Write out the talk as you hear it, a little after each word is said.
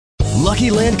Lucky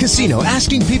Land Casino,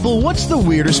 asking people, what's the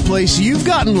weirdest place you've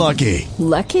gotten lucky?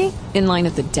 Lucky? In line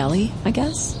at the deli, I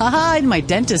guess? Aha, in my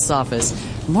dentist's office.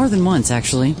 More than once,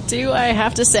 actually. Do I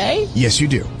have to say? Yes, you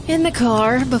do. In the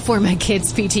car before my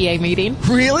kids' PTA meeting.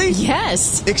 Really?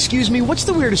 Yes. Excuse me, what's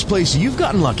the weirdest place you've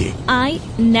gotten lucky? I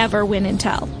never win and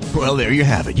tell. Well, there you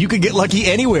have it. You can get lucky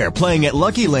anywhere, playing at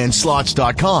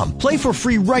LuckyLandSlots.com. Play for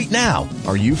free right now.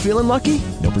 Are you feeling lucky?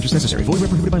 No purchase necessary. Void where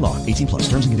prohibited by law. 18+.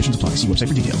 Terms and conditions apply. See website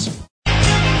for details.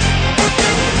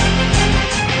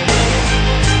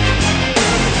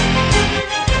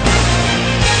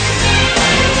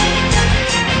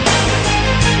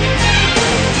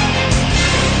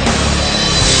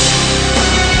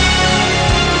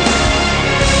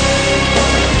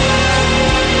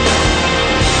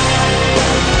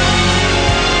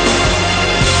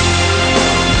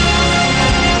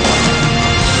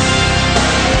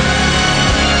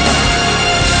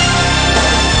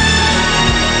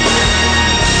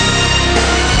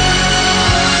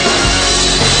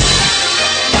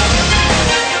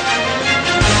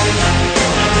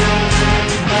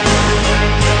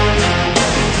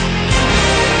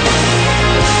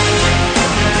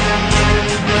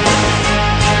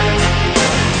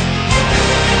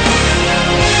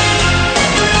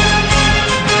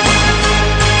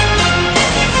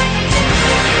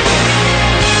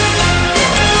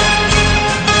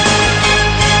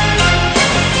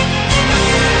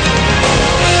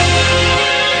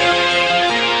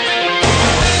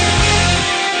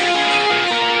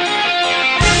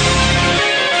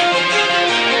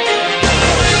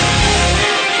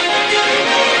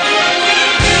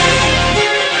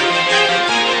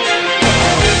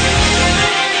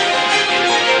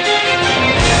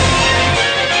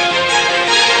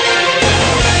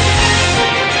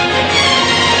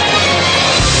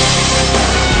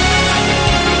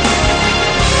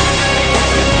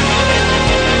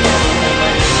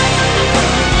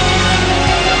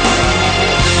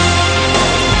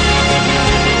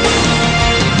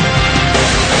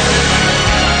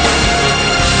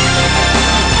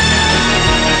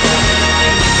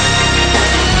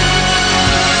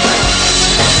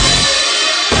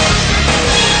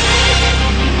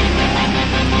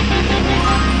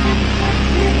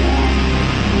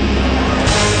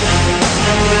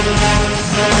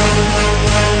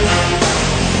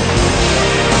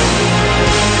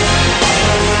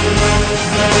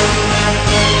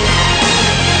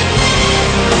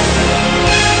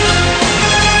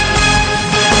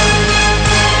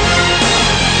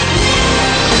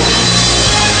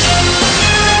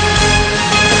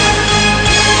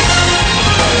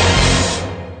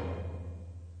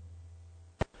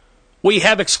 We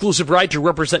have exclusive right to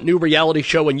represent new reality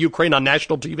show in Ukraine on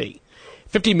national TV.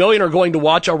 50 million are going to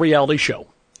watch our reality show.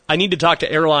 I need to talk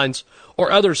to airlines or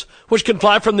others which can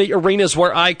fly from the arenas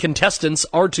where contestants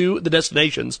are to the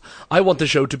destinations I want the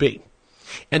show to be.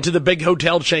 And to the big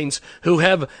hotel chains who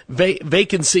have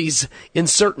vacancies in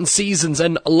certain seasons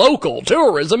and local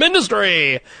tourism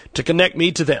industry to connect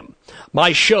me to them.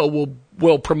 My show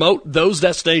will promote those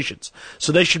destinations,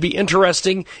 so they should be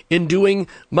interesting in doing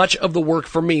much of the work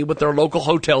for me with their local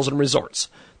hotels and resorts.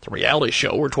 The reality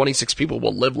show where 26 people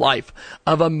will live life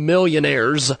of a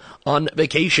millionaires on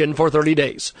vacation for 30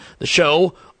 days. The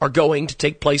show are going to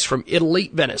take place from Italy,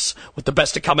 Venice, with the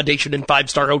best accommodation in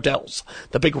 5-star hotels,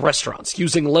 the big restaurants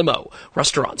using limo,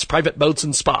 restaurants, private boats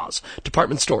and spas,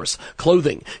 department stores,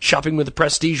 clothing, shopping with the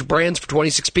prestige brands for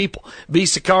 26 people,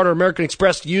 Visa card or American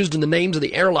Express used in the names of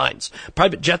the airlines,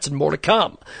 private jets and more to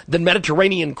come. Then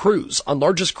Mediterranean cruise on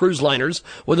largest cruise liners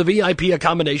with a VIP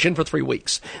accommodation for 3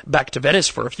 weeks. Back to Venice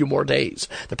for a few more days.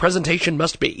 The presentation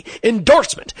must be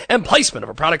endorsement and placement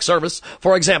of a product service.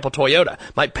 For example, Toyota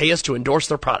might pay us to endorse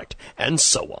their product, and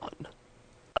so on.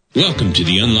 Welcome to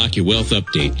the Unlock Your Wealth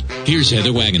Update. Here's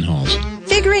Heather Wagenhals.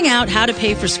 Figuring out how to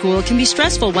pay for school can be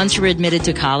stressful once you're admitted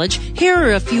to college. Here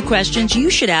are a few questions you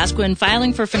should ask when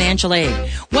filing for financial aid.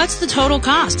 What's the total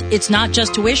cost? It's not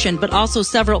just tuition, but also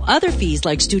several other fees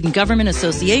like student government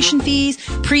association fees,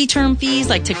 preterm fees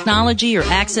like technology or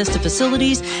access to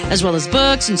facilities, as well as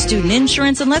books and student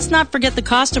insurance. And let's not forget the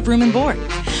cost of room and board.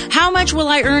 How much will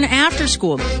I earn after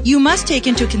school? You must take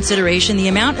into consideration the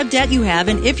amount of debt you have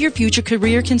and if your future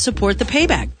career can support the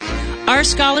payback. Are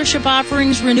scholarship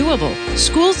offerings renewable?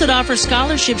 Schools that offer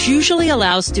scholarships usually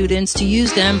allow students to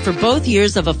use them for both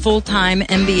years of a full-time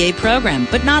MBA program,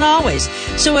 but not always.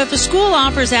 So if a school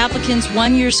offers applicants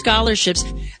 1-year scholarships,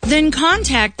 then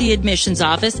contact the admissions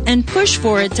office and push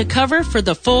for it to cover for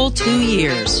the full 2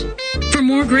 years. For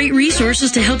more great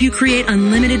resources to help you create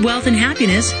unlimited wealth and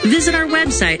happiness, visit our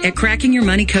website at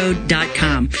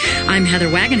crackingyourmoneycode.com. I'm Heather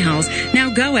Wagenhals.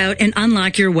 Now go out and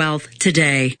unlock your wealth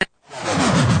today.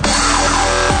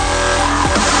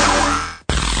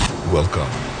 welcome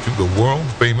to the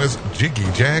world-famous Jiggy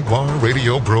Jaguar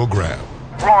radio program.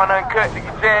 Raw and uncut, Jiggy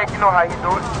Jag, you know how you do it. You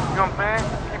know what I'm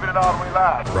saying? Keeping it all the way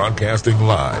live. Broadcasting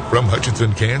live from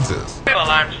Hutchinson, Kansas. Well,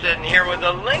 I'm sitting here with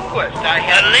a linguist. I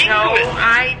had no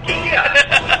idea.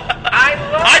 I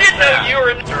didn't know you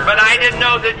were, but I didn't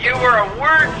know that you were a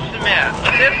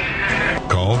wordsmith.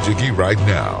 Call Jiggy right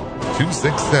now.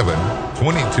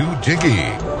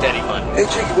 267-22-JIGGY. Daddy fun. Hey,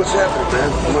 Jiggy, what's happening,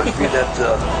 man? Reminds me of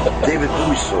that David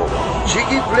Bowie song.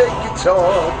 Jiggy play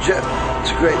guitar. Jeff, it's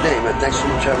a great name, man. Thanks so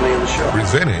much for having me on the show.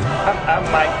 Presenting. I'm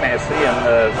Mike Massey,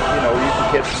 and, you can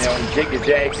catch me on Jiggy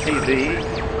Jag TV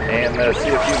and see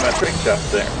a few of my trick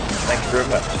shots there. Thank you very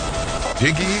much.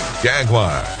 Jiggy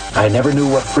Jaguar. I never knew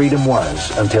what freedom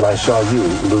was until I saw you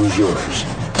lose yours.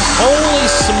 Holy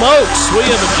smokes, we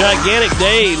have a gigantic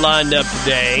day lined up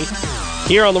today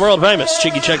here on the world-famous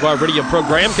Jiggy Jaguar radio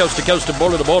program, coast to coast and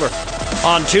border to border,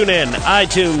 on TuneIn,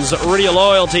 iTunes, Radio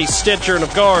Loyalty, Stitcher, and,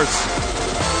 of course,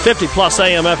 50-plus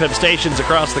AM FM stations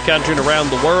across the country and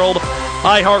around the world.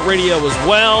 iHeartRadio as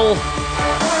well.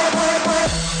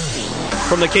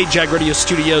 From the K-Jag Radio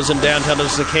Studios in downtown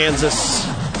Kansas,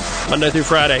 Monday through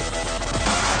Friday.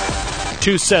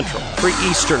 2 Central, 3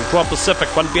 Eastern, 12 Pacific,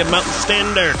 1 p.m. Mountain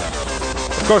Standard.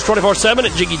 Of course, 24/7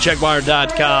 at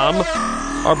JiggyJaguar.com.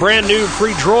 Our brand new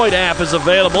free Droid app is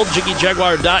available,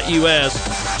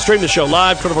 JiggyJaguar.us. Stream the show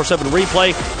live, 24/7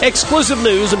 replay, exclusive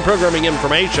news and programming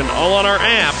information, all on our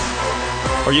app.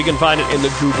 Or you can find it in the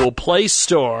Google Play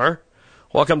Store.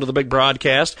 Welcome to the big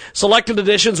broadcast. Selected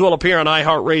editions will appear on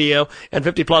iHeartRadio and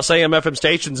 50-plus AM FM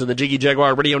stations in the Jiggy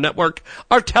Jaguar Radio Network.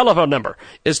 Our telephone number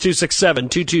is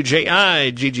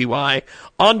 267-22-JIGGY.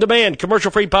 On demand,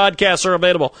 commercial-free podcasts are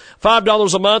available.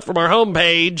 $5 a month from our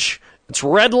homepage. It's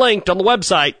red-linked on the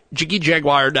website,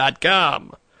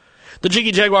 JiggyJaguar.com. The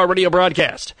Jiggy Jaguar Radio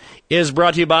broadcast is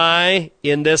brought to you by,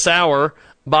 in this hour,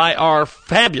 by our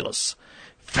fabulous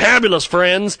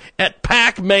friends at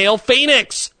Pack Mail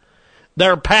Phoenix.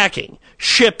 They're packing,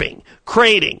 shipping,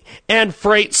 crating, and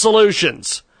freight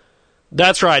solutions.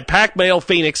 That's right. Pack Mail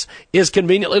Phoenix is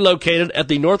conveniently located at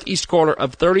the northeast corner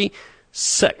of 32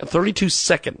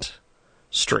 2nd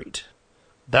Street.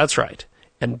 That's right.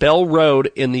 And Bell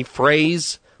Road in the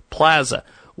Fraze Plaza.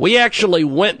 We actually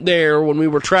went there when we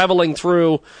were traveling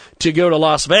through to go to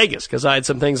Las Vegas because I had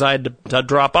some things I had to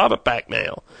drop off at Pack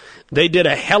Mail. They did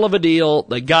a hell of a deal.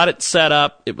 They got it set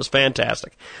up. It was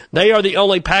fantastic. They are the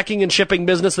only packing and shipping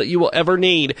business that you will ever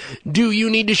need. Do you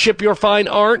need to ship your fine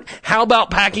art? How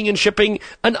about packing and shipping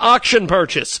an auction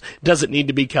purchase? Does it need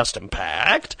to be custom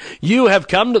packed? You have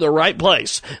come to the right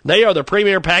place. They are the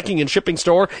premier packing and shipping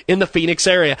store in the Phoenix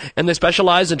area, and they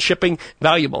specialize in shipping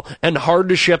valuable and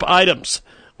hard-to-ship items.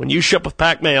 When you ship with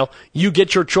Pack Mail, you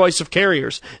get your choice of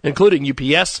carriers, including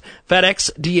UPS,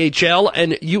 FedEx, DHL,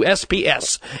 and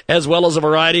USPS, as well as a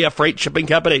variety of freight shipping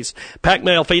companies. Pack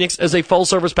Mail Phoenix is a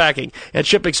full-service packing and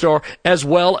shipping store, as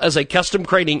well as a custom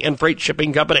crating and freight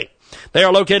shipping company. They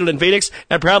are located in Phoenix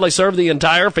and proudly serve the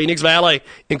entire Phoenix Valley,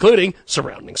 including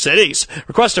surrounding cities.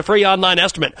 Request a free online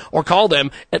estimate or call them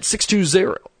at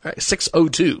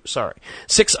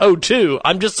 602.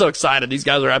 I'm just so excited. These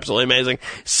guys are absolutely amazing.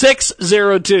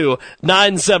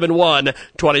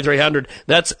 602-971-2300.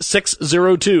 That's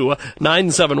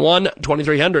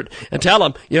 602-971-2300. And tell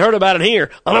them you heard about it here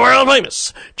on the world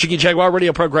famous Jiggy Jaguar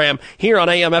radio program here on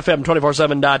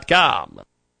AMFM247.com.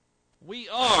 We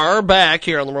are back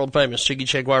here on the world-famous Jiggy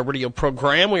Jaguar radio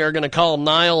program. We are going to call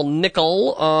Niall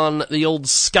Nickel on the old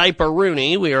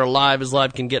Skype-a-rooney. We are live as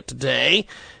live can get today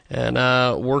and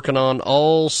working on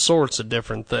all sorts of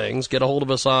different things. Get a hold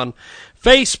of us on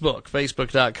Facebook,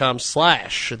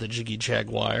 facebook.com/the Jiggy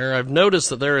Jaguar. I've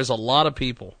noticed that there is a lot of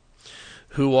people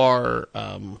who are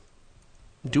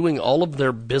doing all of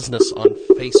their business on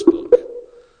Facebook.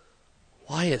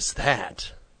 Why is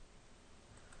that?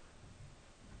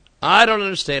 I don't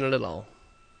understand it at all.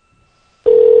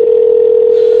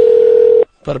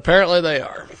 But apparently they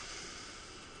are.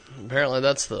 Apparently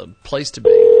that's the place to be.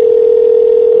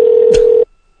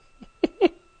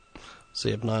 See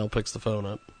if Niall picks the phone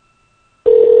up.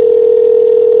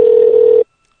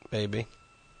 Maybe.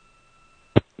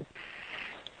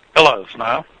 Hello, it's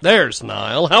Niall. There's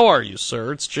Niall. How are you,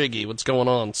 sir? It's Jiggy. What's going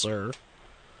on, sir?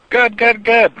 Good, good,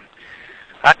 good.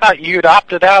 I thought you'd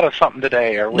opted out of something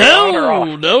today. Are we on or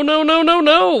off?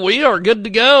 No. We are good to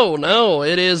go. No,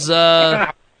 it is, it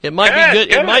might be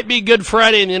good. It might be Good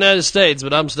Friday in the United States,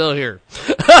 but I'm still here.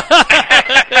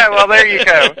 Well, there you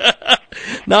go.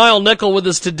 Niall Nickel with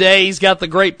us today. He's got the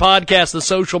great podcast, the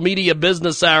Social Media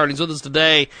Business Hour, and he's with us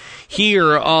today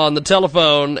here on the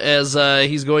telephone as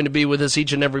he's going to be with us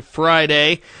each and every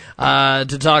Friday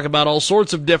to talk about all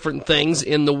sorts of different things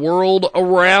in the world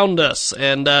around us.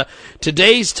 And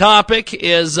today's topic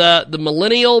is the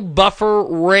millennial buffer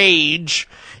rage.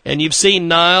 And you've seen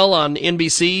Niall on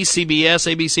NBC,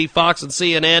 CBS, ABC, Fox, and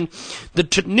CNN.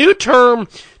 The new term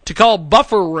to call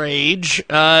buffer rage,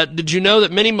 did you know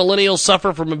that many millennials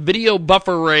suffer from a video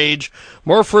buffer rage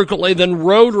more frequently than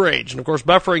road rage? And, of course,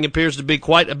 buffering appears to be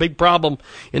quite a big problem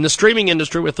in the streaming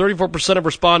industry, with 34% of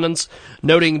respondents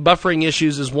noting buffering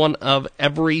issues as one of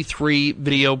every 3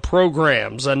 video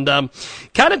programs. And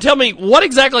kind of tell me, what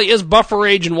exactly is buffer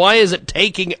rage and why is it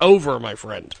taking over, my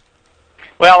friend?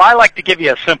 Well, I like to give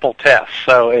you a simple test.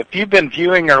 So if you've been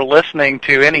viewing or listening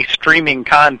to any streaming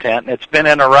content and it's been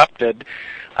interrupted,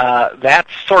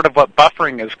 that's sort of what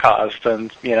buffering has caused.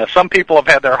 And, some people have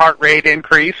had their heart rate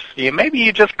increase. Maybe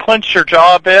you just clench your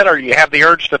jaw a bit or you have the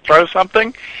urge to throw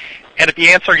something. And if you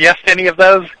answer yes to any of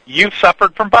those, you've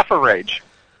suffered from buffer rage.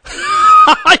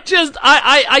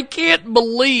 I can't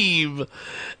believe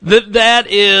that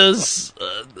is,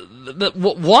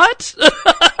 what?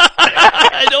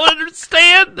 I don't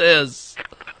understand this.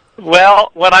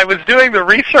 Well, when I was doing the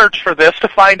research for this to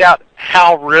find out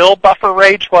how real buffer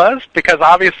rage was, because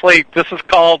obviously this is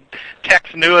called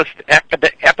tech's newest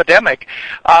epidemic,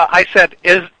 I said,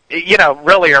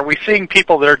 really, are we seeing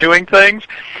people that are doing things?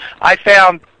 I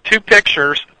found 2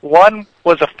 pictures. One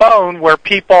was a phone where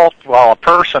a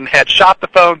person had shot the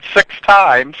phone 6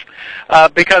 times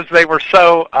because they were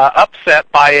so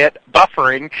upset by it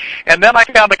buffering. And then I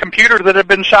found a computer that had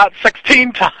been shot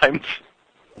 16 times.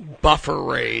 Buffer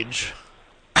rage.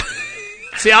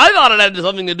 See, I thought it had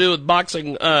something to do with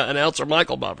boxing announcer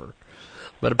Michael Buffer.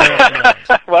 But apparently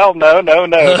not. Well, no,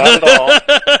 not at all.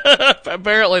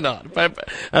 Apparently not.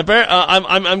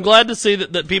 I'm glad to see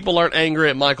that people aren't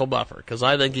angry at Michael Buffer, because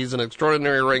I think he's an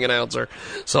extraordinary ring announcer.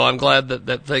 So I'm glad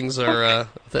that things are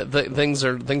things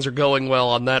are going well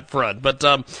on that front. But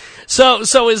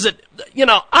so is it?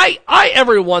 I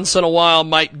every once in a while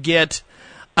might get,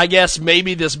 I guess,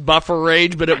 maybe this buffer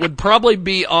rage, but it would probably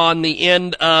be on the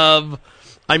end of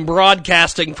I'm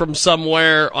broadcasting from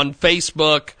somewhere on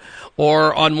Facebook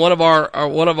or on one of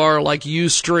our like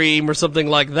Ustream or something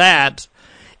like that,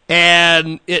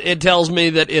 and it tells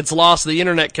me that it's lost the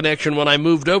internet connection when I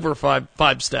moved over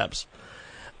five steps.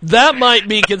 That might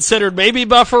be considered maybe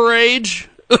buffer rage,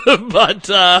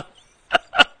 but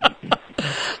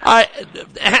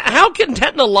how can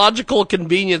technological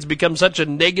convenience become such a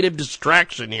negative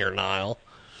distraction here, Niall?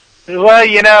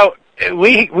 Well,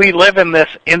 we live in this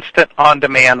instant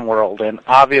on-demand world, and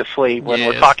obviously when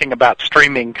we're talking about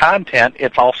streaming content,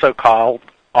 it's also called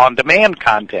on-demand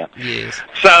content. Yes.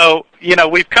 So,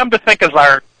 we've come to think of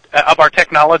our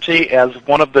technology as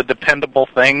one of the dependable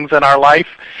things in our life,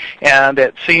 and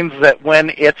it seems that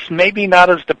when it's maybe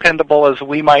not as dependable as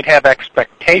we might have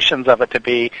expectations of it to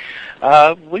be,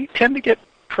 we tend to get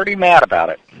pretty mad about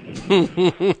it.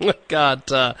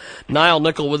 Got Niall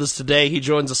Nickel with us today. He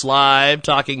joins us live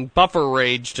talking buffer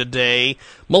rage today,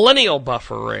 millennial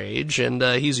buffer rage, and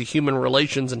he's a human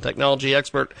relations and technology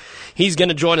expert. He's going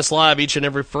to join us live each and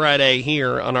every Friday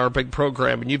here on our big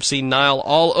program, and you've seen Niall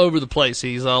all over the place.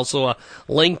 He's also a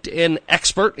LinkedIn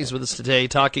expert. He's with us today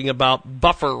talking about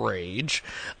buffer rage.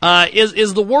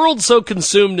 Is the world so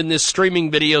consumed in this streaming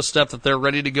video stuff that they're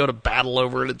ready to go to battle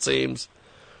over it seems?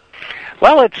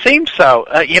 Well, it seems so.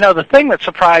 The thing that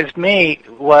surprised me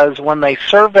was when they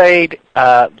surveyed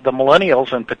the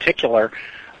millennials in particular,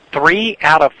 3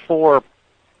 out of 4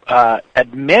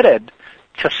 admitted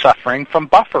to suffering from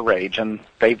buffer rage, and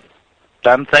they've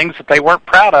done things that they weren't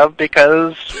proud of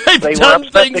because they were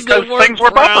upset because things were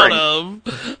buffering.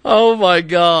 Oh, my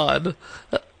God.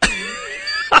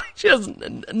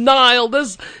 Niall,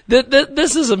 this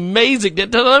is amazing.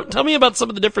 Tell me about some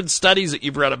of the different studies that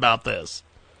you've read about this.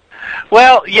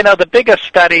 Well, the biggest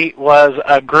study was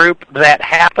a group that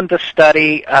happened to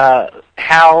study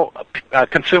how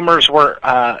consumers were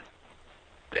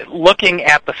looking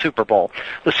at the Super Bowl.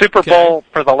 The Super Bowl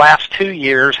for the last 2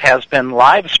 years has been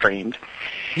live streamed,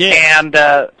 and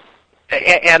lo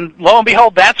and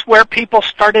behold, that's where people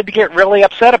started to get really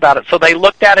upset about it. So they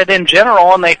looked at it in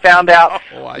general, and they found out,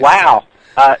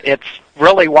 it's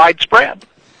really widespread.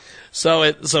 So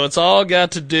it's all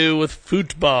got to do with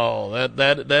football.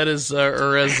 That is,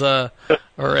 or as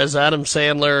Adam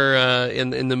Sandler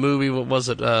in the movie, what was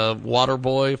it?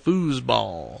 Waterboy,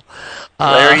 foosball.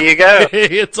 There you go.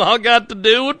 It's all got to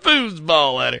do with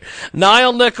foosball.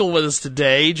 Niall Nickel with us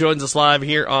today. He joins us live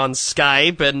here on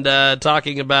Skype and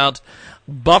talking about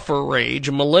buffer rage,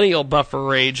 a millennial buffer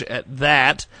rage at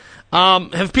that.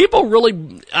 Have people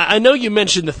really... I know you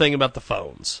mentioned the thing about the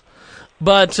phones,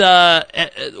 but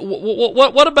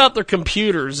what about their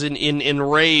computers in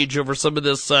rage over some of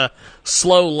this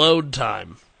slow load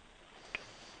time?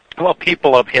 Well,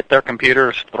 people have hit their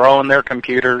computers, thrown their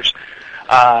computers,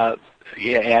 and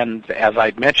as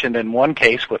I mentioned in one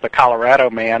case with a Colorado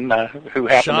man who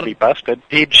happened to be busted,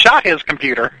 he'd shot his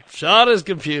computer. Shot his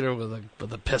computer with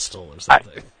a pistol or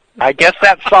something. I guess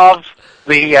that solves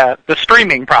the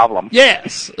streaming problem.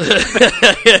 Yes, that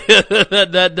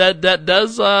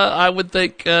does. I would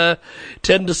think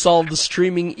tend to solve the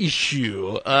streaming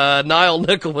issue. Niall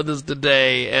Nickel with us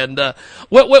today, and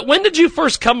when did you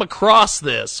first come across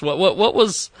this? What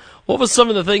was some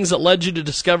of the things that led you to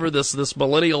discover this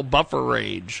millennial buffer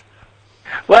rage?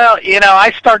 Well,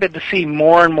 I started to see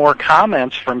more and more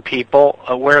comments from people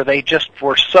where they just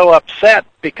were so upset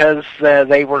because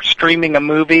they were streaming a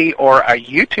movie or a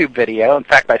YouTube video. In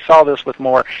fact, I saw this with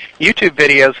more YouTube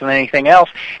videos than anything else,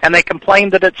 and they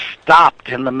complained that it stopped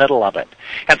in the middle of it.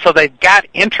 And so they got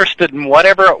interested in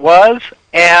whatever it was,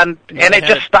 and it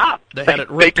just stopped. They had it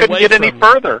ripped They couldn't away get any from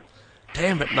further.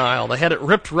 Damn it, Niall. They had it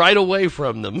ripped right away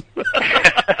from them.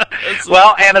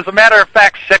 Well, and as a matter of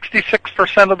fact,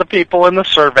 66% of the people in the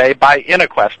survey, by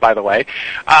InnoQuest, by the way,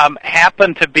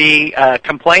 happen to be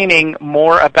complaining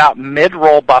more about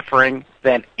mid-roll buffering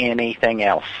than anything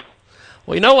else.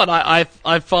 Well, you know what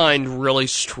I find really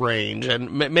strange,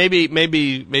 and maybe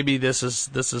this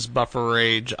is buffer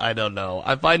rage. I don't know.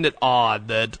 I find it odd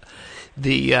that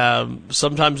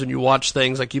sometimes when you watch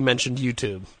things like you mentioned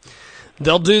YouTube,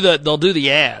 they'll do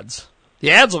the ads.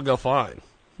 The ads will go fine.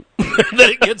 Then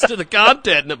it gets to the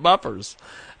content and it buffers.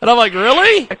 And I'm like,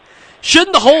 really?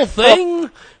 Shouldn't the whole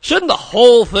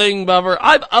thing buffer?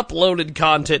 I've uploaded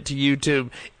content to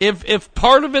YouTube. If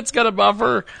part of it's going to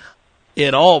buffer,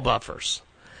 it all buffers.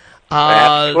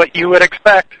 That's what you would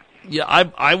expect. Yeah,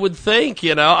 I would think,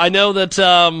 I know that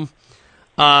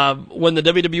when the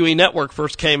WWE Network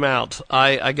first came out,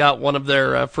 I got one of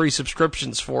their free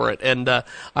subscriptions for it, and I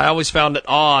always found it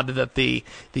odd that the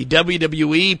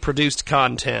WWE produced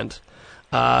content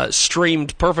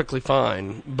streamed perfectly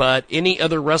fine, but any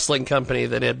other wrestling company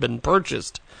that had been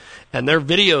purchased and their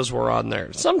videos were on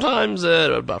there, sometimes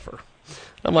it would buffer.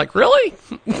 I'm like, really?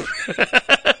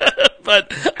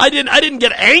 But I didn't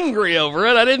get angry over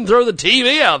it. I didn't throw the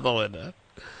TV out the window.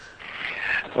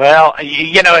 Well,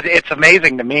 it's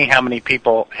amazing to me how many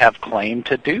people have claimed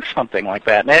to do something like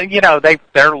that. And,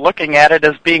 they're looking at it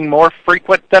as being more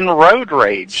frequent than road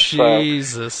rage.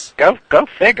 Jesus. So go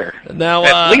figure. Now,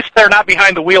 at least they're not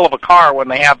behind the wheel of a car when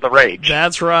they have the rage.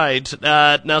 That's right.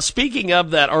 Now, speaking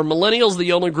of that, are millennials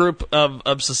the only group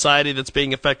of society that's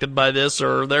being affected by this,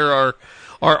 or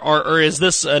or is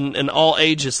this an all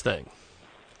ages thing?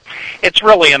 It's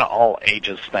really an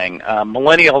all-ages thing.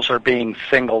 Millennials are being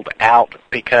singled out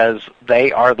because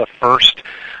they are the first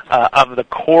of the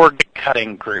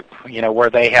cord-cutting group, where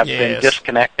they have been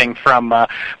disconnecting from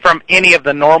any of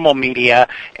the normal media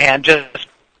and just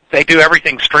they do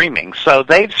everything streaming. So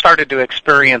they've started to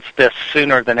experience this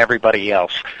sooner than everybody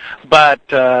else. But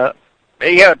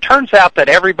it turns out that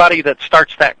everybody that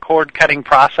starts that cord-cutting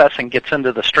process and gets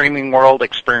into the streaming world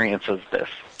experiences this.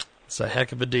 It's a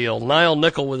heck of a deal. Niall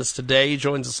Nickel with us today. He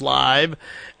joins us live.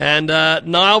 And,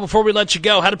 Niall, before we let you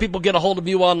go, how do people get a hold of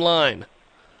you online?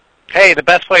 Hey, the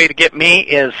best way to get me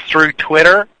is through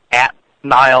Twitter,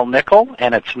 @Niall Nickel,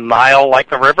 and it's Nile like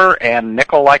the river and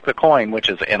nickel like the coin, which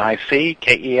is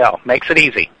Nickel. Makes it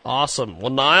easy. Awesome.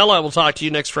 Well, Niall, I will talk to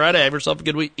you next Friday. Have yourself a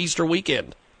good Easter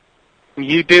weekend.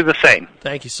 You do the same.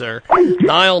 Thank you, sir.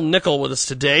 Niall Nickel with us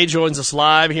today. Joins us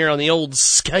live here on the old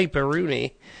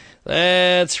Skype-a-rooney.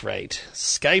 That's right.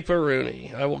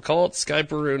 Skype-a-rooney. I will call it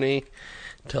Skype-a-rooney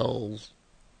till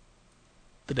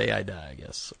the day I die, I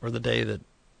guess. Or the day that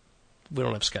we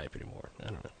don't have Skype anymore. I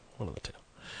don't know. One of the two.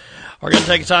 We're going to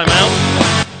take a time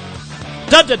out.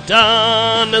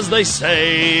 Dun-dun-dun, as they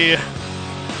say.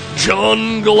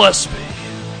 John Gillespie.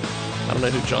 I don't know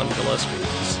who John Gillespie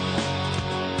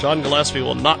is. John Gillespie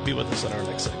will not be with us in our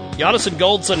next segment. Giannis and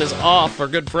Goldson is off for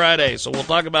Good Friday, so we'll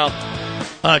talk about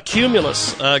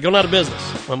Cumulus going out of business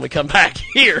when we come back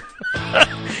here.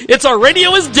 It's our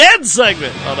Radio is Dead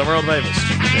segment on the world famous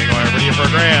Jaguar radio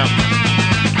program.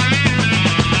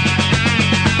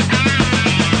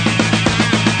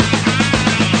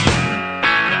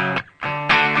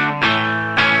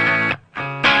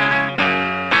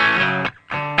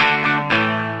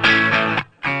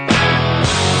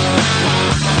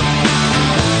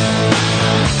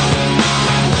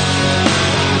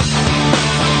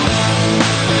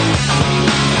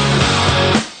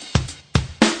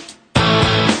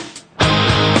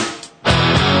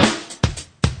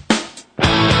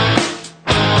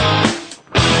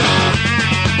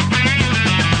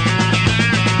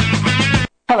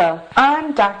 Hello,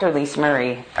 I'm Dr. Lisa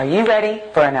Marie. Are you ready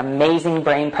for an amazing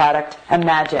brain product?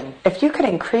 Imagine if you could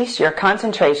increase your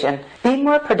concentration, be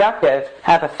more productive,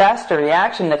 have a faster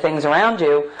reaction to things around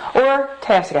you, or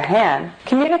task at hand,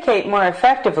 communicate more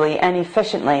effectively and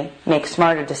efficiently, make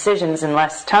smarter decisions in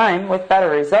less time with better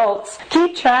results,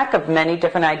 keep track of many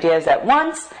different ideas at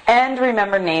once, and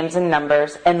remember names and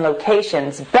numbers and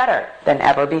locations better than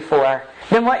ever before.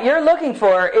 Then what you're looking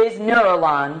for is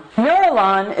Neurolon.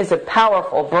 Neurolon is a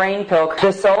powerful brain pill.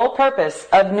 The sole purpose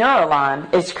of Neurolon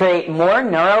is to create more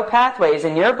neural pathways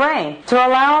in your brain to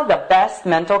allow the best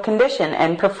mental condition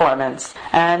and performance.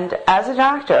 And as a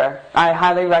doctor, I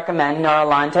highly recommend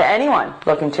Neurolon to anyone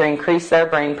looking to increase their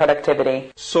brain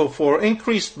productivity. So for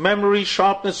increased memory,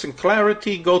 sharpness, and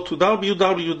clarity, go to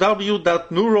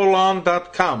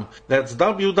www.neurolon.com. That's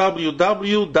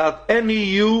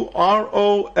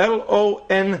www.neurolon.com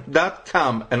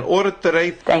and order today.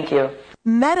 Thank you.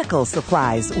 Medical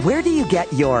supplies. Where do you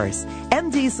get yours?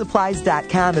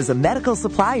 MDSupplies.com is a medical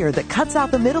supplier that cuts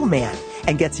out the middleman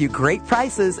and gets you great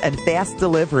prices and fast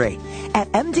delivery.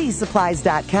 At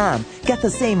MDSupplies.com, get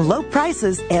the same low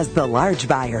prices as the large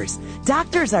buyers.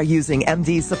 Doctors are using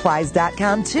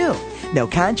MDSupplies.com too. No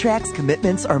contracts,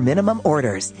 commitments, or minimum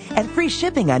orders. And free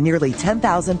shipping on nearly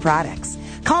 10,000 products.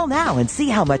 Call now and see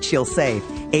how much you'll save.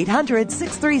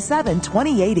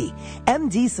 800-637-2080.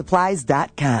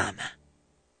 MDSupplies.com.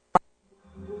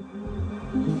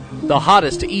 The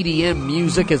hottest EDM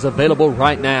music is available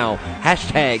right now.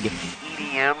 Hashtag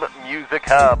EDM Music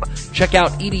Hub. Check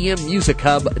out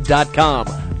EDMMusicHub.com.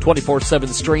 24/7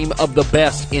 stream of the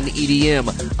best in EDM,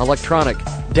 electronic,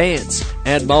 dance,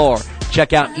 and more.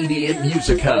 Check out EDM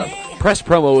Music Hub. Press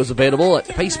promo is available at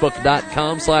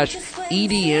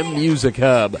Facebook.com/EDM Music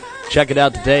Hub. Check it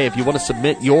out today. If you want to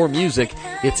submit your music,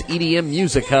 it's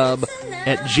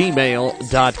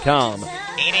EDMMusicHub@gmail.com.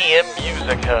 EDM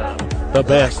Music Hub. The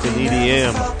best in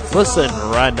EDM. Listen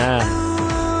right now.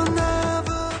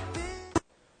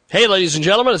 Hey, ladies and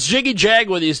gentlemen, it's Jiggy Jag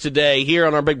with you today here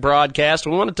on our big broadcast.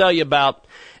 We want to tell you about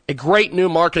a great new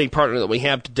marketing partner that we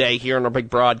have today here on our big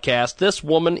broadcast. This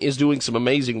woman is doing some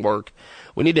amazing work.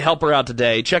 We need to help her out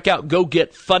today. Check out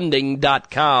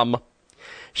GoGetFunding.com.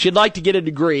 She'd like to get a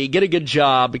degree, get a good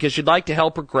job, because she'd like to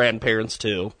help her grandparents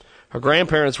too. Her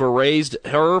grandparents were raised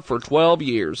her for 12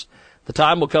 years. The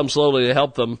time will come slowly to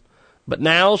help them, but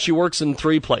now she works in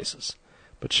 3 places.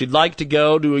 But she'd like to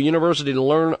go to a university to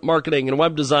learn marketing and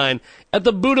web design at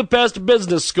the Budapest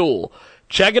Business School.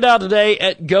 Check it out today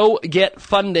at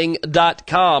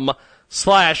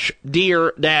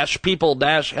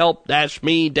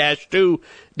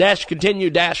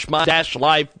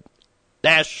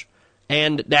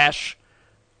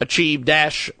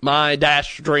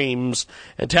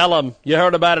And tell them you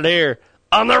heard about it here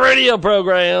on the radio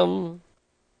program.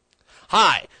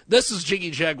 Hi, this is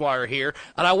Jiggy Jaguar here,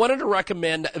 and I wanted to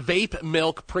recommend Vape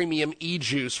Milk Premium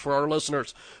E-Juice for our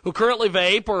listeners who currently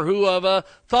vape or who have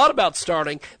thought about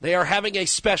starting. They are having a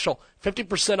special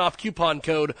 50% off coupon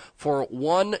code for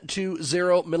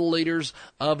 120 milliliters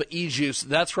of e-juice.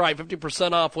 That's right,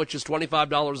 50% off, which is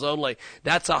 $25 only.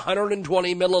 That's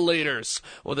 120 milliliters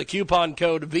with a coupon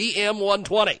code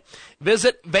VM120.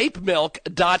 Visit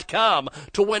vapemilk.com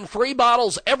to win free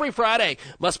bottles every Friday.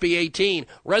 Must be 18.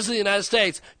 Resident of the United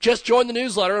States. Just join the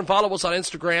newsletter and follow us on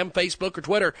Instagram, Facebook, or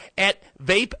Twitter at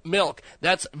Vape Milk.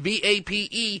 That's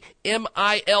VAPEMILK.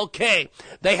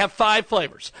 They have 5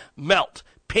 flavors: Melt,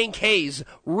 Pink Haze,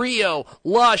 Rio,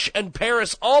 Lush, and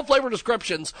Paris. All flavor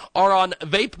descriptions are on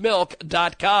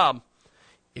vapemilk.com.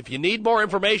 If you need more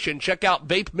information, check out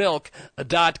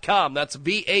vapemilk.com. That's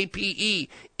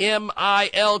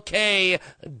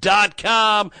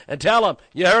VAPEMILK.com. And tell them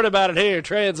you heard about it here,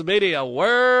 Transmedia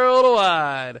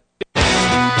Worldwide.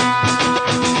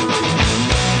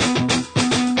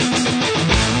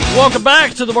 Welcome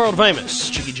back to the world-famous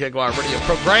Jiggy Jaguar radio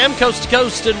program, coast to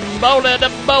coast and Boda to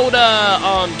Boda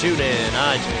on TuneIn,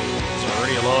 iTunes,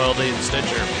 Radio Loyalty, and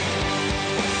Stitcher.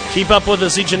 Keep up with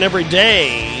us each and every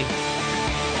day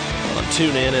on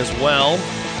TuneIn as well.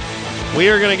 We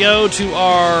are going to go to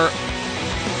our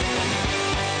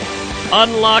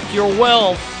Unlock Your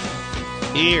Wealth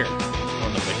here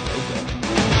on the big program.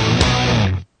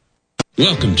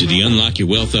 Welcome to the Unlock Your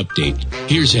Wealth Update.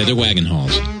 Here's Heather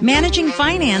Wagenhals. Managing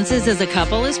finances as a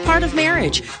couple is part of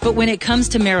marriage, but when it comes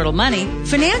to marital money,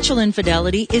 financial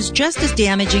infidelity is just as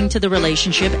damaging to the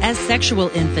relationship as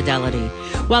sexual infidelity.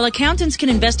 While accountants can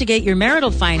investigate your marital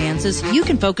finances, you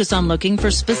can focus on looking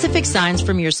for specific signs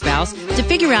from your spouse to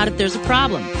figure out if there's a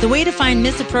problem. The way to find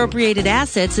misappropriated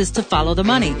assets is to follow the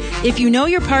money. If you know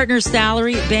your partner's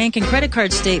salary, bank, and credit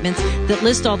card statements that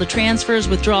list all the transfers,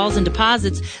 withdrawals, and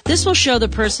deposits, this will show show the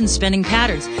person's spending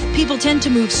patterns. People tend to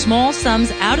move small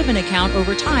sums out of an account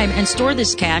over time and store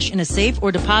this cash in a safe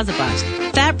or deposit box.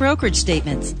 Fat brokerage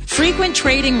statements. Frequent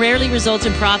trading rarely results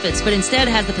in profits, but instead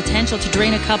has the potential to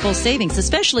drain a couple's savings,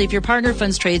 especially if your partner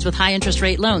funds trades with high interest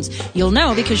rate loans. You'll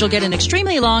know because you'll get an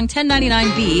extremely long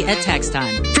 1099-B at tax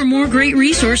time. For more great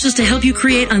resources to help you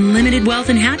create unlimited wealth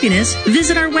and happiness,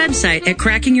 visit our website at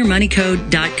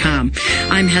crackingyourmoneycode.com.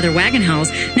 I'm Heather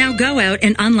Wagenhals. Now go out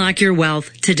and unlock your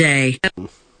wealth today.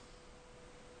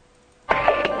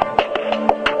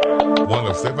 One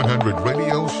of 700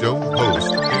 radio show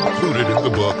hosts included in the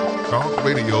book Talk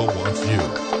Radio Wants You.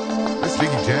 This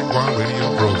Jiggy Jaguar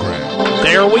radio program.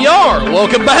 There we are.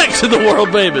 Welcome back to the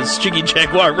world famous Jiggy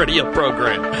Jaguar radio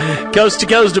program. Coast to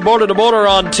coast and border to border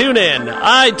on TuneIn,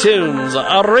 iTunes,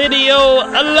 Radio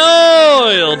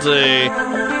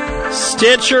Loyalty,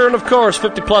 Stitcher, and of course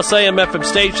 50+ AM FM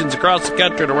stations across the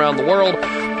country and around the world.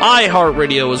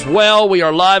 iHeartRadio as well. We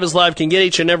are live as live can get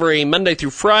each and every Monday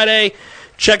through Friday.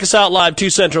 Check us out live 2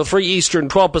 Central, 3 Eastern,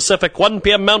 12 Pacific, 1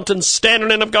 p.m. Mountain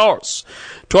Standard, and of course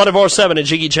 24/7 at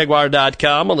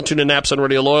JiggyJaguar.com on the TuneIn apps and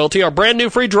Radio Loyalty. Our brand new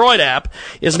free Droid app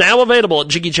is now available at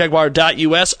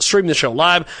JiggyJaguar.us. Stream the show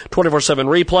live, 24/7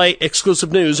 replay,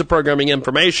 exclusive news and programming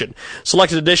information.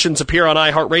 Selected editions appear on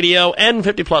iHeartRadio and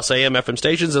 50+ AM FM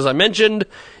stations, as I mentioned,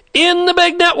 in the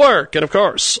big network. And of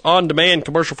course, on-demand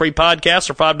commercial-free podcasts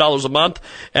are $5 a month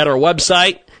at our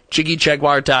website,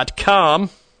 JiggyJaguar.com.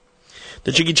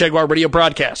 The Jiggy Jaguar radio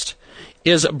broadcast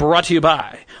is brought to you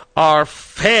by our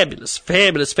fabulous,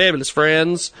 fabulous, fabulous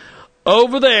friends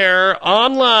over there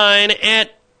online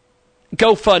at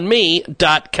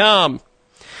GoFundMe.com.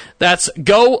 That's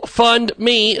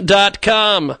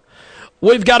GoFundMe.com.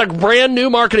 We've got a brand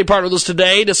new marketing partner with us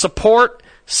today to support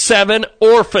 7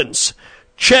 orphans.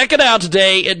 Check it out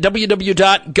today at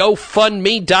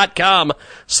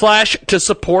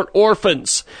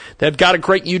www.gofundme.com/to-support-orphans. They've got a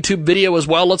great YouTube video as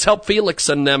well. Let's help Felix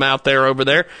and them out there over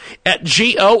there at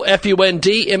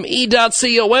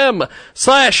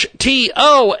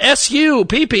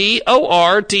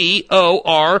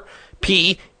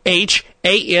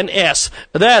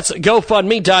That's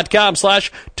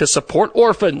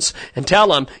GoFundMe.com/to-support-orphans. And tell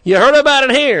them you heard about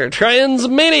it here,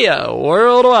 Transmedia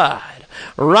Worldwide.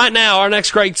 Right now, our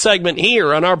next great segment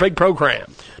here on our big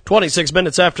program. 26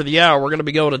 minutes after the hour, we're going to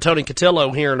be going to Tony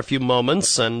Cotillo here in a few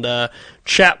moments and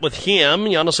chat with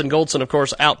him. Jonathan Goldson, of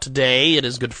course, out today. It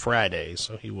is Good Friday,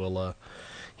 so he was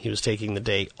taking the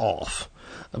day off.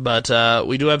 But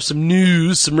we do have some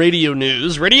news, some radio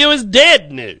news. Radio is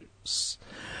dead news.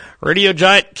 Radio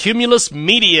giant Cumulus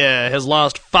Media has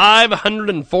lost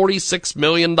 $546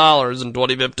 million in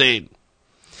 2015.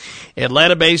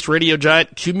 Atlanta-based radio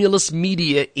giant Cumulus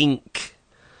Media, Inc.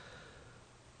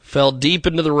 fell deep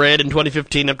into the red in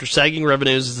 2015 after sagging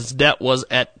revenues as its debt was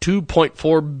at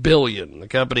 $2.4 billion. The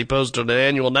company posted an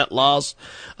annual net loss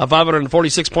of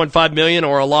 $546.5 million,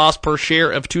 or a loss per share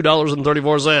of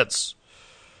 $2.34.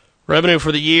 Revenue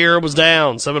for the year was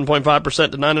down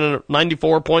 7.5% to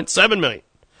 $94.7 million.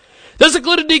 This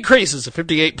included decreases of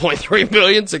 $58.3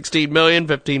 million, $16 million,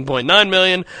 $15.9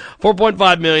 million,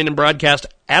 $4.5 million in broadcast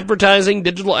advertising,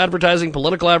 digital advertising,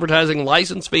 political advertising,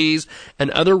 license fees,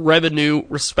 and other revenue,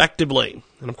 respectively.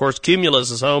 And, of course, Cumulus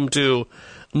is home to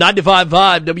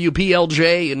 95.5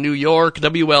 WPLJ in New York,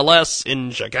 WLS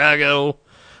in Chicago,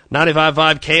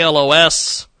 95.5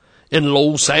 KLOS in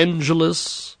Los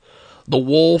Angeles, The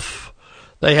Wolf.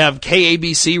 They have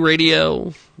KABC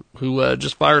Radio, who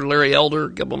just fired Larry Elder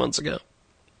a couple months ago.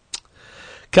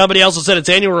 Company also said its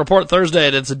annual report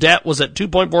Thursday that its debt was at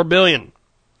 $2.4 billion.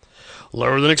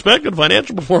 Lower than expected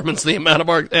financial performance, the amount of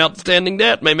our outstanding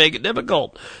debt may make it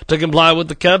difficult to comply with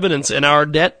the covenants in our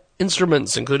debt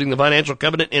instruments, including the financial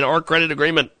covenant in our credit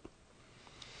agreement.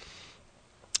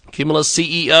 Cumulus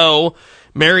CEO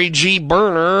Mary G.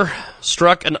 Berner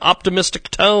struck an optimistic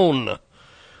tone.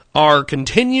 Our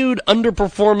continued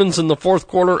underperformance in the fourth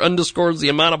quarter underscores the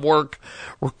amount of work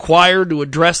required to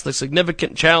address the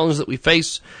significant challenge that we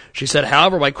face, she said.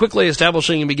 However, by quickly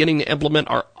establishing and beginning to implement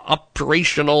our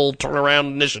operational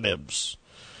turnaround initiatives,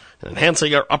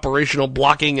 enhancing our operational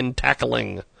blocking and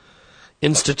tackling,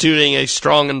 instituting a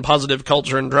strong and positive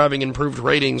culture, and driving improved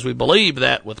ratings, we believe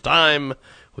that with time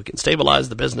we can stabilize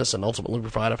the business and ultimately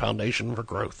provide a foundation for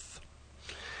growth.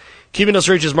 Cumulus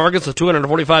reaches markets of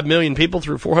 245 million people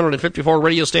through 454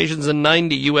 radio stations in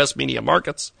 90 U.S. media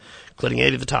markets, including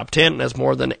 8 of the top 10, and has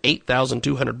more than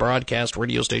 8,200 broadcast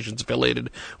radio stations affiliated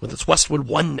with its Westwood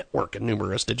One network and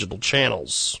numerous digital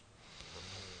channels.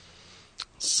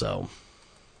 So,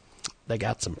 they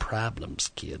got some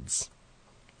problems, kids.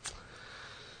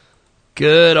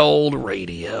 Good old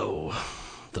radio.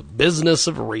 The business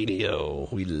of radio.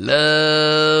 We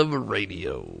love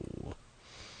radio.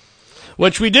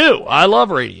 Which we do. I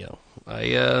love radio.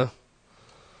 I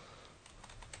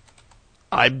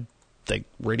think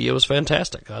radio is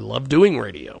fantastic. I love doing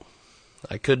radio.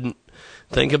 I couldn't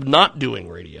think of not doing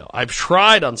radio. I've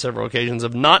tried on several occasions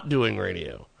of not doing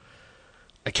radio.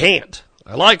 I can't.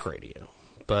 I like radio.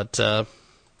 But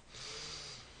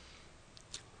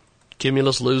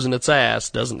Cumulus losing its ass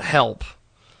doesn't help.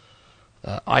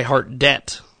 iHeart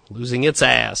Debt losing its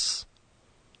ass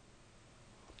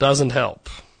doesn't help.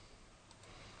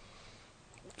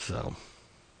 So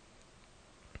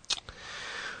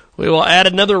we will add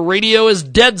another Radio is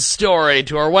Dead story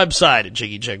to our website at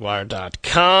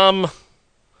JiggyJaguar.com.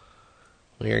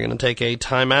 We are going to take a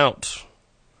timeout.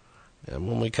 And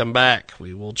when we come back,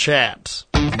 we will chat.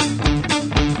 Tony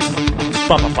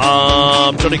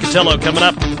Cotillo coming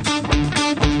up.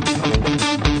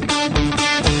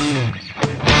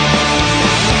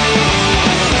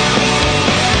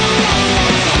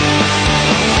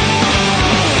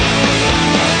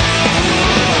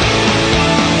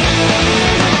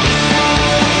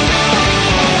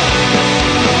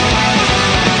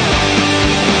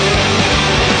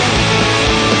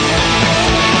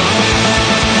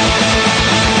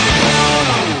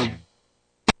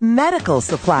 Medical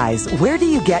supplies. Where do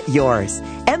you get yours?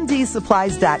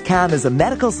 MDSupplies.com is a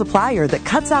medical supplier that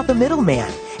cuts out the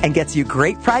middleman and gets you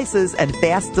great prices and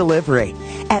fast delivery.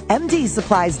 At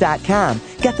MDSupplies.com,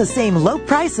 get the same low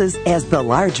prices as the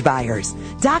large buyers.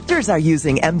 Doctors are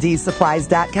using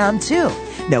MDSupplies.com too.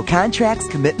 No contracts,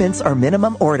 commitments, or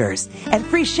minimum orders. And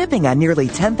free shipping on nearly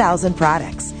 10,000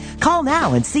 products. Call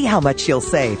now and see how much you'll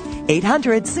save.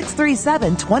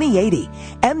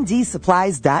 800-637-2080.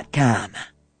 MDSupplies.com.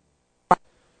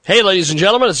 Hey, ladies and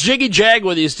gentlemen, it's Jiggy Jag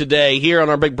with you today here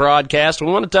on our big broadcast. We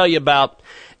want to tell you about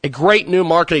a great new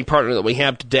marketing partner that we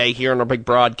have today here on our big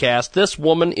broadcast. This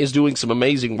woman is doing some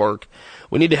amazing work.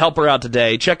 We need to help her out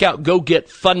today. Check out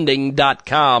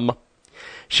GoGetFunding.com.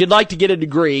 She'd like to get a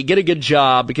degree, get a good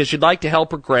job, because she'd like to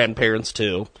help her grandparents,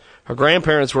 too. Her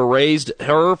grandparents were raised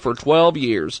her for 12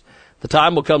 years. The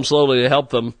time will come slowly to help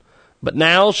them, but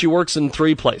now she works in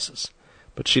 3 places.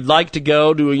 But she'd like to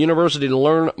go to a university to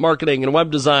learn marketing and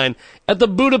web design at the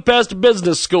Budapest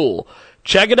Business School.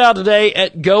 Check it out today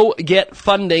at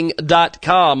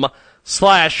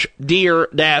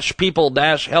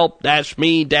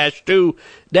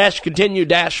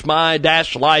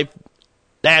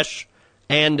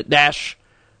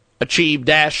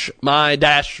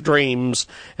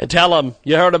And tell them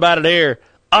you heard about it here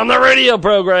on the radio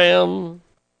program.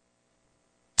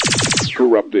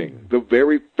 Corrupting the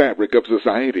very fabric of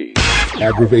society.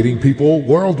 Aggravating people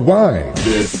worldwide.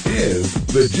 This is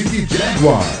the Jiggy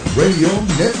Jaguar Radio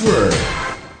Network.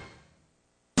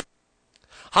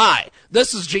 Hi,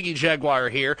 this is Jiggy Jaguar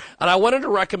here, and I wanted to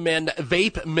recommend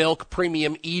Vape Milk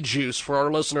Premium E-Juice for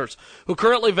our listeners who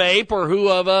currently vape or who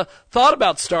have thought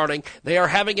about starting. They are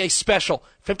having a special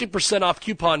 50% off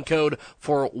coupon code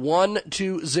for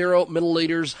 120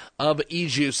 milliliters of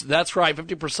e-juice. That's right,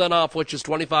 50% off, which is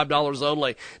 $25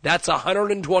 only. That's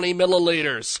 120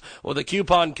 milliliters with a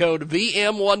coupon code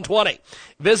VM120.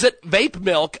 Visit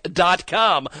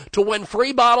vapemilk.com to win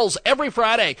free bottles every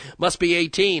Friday. Must be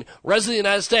 18. Resident of the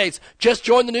United States. Just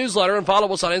join the newsletter and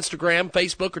follow us on Instagram,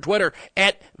 Facebook, or Twitter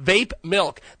at Vape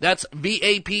Milk. That's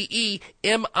VAPEMILK.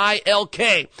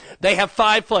 They have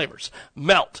 5 flavors.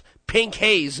 Melt, Pink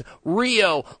Haze,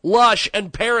 Rio, Lush,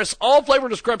 and Paris. All flavor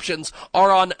descriptions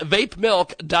are on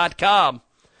vapemilk.com.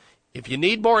 If you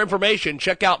need more information,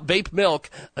 check out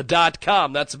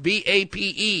vapemilk.com. That's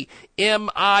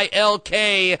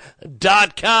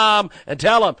VAPEMILK.com. And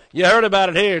tell them you heard about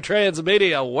it here,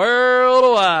 Transmedia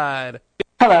Worldwide.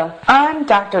 Hello, I'm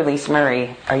Dr. Lisa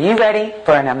Marie. Are you ready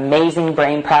for an amazing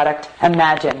brain product?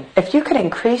 Imagine if you could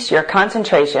increase your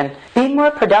concentration, be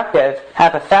more productive,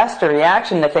 have a faster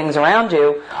reaction to things around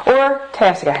you, or,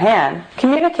 task at hand,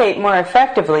 communicate more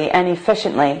effectively and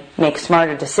efficiently, make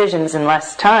smarter decisions in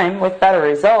less time with better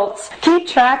results, keep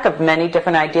track of many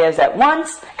different ideas at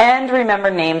once, and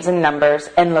remember names and numbers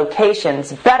and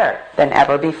locations better than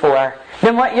ever before.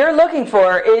 Then what you're looking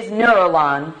for is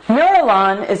Neurolon.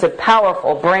 Neurolon is a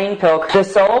powerful brain pill. The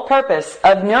sole purpose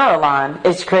of Neurolon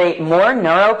is to create more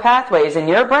neural pathways in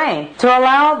your brain to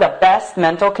allow the best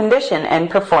mental condition and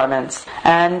performance.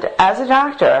 And as a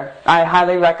doctor, I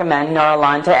highly recommend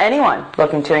Neurolon to anyone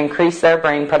looking to increase their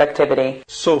brain productivity.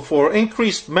 So for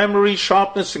increased memory,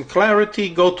 sharpness, and clarity,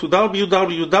 go to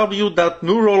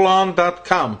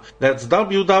www.neurolon.com. That's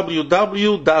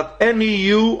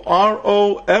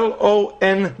www.neurolon.com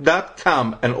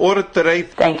and order today.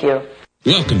 Thank you.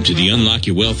 Welcome to the Unlock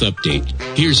Your Wealth Update.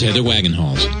 Here's Heather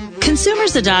Wagenhals.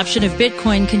 Consumers' adoption of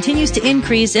Bitcoin continues to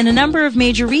increase, and a number of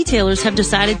major retailers have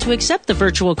decided to accept the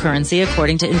virtual currency,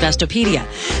 according to Investopedia.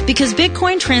 Because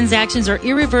Bitcoin transactions are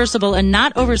irreversible and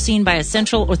not overseen by a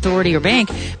central authority or bank,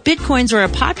 Bitcoins are a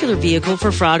popular vehicle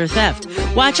for fraud or theft.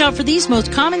 Watch out for these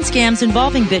most common scams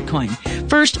involving Bitcoin.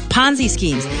 First, Ponzi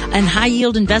schemes and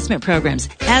high-yield investment programs.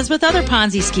 As with other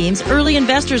Ponzi schemes, early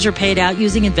investors are paid out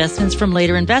using investments from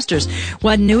later investors.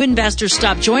 When new investors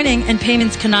stop joining and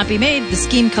payments cannot be made, the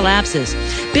scheme collapses.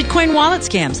 Bitcoin wallet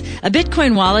scams. A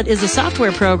Bitcoin wallet is a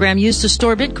software program used to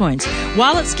store Bitcoins.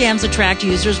 Wallet scams attract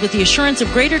users with the assurance of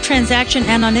greater transaction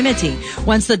anonymity.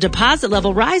 Once the deposit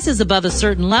level rises above a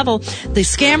certain level, the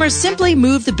scammers simply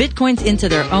move the Bitcoins into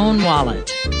their own wallet.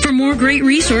 For more great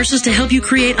resources to help you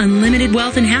create unlimited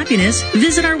wealth and happiness,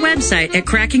 visit our website at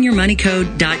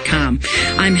crackingyourmoneycode.com.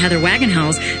 I'm Heather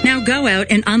Wagenhals. Now go out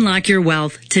and unlock your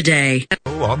wealth today.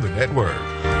 On the network.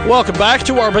 Welcome back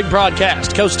to our big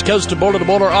broadcast, coast to coast and border to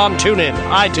border on TuneIn,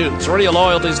 iTunes, Radio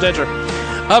Loyalty, Stitcher.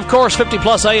 Of course,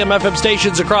 50-plus AM FM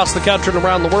stations across the country and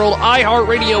around the world,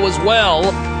 iHeartRadio as well.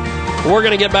 We're going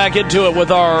to get back into it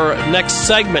with our next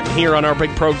segment here on our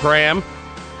big program.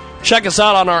 Check us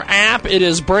out on our app. It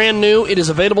is brand new. It is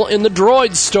available in the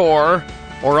Droid store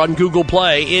or on Google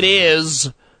Play. It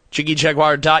is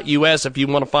JiggyJaguar.us if you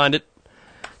want to find it.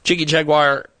 Jiggy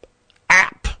Jaguar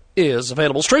app is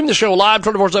available. Stream the show live,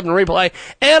 24/7 replay,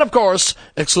 and, of course,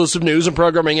 exclusive news and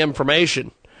programming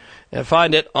information. And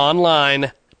find it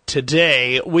online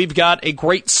today. We've got a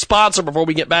great sponsor before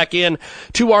we get back in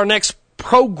to our next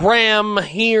program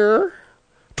here.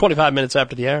 25 minutes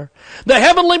after the hour. The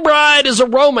Heavenly Bride is a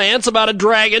romance about a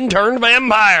dragon turned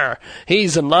vampire.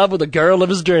 He's in love with the girl of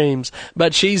his dreams,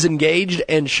 but she's engaged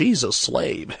and she's a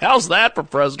slave. How's that for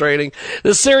frustrating?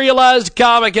 The serialized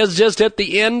comic has just hit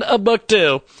the end of book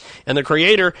 2, and the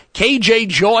creator, KJ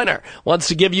Joyner, wants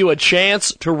to give you a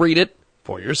chance to read it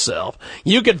for yourself.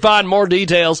 You can find more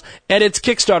details at its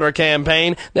Kickstarter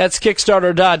campaign. That's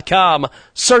Kickstarter.com.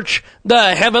 Search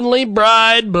The Heavenly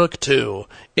Bride Book 2.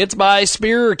 It's by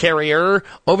Spear Carrier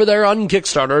over there on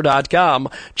Kickstarter.com.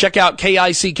 Check out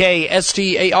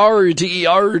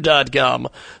KICKSTARTER.com.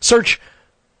 Search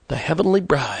The Heavenly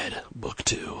Bride Book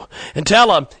 2. And tell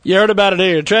them you heard about it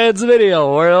here. Trans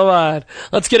Video Worldwide.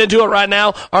 Let's get into it right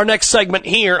now. Our next segment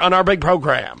here on our big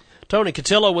program. Tony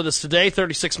Cotillo with us today,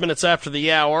 36 minutes after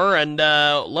the hour, and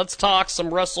let's talk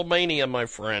some WrestleMania, my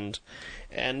friend.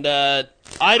 And I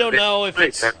don't know if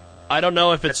it's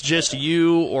just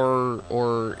you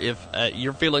or if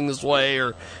you're feeling this way,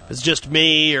 or if it's just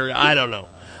me, or I don't know.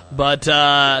 But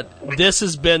this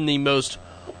has been the most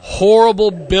horrible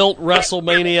built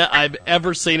WrestleMania I've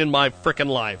ever seen in my frickin'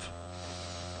 life.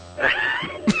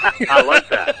 I like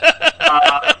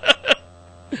that.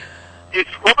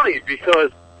 It's funny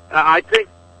because I think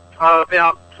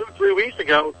about 2-3 weeks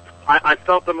ago, I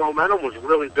felt the momentum was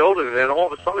really building, and then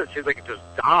all of a sudden it seems like it just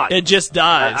died. It just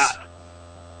dies.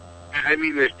 I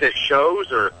mean, the shows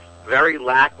are very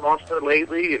lackluster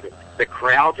lately, and the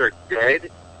crowds are dead.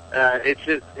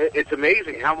 It's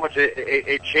amazing how much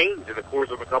it changed in the course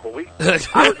of a couple weeks.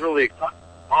 I was really excited.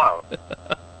 Wow.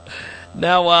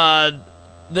 Now,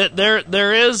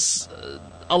 there is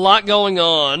a lot going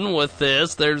on with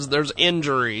this. There's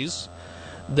injuries.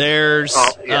 There's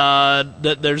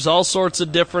there's all sorts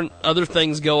of different other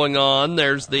things going on.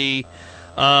 There's the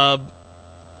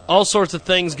all sorts of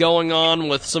things going on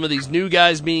with some of these new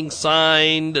guys being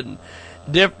signed and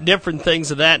different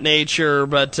things of that nature.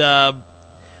 But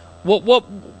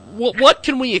what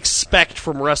can we expect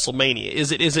from WrestleMania?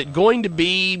 Is it going to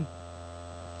be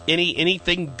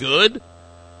anything good?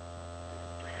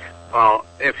 Well,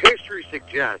 if history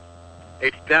suggests,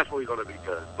 it's definitely going to be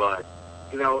good, but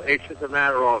you know, it's just a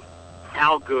matter of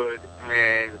how good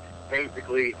and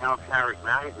basically how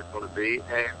charismatic it's going to be,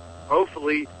 and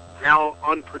hopefully how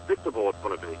unpredictable it's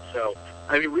going to be. So,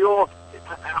 I mean, we know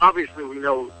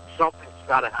something's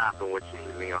got to happen with Cena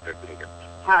and The Undertaker.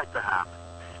 Has to happen.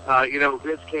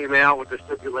 Vince came out with the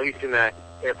stipulation that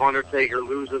if Undertaker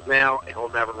loses now, he'll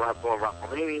never wrestle on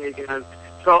WrestleMania again.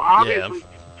 So, obviously,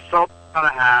 something's got to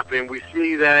happen. We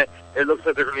see that it looks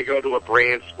like they're going to go to a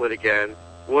brand split again,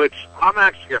 which I'm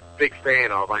actually a big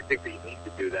fan of. I think they need to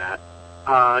do that.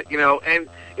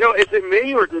 Is it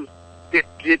me or did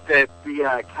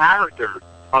the character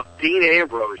of Dean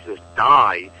Ambrose just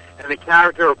die and the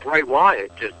character of Bray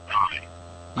Wyatt just die?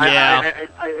 Yeah.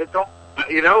 I don't.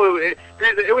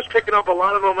 It was picking up a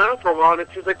lot of momentum for a while, and it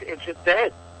seems like it's just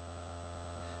dead.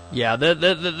 Yeah,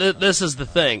 this is the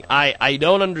thing. I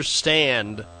don't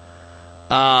understand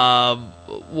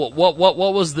What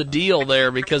was the deal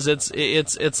there? Because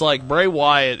it's like Bray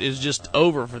Wyatt is just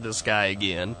over for this guy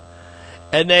again,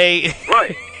 and they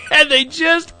and they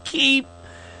just keep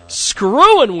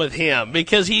screwing with him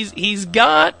because he's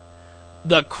got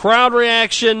the crowd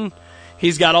reaction.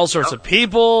 He's got all sorts of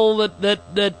people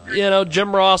that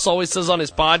Jim Ross always says on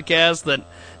his podcast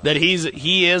that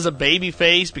he is a baby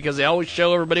face because they always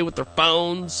show everybody with their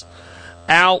phones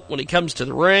out when he comes to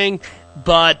the ring,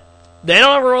 but they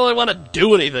don't ever really want to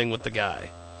do anything with the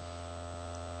guy.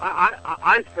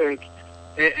 I think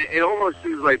it almost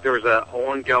seems like there's an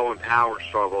ongoing power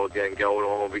struggle again going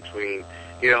on between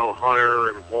Hunter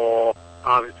and Paul.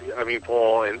 Obviously,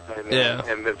 Paul and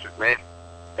Vince McMahon.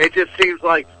 It just seems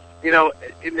like now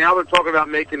they're talking about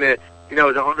making it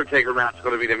the Undertaker match is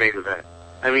going to be the main event.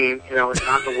 It's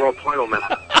not the world title match.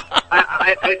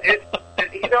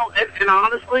 And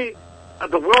honestly,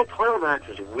 the world title match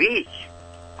is weak.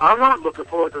 I'm not looking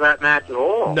forward to that match at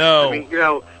all. No.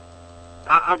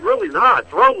 I'm really not.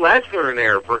 Throw Lesnar in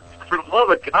there for the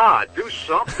love of God. Do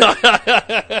something.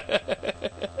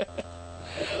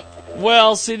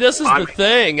 Well, see, this is the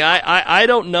thing. I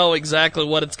don't know exactly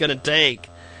what it's going to take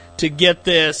to get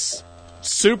this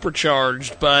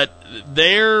supercharged, but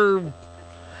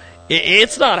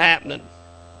it's not happening.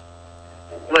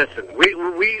 Listen,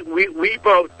 we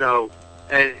both know,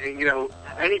 and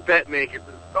any bet maker,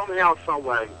 somehow, some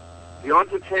way, the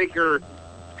Undertaker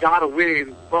got to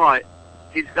win, but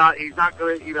he's not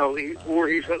going to, or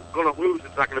he's going to lose.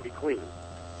 It's not going to be clean.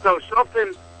 So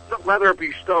something, whether it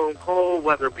be Stone Cold,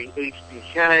 whether it be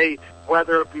HBK,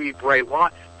 whether it be Bray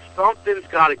Wyatt, something's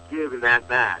got to give in that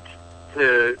match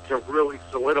to really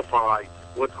solidify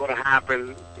what's going to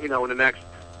happen, in the next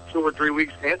 2 or 3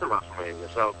 weeks after WrestleMania.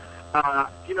 So,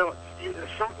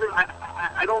 something,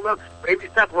 I don't know. Maybe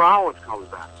Seth Rollins comes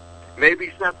back.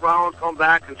 Maybe Seth Rollins comes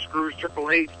back and screws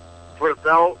Triple H for the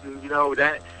belt, and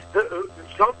that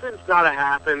something's got to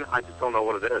happen. I just don't know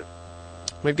what it is.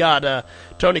 We've got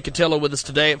Tony Cotillo with us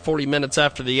today at 40 minutes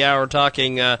after the hour,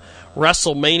 talking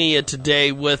WrestleMania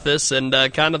today with us and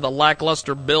kind of the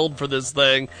lackluster build for this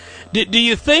thing. Do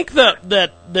you think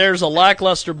that there's a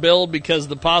lackluster build because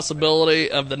the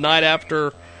possibility of the night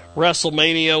after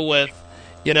WrestleMania with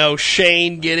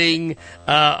Shane getting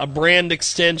a brand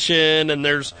extension, and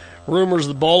there's rumors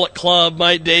the Bullet Club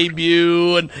might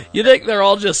debut, and you think they're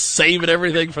all just saving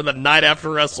everything for the night after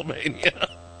WrestleMania?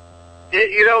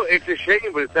 It's a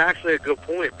shame, but it's actually a good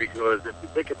point because if you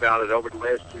think about it, over the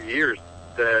last 2 years,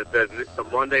 the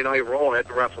Monday Night Raw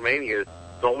after WrestleMania has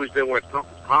always been where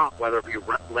something's hot, whether it be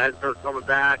Lesnar coming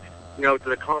back, to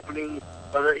the company,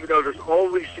 whether, there's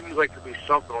always seems like to be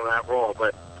something on that Raw,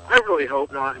 but I really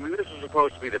hope not. This is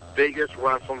supposed to be the biggest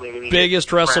WrestleMania. Biggest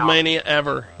WrestleMania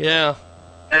ever, yeah.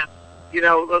 And,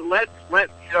 let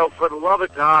for the love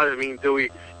of God,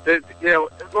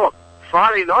 look,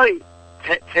 Friday night,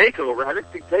 Takeover, I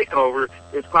think Takeover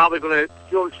is probably going to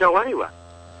steal the show anyway.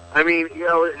 And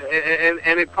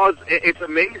it's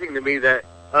amazing to me that,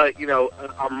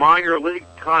 a minor league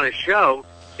kind of show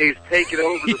is taking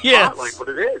over the spotlight, but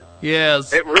it is.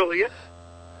 Yes. It really is.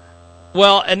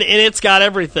 Well, and it's got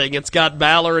everything. It's got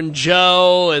Balor and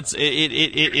Joe.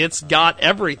 It's got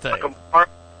everything.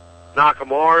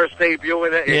 Nakamura's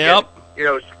debuting it. Yep.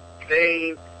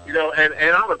 Spain,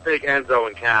 and I'm a big Enzo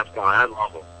and Cass guy. I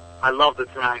love them. I love the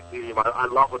tag team. I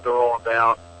love what they're all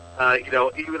about.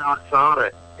 Even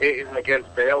Oksana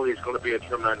against Bailey is going to be a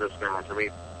tremendous match.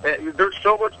 There's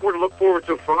so much more to look forward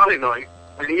to Friday night,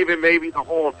 and even maybe the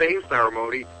Hall of Fame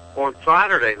ceremony on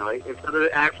Saturday night instead of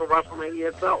the actual WrestleMania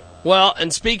itself. Well,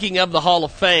 and speaking of the Hall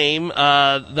of Fame,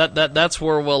 that's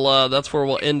where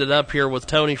we'll end it up here with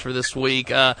Tony for this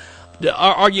week. Are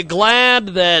you glad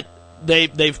that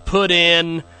they've put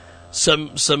in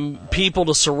some people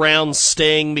to surround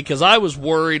Sting? Because I was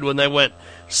worried when they went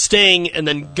Sting and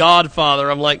then Godfather.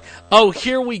 I'm like, oh,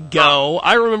 here we go.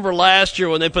 I remember last year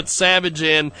when they put Savage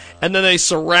in and then they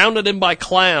surrounded him by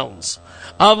clowns.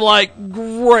 I'm like,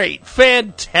 great,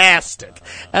 fantastic.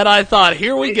 And I thought,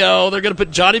 here we go. They're going to put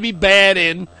Johnny B. Bad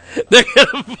in. They're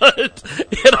going to put,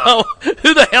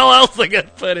 who the hell else they going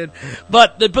to put in?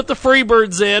 But they put the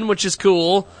Freebirds in, which is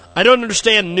cool. I don't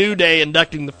understand New Day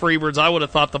inducting the Freebirds. I would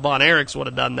have thought the Von Erichs would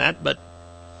have done that, but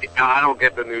I don't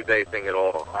get the New Day thing at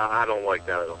all. I don't like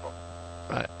that at all.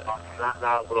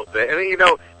 Not a little bit. And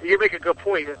you make a good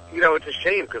point. It's a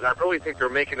shame because I really think they're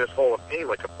making this Hall of Fame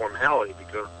like a formality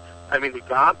because the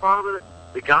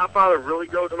Godfather really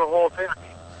goes in the Hall of Fame.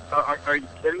 Are you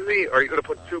kidding me? Are you going to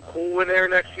put Too Cool in there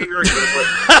next year? Are you going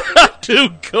to put Too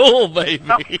Cool, baby.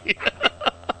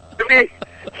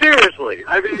 Seriously.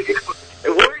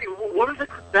 What are the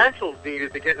credentials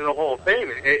needed to get into the Hall of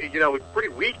Fame. It's pretty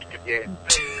weak.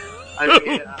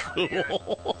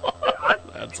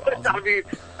 That's awesome.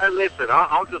 Listen,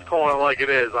 I'll just call it like it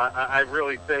is. I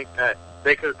really think that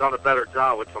they could have done a better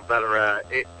job with some better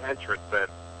entrance than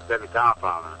The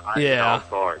Godfather. I'm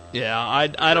sorry. Yeah,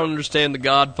 I don't understand The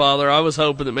Godfather. I was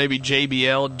hoping that maybe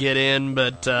JBL would get in,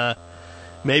 but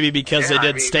maybe because they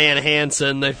did Stan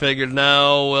Hansen, they figured,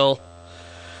 no,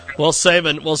 we'll save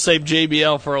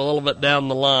JBL for a little bit down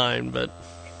the line. But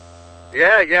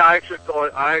yeah, I actually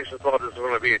thought this was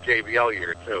going to be a JBL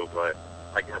year too, but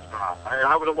I guess not.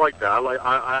 I would have liked that.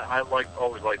 I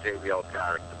always liked JBL's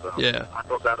character. So yeah, I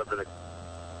thought that would have been.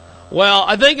 Well,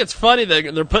 I think it's funny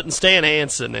that they're putting Stan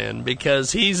Hansen in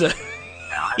because he's a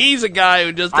guy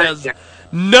who just has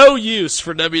no use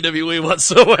for WWE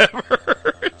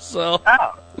whatsoever. So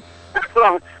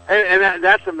and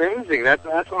that's amazing. That's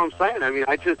what I'm saying. I mean,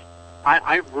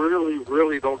 I really,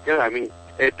 really don't get it. I mean,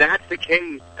 if that's the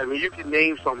case, I mean, you can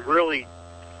name some really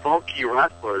funky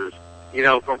wrestlers,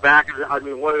 from back.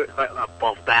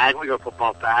 Buff Bagwell. You're gonna put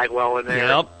Buff Bagwell in there.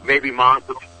 Yep. Maybe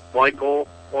Monster Michael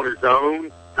on his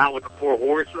own. Not with the Four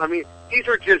Horsemen. I mean, these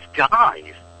are just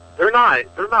guys. They're not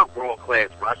world class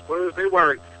wrestlers. They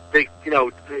weren't big,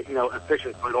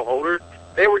 efficient title holders.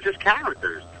 They were just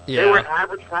characters. Yeah. They were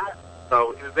average fans.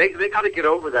 So they got to get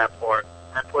over that part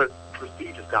and put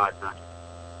prestigious guys in.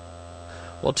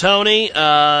 Well, Tony,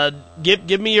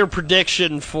 give me your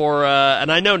prediction for,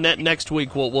 and I know next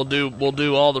week we'll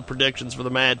do all the predictions for the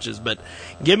matches, but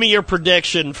give me your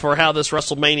prediction for how this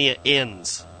WrestleMania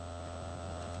ends.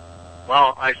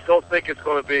 Well, I still think it's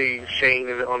going to be Shane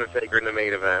and Undertaker in the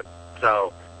main event.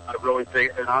 So I really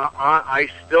think, and I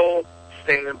still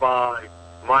stand by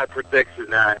my prediction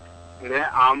that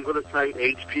I'm going to say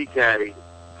HBK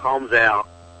comes out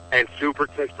and super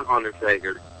kicks the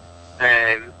Undertaker,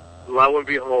 and lo and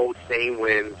behold, Shane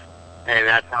wins, and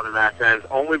that's how the match ends.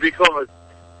 Only because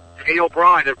Daniel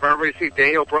Bryan, if everybody sees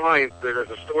Daniel Bryan, there's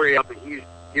a story up that he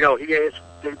asked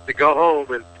to go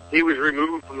home, and he was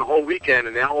removed from the whole weekend,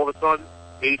 and now all of a sudden,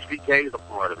 HBK is a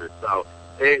part of it. So,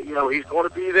 he's going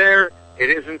to be there. It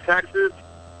is in Texas,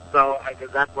 so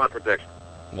that's my prediction.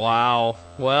 Wow.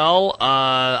 Well,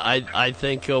 I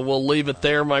think we'll leave it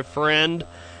there, my friend,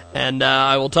 and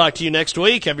I will talk to you next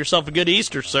week. Have yourself a good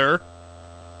Easter, sir.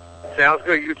 Sounds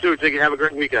good. You too, Jiggy. Have a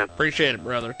great weekend. Appreciate it,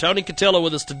 brother. Tony Cotillo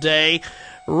with us today.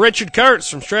 Richard Kurtz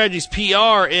from Strategies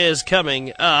PR is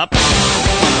coming up. We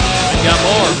got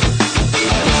more.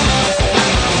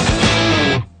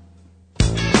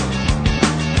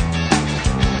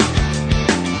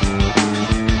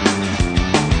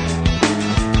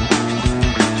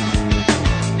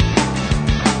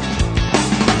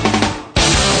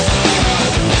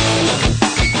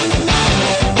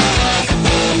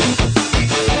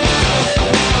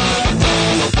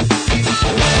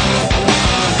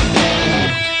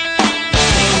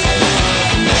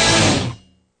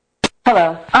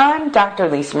 Hello, I'm Dr.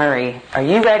 Lisa Marie. Are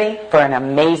you ready for an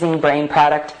amazing brain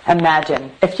product?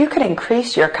 Imagine if you could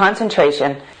increase your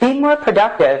concentration, be more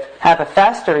productive, have a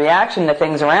faster reaction to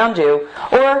things around you,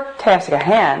 or, task at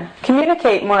hand,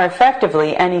 communicate more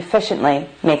effectively and efficiently,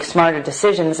 make smarter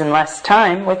decisions in less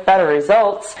time with better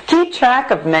results, keep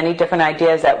track of many different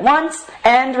ideas at once,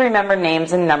 and remember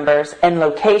names and numbers and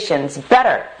locations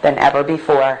better than ever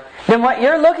before. Then what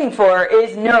you're looking for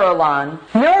is Neurolon.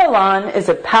 Neurolon is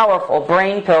a powerful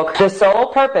brain pill. The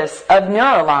sole purpose of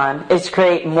Neurolon is to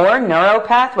create more neural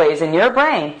pathways in your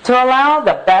brain to allow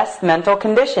the best mental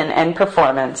condition and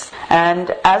performance.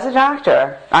 And as a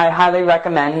doctor, I highly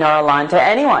recommend Neurolon to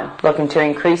anyone looking to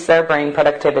increase their brain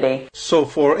productivity. So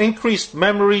for increased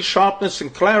memory, sharpness,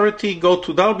 and clarity, go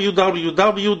to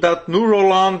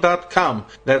www.neurolon.com.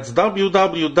 That's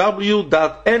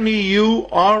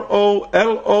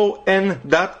www.neurolon.com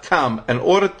and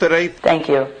order today. Thank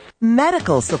you.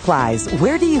 Medical supplies.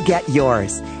 Where do you get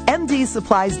yours?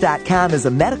 MDSupplies.com is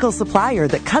a medical supplier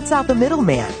that cuts out the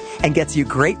middleman and gets you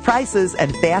great prices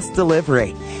and fast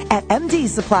delivery. At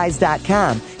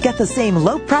MDSupplies.com, get the same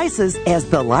low prices as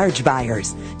the large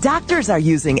buyers. Doctors are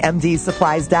using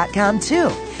MDSupplies.com too.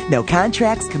 No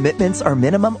contracts, commitments, or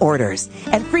minimum orders,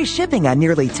 and free shipping on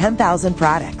nearly 10,000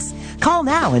 products. Call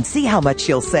now and see how much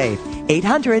you'll save.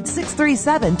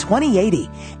 800-637-2080.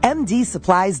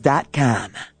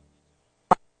 MDSupplies.com.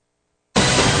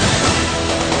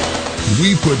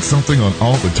 We put something on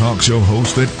all the talk show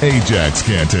hosts that Ajax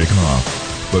can't take off.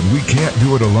 But we can't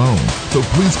do it alone. So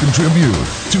please contribute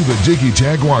to the Jiggy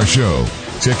Jaguar Show.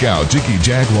 Check out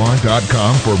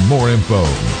JiggyJaguar.com for more info.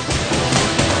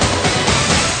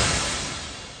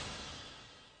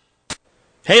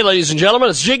 Hey, ladies and gentlemen,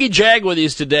 it's Jiggy Jag with you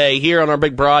today here on our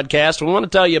big broadcast. We want to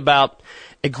tell you about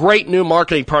a great new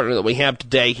marketing partner that we have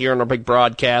today here on our big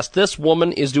broadcast. This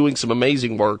woman is doing some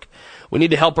amazing work. We need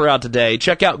to help her out today.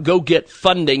 Check out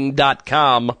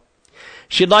gogetfunding.com.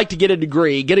 She'd like to get a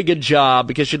degree, get a good job,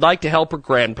 because she'd like to help her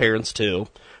grandparents, too.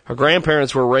 Her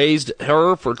grandparents were raised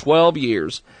her for 12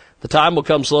 years. The time will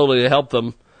come slowly to help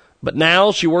them, but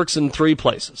now she works in 3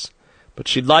 places. But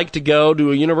she'd like to go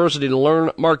to a university to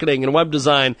learn marketing and web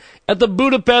design at the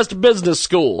Budapest Business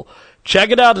School.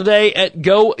 Check it out today at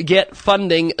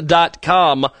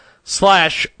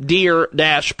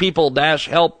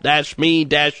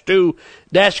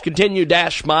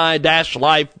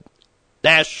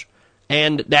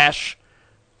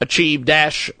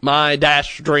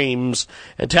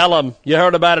And tell them you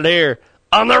heard about it here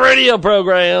on the radio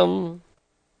program.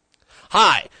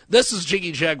 Hi, this is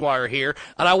Jiggy Jaguar here,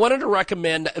 and I wanted to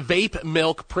recommend Vape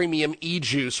Milk Premium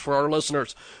E-Juice for our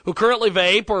listeners who currently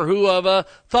vape or who have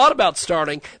thought about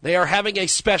starting. They are having a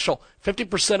special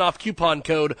 50% off coupon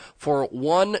code for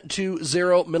 120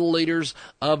 milliliters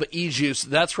of e-juice.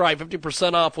 That's right,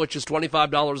 50% off, which is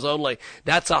 $25 only.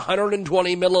 That's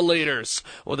 120 milliliters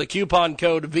with a coupon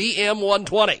code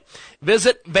VM120.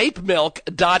 Visit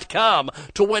vapemilk.com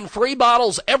to win free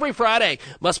bottles every Friday.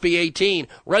 Must be 18.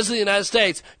 Resident of the United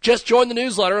States. Just join the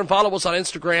newsletter and follow us on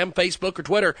Instagram, Facebook, or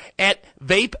Twitter at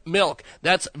Vape Milk.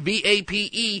 That's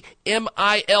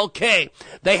VAPEMILK.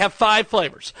 They have 5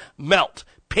 flavors: Melt,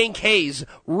 Pink Haze,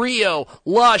 Rio,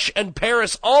 Lush, and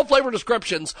Paris. All flavor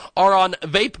descriptions are on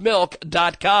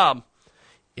vapemilk.com.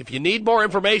 If you need more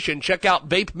information, check out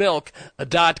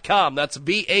vapemilk.com. That's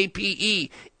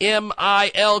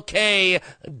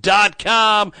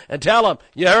VAPEMILK.com. And tell them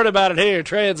you heard about it here,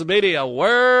 Transmedia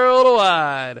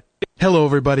Worldwide. Hello,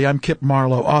 everybody. I'm Kip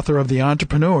Marlowe, author of The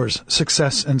Entrepreneurs,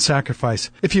 Success and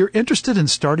Sacrifice. If you're interested in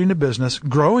starting a business,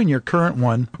 growing your current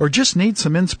one, or just need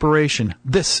some inspiration,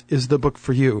 this is the book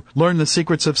for you. Learn the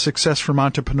secrets of success from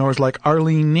entrepreneurs like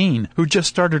Arlene Neen, who just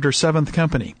started her 7th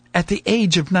company at the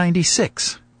age of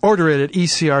 96. Order it at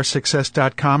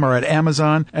ecrsuccess.com or at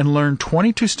Amazon and learn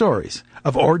 22 stories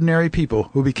of ordinary people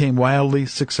who became wildly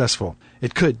successful.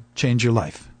 It could change your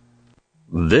life.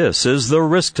 This is The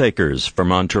Risk Takers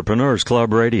from Entrepreneurs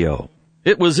Club Radio.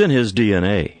 It was in his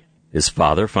DNA. His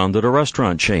father founded a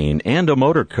restaurant chain and a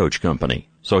motor coach company,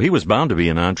 so he was bound to be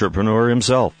an entrepreneur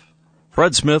himself.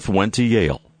 Fred Smith went to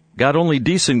Yale, got only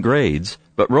decent grades,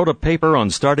 but wrote a paper on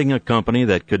starting a company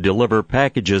that could deliver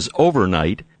packages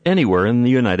overnight anywhere in the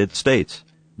United States.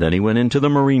 Then he went into the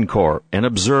Marine Corps and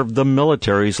observed the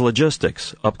military's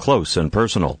logistics up close and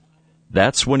personal.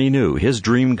 That's when he knew his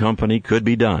dream company could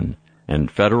be done.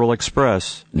 And Federal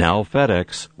Express, now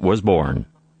FedEx, was born.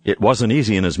 It wasn't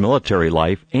easy in his military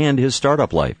life and his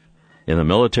startup life. In the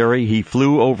military, he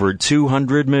flew over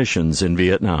 200 missions in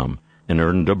Vietnam and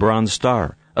earned a Bronze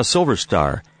Star, a Silver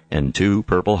Star, and 2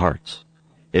 Purple Hearts.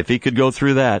 If he could go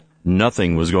through that,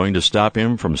 nothing was going to stop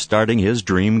him from starting his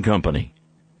dream company.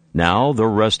 Now the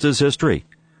rest is history.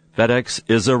 FedEx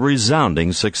is a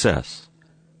resounding success.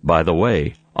 By the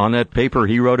way, on that paper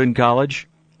he wrote in college,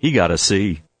 he got a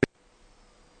C.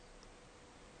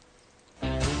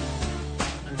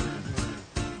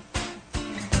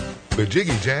 The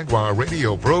Jiggy Jaguar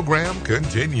radio program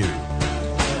continues.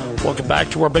 Welcome back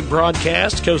to our big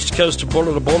broadcast, coast to coast and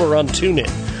border to border on TuneIn,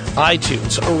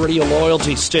 iTunes, Radio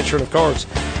Loyalty, Stitcher, and of course,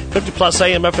 50-plus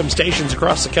AM FM stations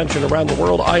across the country and around the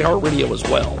world, iHeartRadio as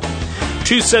well.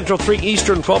 2 Central, 3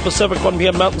 Eastern, 12 Pacific, 1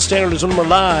 p.m. Mountain Standard is when we're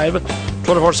live,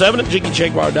 24/7 at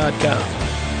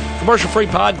JiggyJaguar.com. Commercial-free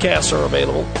podcasts are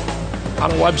available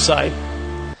on our website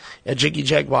at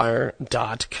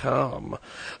JiggyJaguar.com.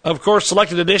 Of course,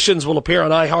 selected editions will appear on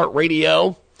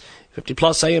iHeartRadio,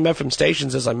 50-plus AM FM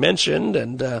stations, as I mentioned.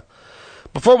 And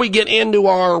before we get into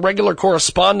our regular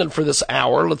correspondent for this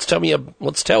hour, let's tell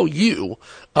you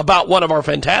about one of our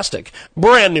fantastic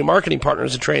brand new marketing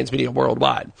partners at Transmedia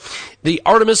Worldwide. The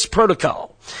Artemis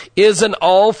Protocol is an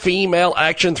all-female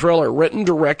action thriller written,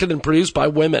 directed, and produced by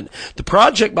women. The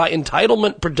project by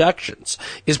Entitlement Productions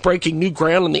is breaking new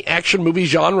ground in the action movie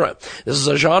genre. This is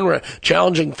a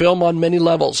genre-challenging film on many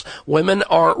levels. Women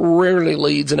are rarely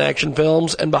leads in action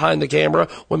films, and behind the camera,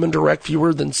 women direct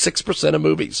fewer than 6% of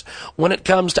movies. When it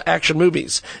comes to action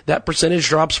movies, that percentage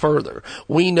drops further.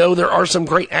 We know there are some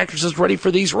great actresses ready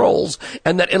for these roles,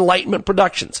 and that Enlightenment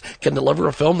Productions can deliver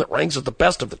a film that ranks as the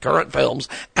best of the current films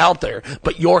out there,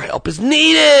 but your help is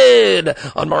needed.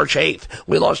 On March 8th,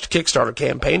 we launched a Kickstarter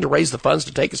campaign to raise the funds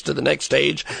to take us to the next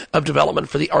stage of development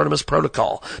for the Artemis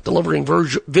Protocol, delivering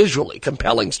visually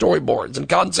compelling storyboards and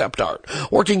concept art,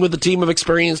 working with a team of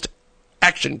experienced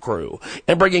action crew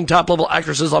and bringing top-level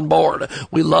actresses on board.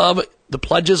 We love the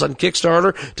pledges on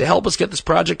Kickstarter to help us get this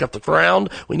project off the ground.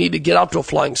 We need to get off to a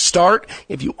flying start.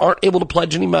 If you aren't able to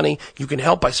pledge any money, you can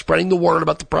help by spreading the word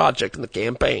about the project and the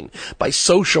campaign, by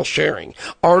social sharing.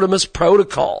 Artemis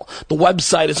Protocol. The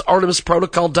website is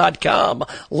artemisprotocol.com.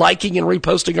 Liking and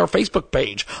reposting our Facebook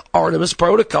page, Artemis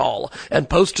Protocol, and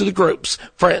post to the groups,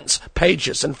 friends,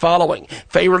 pages, and following,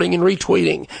 favoriting and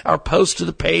retweeting our posts to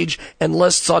the page and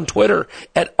lists on Twitter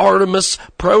at Artemis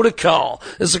Protocol.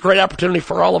 This is a great opportunity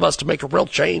for all of us to make a real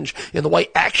change in the way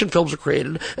action films are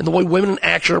created and the way women in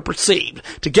action are perceived.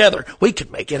 Together, we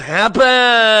can make it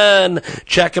happen.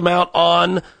 Check them out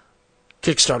on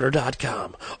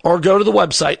Kickstarter.com or go to the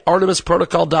website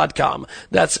ArtemisProtocol.com.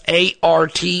 That's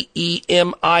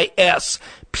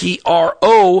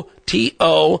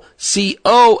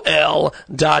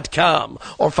ArtemisProtocol.com,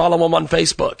 or follow them on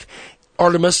Facebook,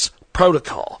 Artemis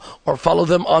Protocol, or follow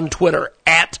them on Twitter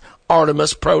at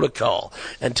Artemis Protocol,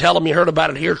 and tell them you heard about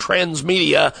it here,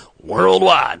 Transmedia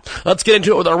Worldwide. Let's get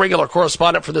into it with our regular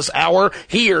correspondent for this hour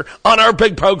here on our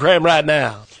big program right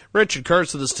now. Richard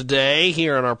Kurtz with us today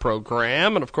here on our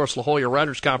program, and of course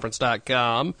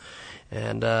LaJollaWritersConference.com,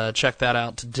 and check that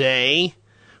out today.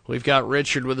 We've got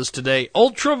Richard with us today.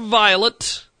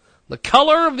 Ultraviolet, the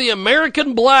color of the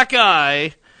American black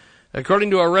eye.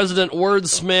 According to our resident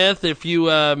wordsmith, if you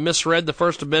misread the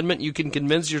First Amendment, you can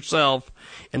convince yourself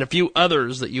and a few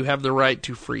others that you have the right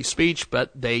to free speech,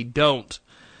 but they don't.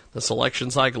 This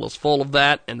election cycle is full of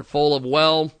that and full of,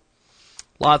 well,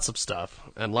 lots of stuff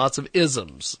and lots of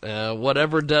isms.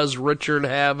 Whatever does Richard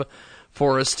have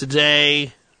for us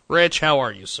today? Rich, how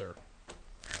are you, sir?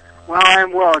 Well,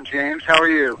 I'm well, James. How are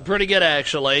you? Pretty good,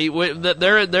 actually.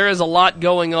 There is a lot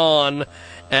going on,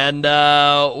 and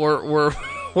we're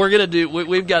going to do,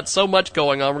 we've got so much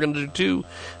going on. We're going to do 2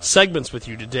 segments with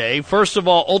you today. First of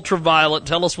all, Ultraviolet,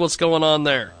 tell us what's going on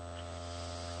there.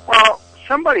 Well,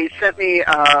 somebody sent me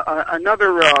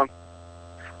another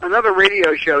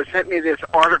radio show sent me this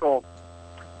article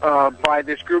by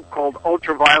this group called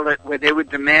Ultraviolet, where they were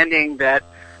demanding that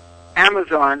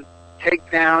Amazon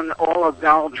take down all of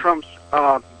Donald Trump's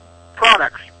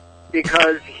products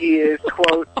because he is,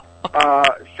 quote,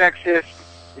 sexist,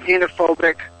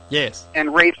 xenophobic, yes, and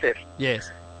racist.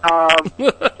 Yes.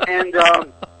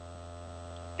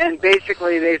 And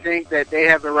basically they think that they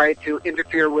have the right to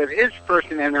interfere with his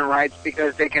First Amendment rights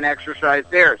because they can exercise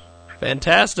theirs.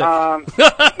 Fantastic. Yeah,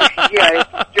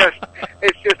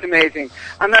 it's just amazing.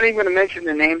 I'm not even going to mention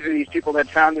the names of these people that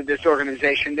founded this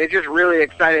organization. They're just really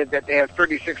excited that they have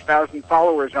 36,000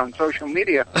 followers on social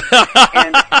media.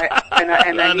 And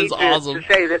I need to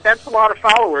say that that's a lot of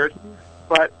followers,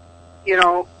 but, you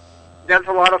know, that's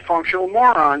a lot of functional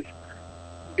morons,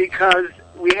 because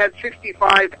we had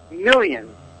 65 million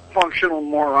functional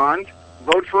morons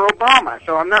vote for Obama.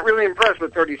 So I'm not really impressed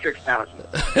with 36,000.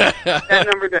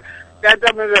 That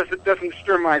number doesn't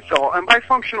stir my soul. And by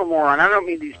functional moron, I don't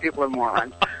mean these people are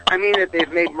morons. I mean that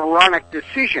they've made moronic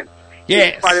decisions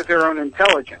in spite of their own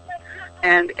intelligence.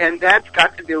 And that's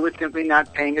got to do with simply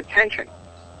not paying attention.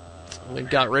 We've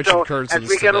got Richard Kurtz as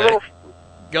we get a little...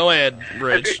 Go ahead,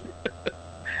 Rich.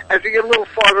 As we get a little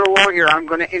farther along here, I'm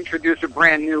going to introduce a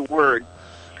brand new word,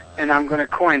 and I'm going to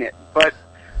coin it. But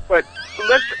let's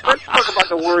talk about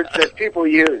the words that people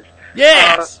use.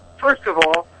 Yes. First of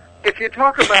all, if you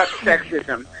talk about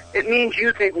sexism, it means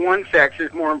you think one sex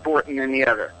is more important than the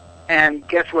other. And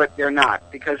guess what? They're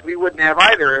not, because we wouldn't have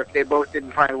either if they both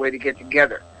didn't find a way to get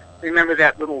together. Remember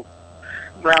that little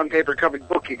brown paper covered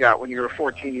book you got when you were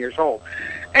 14 years old.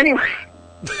 Anyway.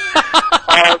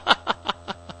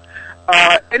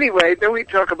 Anyway, then we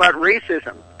talk about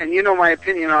racism. And you know my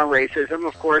opinion on racism.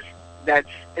 Of course, that's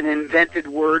an invented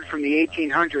word from the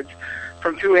 1800s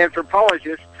from 2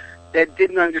 anthropologists that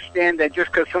didn't understand that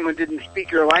just because someone didn't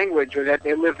speak your language or that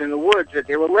they lived in the woods, that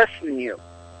they were less than you.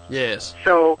 Yes.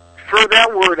 So throw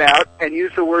that word out and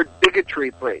use the word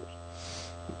bigotry, please.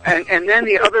 And then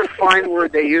the other fine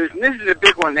word they use, and this is a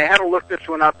big one, they had to look this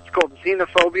one up, it's called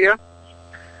xenophobia.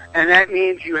 And that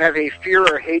means you have a fear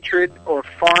or hatred of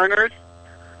foreigners.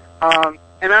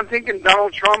 And I'm thinking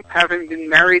Donald Trump, having been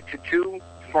married to 2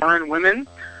 foreign women,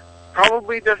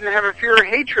 probably doesn't have a fear or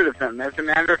hatred of them. As a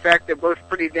matter of fact, they're both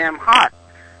pretty damn hot.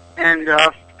 And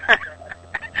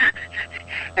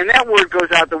and that word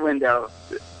goes out the window.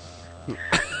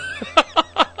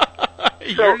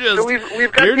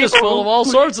 You're just full of all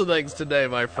sorts of things today,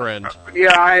 my friend.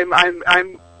 Yeah,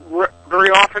 I'm very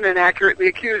often and accurately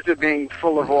accused of being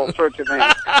full of all sorts of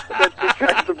things.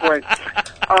 That's the point.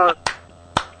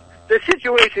 The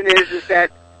situation is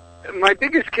that my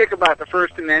biggest kick about the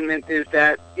First Amendment is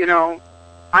that, you know,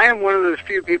 I am one of those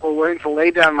few people willing to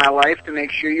lay down my life to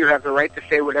make sure you have the right to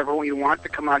say whatever you want to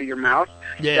come out of your mouth.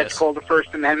 Yes. That's called the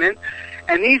First Amendment.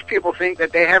 And these people think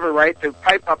that they have a right to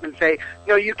pipe up and say,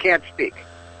 no, you can't speak.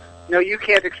 No, you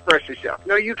can't express yourself.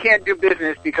 No, you can't do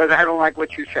business because I don't like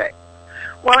what you say.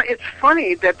 Well, it's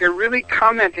funny that they're really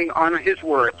commenting on his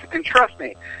words. And trust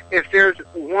me, if there's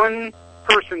one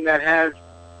person that has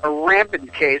a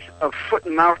rampant case of foot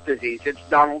and mouth disease, it's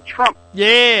Donald Trump.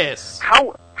 Yes.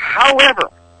 However,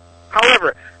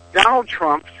 Donald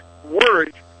Trump's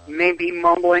words may be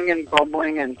mumbling and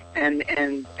bumbling and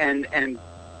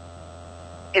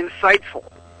insightful,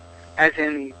 as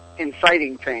in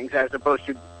inciting things as opposed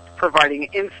to providing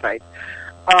insight.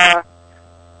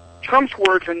 Trump's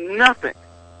words are nothing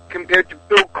compared to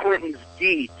Bill Clinton's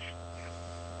deeds.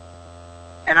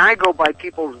 And I go by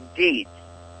people's deeds.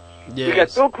 Yes. We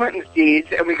got Bill Clinton's deeds,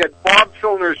 and we got Bob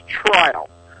Filner's trial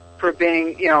for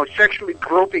being, sexually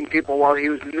groping people while he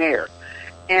was mayor.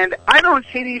 And I don't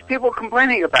see these people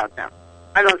complaining about them.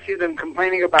 I don't see them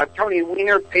complaining about Tony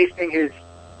Weiner pasting his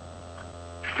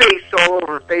face all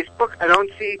over Facebook. I don't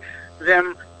see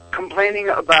them complaining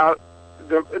about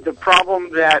the problem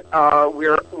that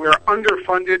we're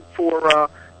underfunded for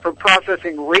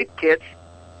processing rape kits,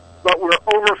 but we're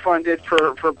overfunded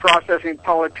for processing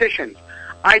politicians.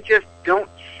 I just don't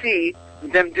see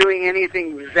them doing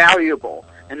anything valuable.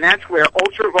 And that's where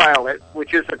ultraviolet,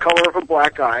 which is the color of a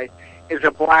black eye, is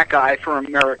a black eye for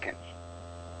Americans.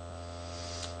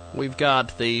 We've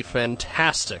got the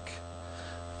fantastic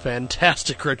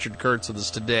Richard Kurtz with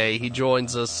us today. He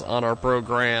joins us on our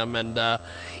program, and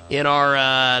in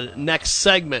our next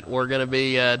segment, we're going to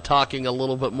be talking a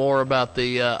little bit more about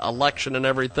the election and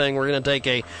everything. We're going to take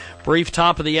a brief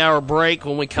top-of-the-hour break.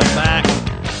 When we come back,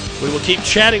 we will keep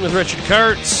chatting with Richard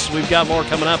Kurtz. We've got more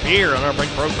coming up here on our break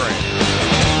program.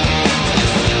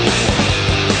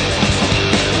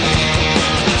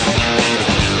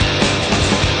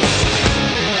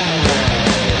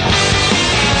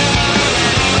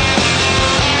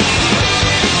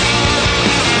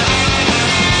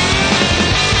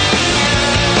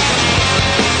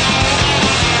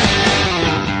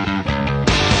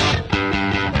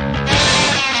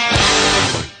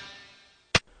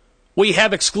 We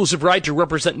have exclusive right to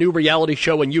represent new reality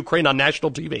show in Ukraine on national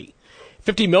TV.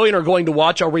 50 million are going to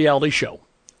watch our reality show.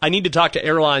 I need to talk to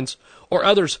airlines or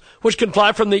others which can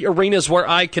fly from the arenas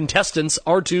where contestants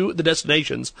are to the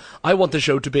destinations I want the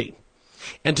show to be.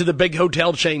 And to the big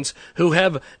hotel chains who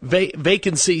have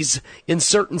vacancies in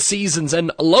certain seasons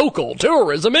and local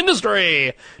tourism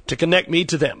industry to connect me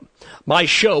to them. My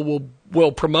show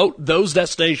will promote those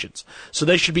destinations, so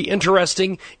they should be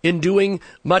interesting in doing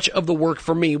much of the work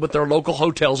for me with their local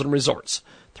hotels and resorts.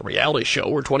 The reality show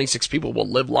where 26 people will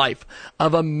live life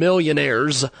of a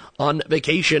millionaires on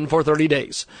vacation for 30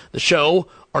 days. The show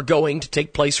are going to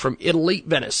take place from Italy,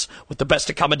 Venice, with the best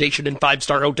accommodation in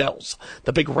 5-star hotels,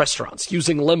 the big restaurants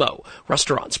using limo,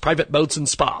 restaurants, private boats and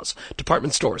spas,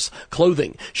 department stores,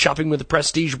 clothing, shopping with the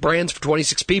prestige brands for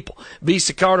 26 people,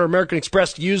 Visa card or American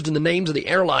Express used in the names of the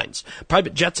airlines,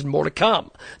 private jets and more to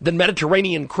come. Then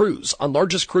Mediterranean cruise on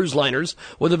largest cruise liners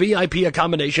with a VIP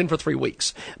accommodation for 3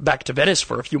 weeks. Back to Venice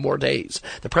for a few more days.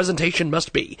 The presentation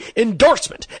must be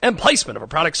endorsement and placement of a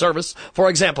product service. For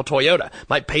example, Toyota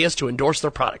might pay us to endorse their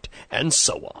product, and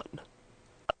so on.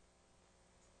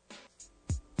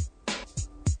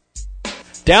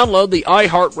 Download the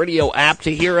iHeartRadio app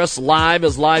to hear us live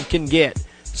as live can get.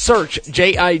 Search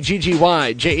Jiggy,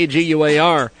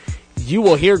 Jaguar. You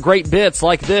will hear great bits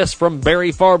like this from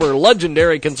Barry Farber,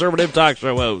 legendary conservative talk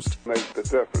show host. Makes the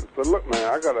difference. But look, man,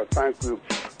 I got to thank you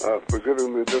for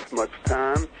giving me this much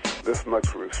time, this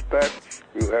much respect.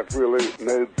 You have really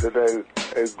made today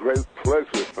a great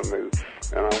pleasure for me,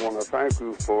 and I want to thank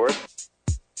you for it.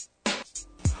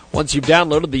 Once you've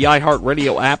downloaded the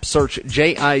iHeartRadio app, search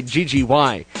Jiggy,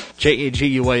 Jaguar,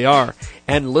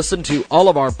 and listen to all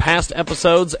of our past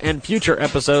episodes and future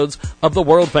episodes of the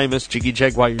world-famous Jiggy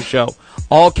Jaguar Show,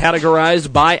 all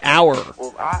categorized by hour.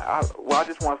 Well, I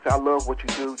just want to say I love what you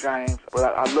do, James.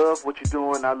 But I love what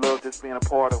you're doing. I love just being a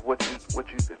part of what you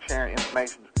sharing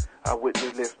information with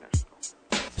your listeners.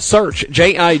 Search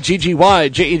Jiggy,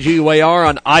 Jaguar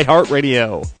on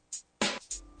iHeartRadio.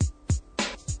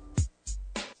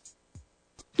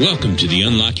 Welcome to the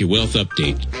Unlock Your Wealth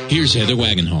Update. Here's Heather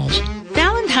Wagenhals.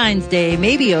 Fallon Valentine's Day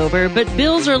may be over, but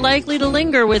bills are likely to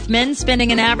linger, with men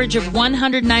spending an average of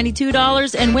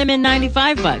 $192 and women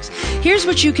 $95. Here's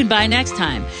what you can buy next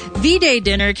time. V-Day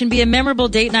dinner can be a memorable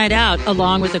date night out,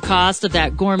 along with the cost of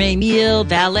that gourmet meal,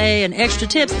 valet, and extra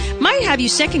tips might have you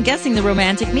second-guessing the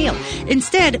romantic meal.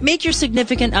 Instead, make your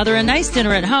significant other a nice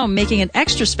dinner at home, making it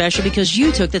extra special because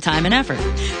you took the time and effort.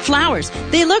 Flowers.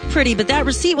 They look pretty, but that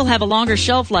receipt will have a longer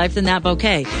shelf life than that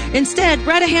bouquet. Instead,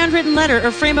 write a handwritten letter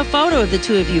or frame a photo of the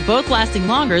two of you, both lasting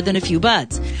longer than a few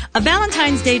buds. A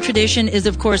Valentine's Day tradition is,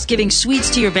 of course, giving sweets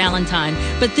to your Valentine,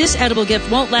 but this edible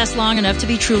gift won't last long enough to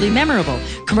be truly memorable.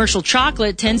 Commercial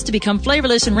chocolate tends to become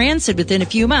flavorless and rancid within a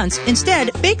few months. Instead,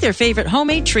 bake their favorite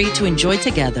homemade treat to enjoy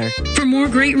together. For more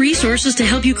great resources to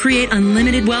help you create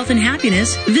unlimited wealth and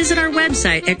happiness, visit our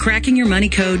website at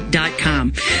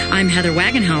crackingyourmoneycode.com. I'm Heather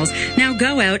Wagenhals. Now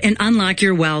go out and unlock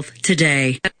your wealth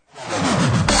today.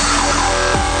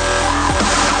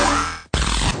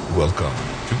 Welcome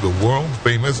to the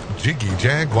world-famous Jiggy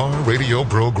Jaguar radio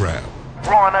program.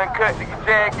 Raw and uncut, Jiggy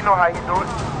Jag, you know how you do it. You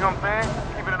know what I'm saying?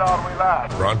 Keeping it all the way live.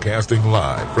 Broadcasting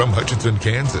live from Hutchinson,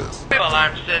 Kansas. Well,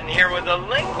 I'm sitting here with a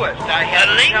linguist. I had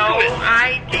no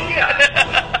idea.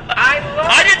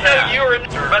 I didn't know you were,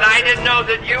 but I didn't know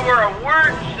that you were a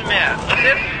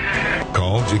wordsmith.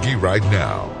 Call Jiggy right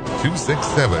now.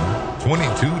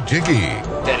 267-22-JIGGY.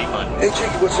 Daddy fun. Hey,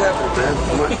 Jiggy, what's happening, man?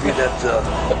 Reminds me of that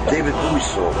David Bowie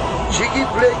song. Jiggy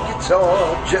play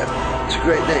guitar. It's a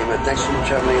great name, man. Thanks so much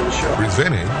for having me on the show.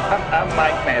 Presenting. I'm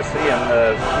Mike Massey,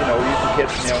 and, you can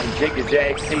catch me on Jiggy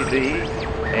Jag TV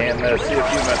and see a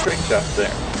few of my trick shots there.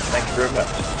 Thank you very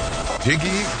much.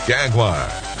 Jiggy Jaguar.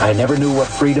 I never knew what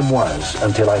freedom was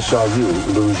until I saw you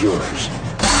lose yours.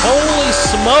 Holy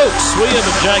smokes, we have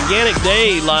a gigantic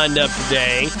day lined up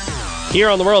today here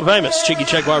on the world-famous Jiggy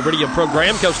Jaguar radio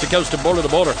program, coast to coast and border to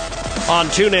border, on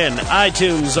TuneIn,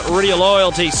 iTunes, Radio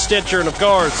Loyalty, Stitcher, and, of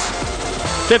course,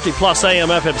 50-plus AM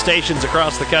FM stations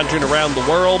across the country and around the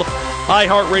world.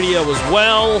 iHeartRadio as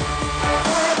well.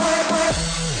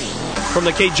 From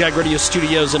the K-Jag Radio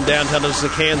Studios in downtown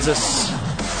Kansas,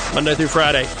 Monday through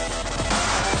Friday.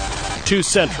 2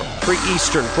 Central, 3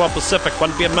 Eastern, 12 Pacific,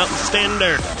 1 p.m. Mountain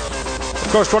Standard. Of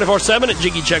course, 24/7 at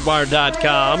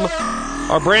JiggyJaguar.com.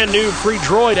 Our brand new free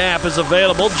Droid app is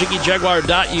available,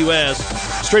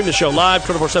 JiggyJaguar.us. Stream the show live,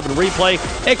 24/7 replay,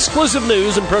 exclusive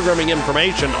news and programming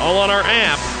information, all on our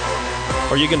app.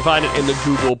 Or you can find it in the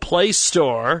Google Play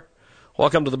Store.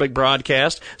 Welcome to the big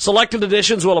broadcast. Selected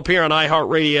editions will appear on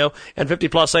iHeartRadio and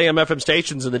 50-plus AM FM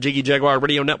stations in the Jiggy Jaguar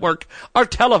Radio Network. Our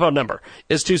telephone number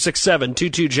is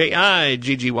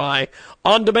 267-22-JIGGY.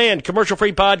 On demand,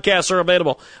 commercial-free podcasts are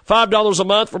available. $5 a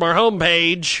month from our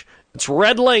homepage. It's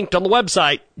red-linked on the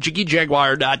website,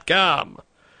 JiggyJaguar.com.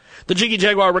 The Jiggy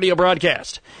Jaguar Radio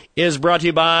broadcast is brought to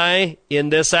you by, in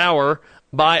this hour,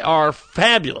 by our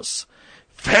fabulous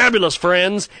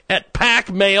friends at Pack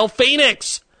Mail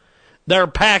Phoenix. They're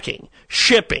packing,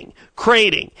 shipping,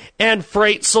 crating, and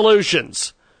freight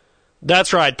solutions.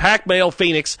 That's right. Pack Mail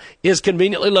Phoenix is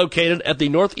conveniently located at the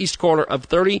northeast corner of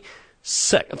 32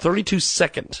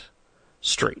 2nd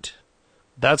Street.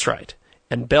 That's right.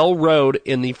 And Bell Road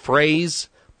in the Fraze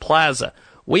Plaza.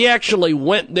 We actually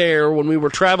went there when we were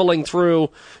traveling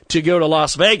through to go to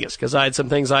Las Vegas because I had some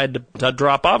things I had to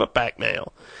drop off at Pack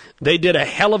Mail. They did a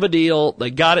hell of a deal.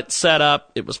 They got it set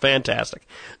up. It was fantastic.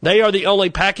 They are the only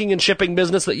packing and shipping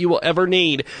business that you will ever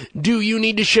need. Do you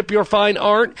need to ship your fine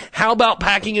art? How about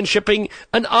packing and shipping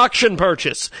an auction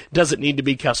purchase? Does it need to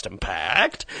be custom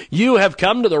packed? You have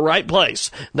come to the right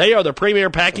place. They are the premier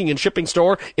packing and shipping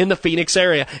store in the Phoenix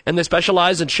area, and they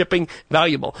specialize in shipping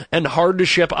valuable and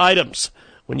hard-to-ship items.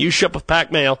 When you ship with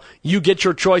Pack Mail, you get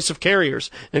your choice of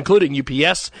carriers, including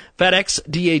UPS, FedEx,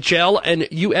 DHL, and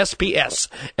USPS,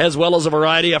 as well as a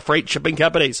variety of freight shipping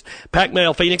companies. Pack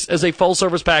Mail Phoenix is a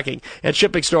full-service packing and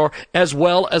shipping store, as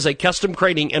well as a custom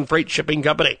crating and freight shipping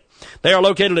company. They are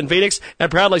located in Phoenix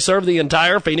and proudly serve the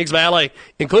entire Phoenix Valley,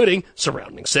 including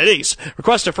surrounding cities.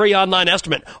 Request a free online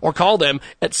estimate or call them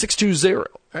at 602.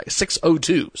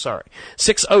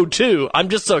 I'm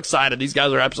just so excited. These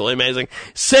guys are absolutely amazing.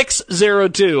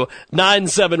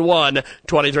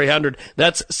 602-971-2300.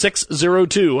 That's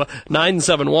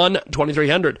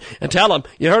 602-971-2300. And tell them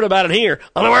you heard about it here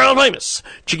on the world famous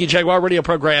Jiggy Jaguar radio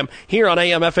program here on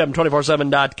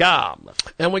AMFM247.com.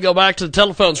 And we go back to the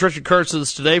telephones. Richard Kurtz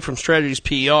is today from Strategies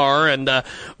PR. And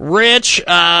Rich,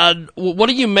 what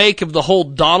do you make of the whole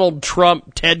Donald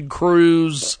Trump, Ted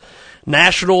Cruz,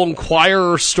 National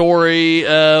Enquirer story?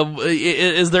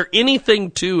 Is there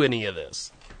anything to any of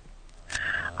this?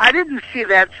 I didn't see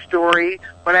that story,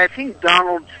 but I think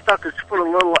Donald stuck his foot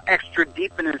a little extra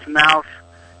deep in his mouth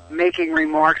making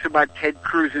remarks about Ted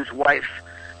Cruz's wife.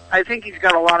 I think he's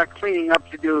got a lot of cleaning up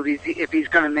to do if he's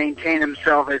going to maintain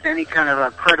himself as any kind of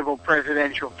a credible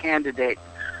presidential candidate.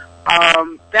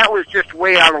 That was just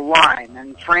way out of line,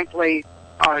 and frankly,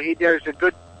 he deserves a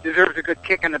good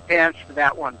kick in the pants for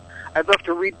that one. I'd love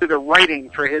to read through the writing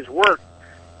for his work,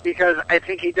 because I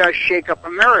think he does shake up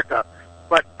America.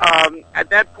 But at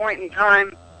that point in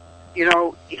time,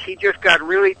 he just got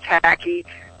really tacky,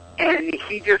 and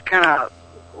he just kind of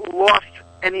lost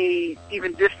any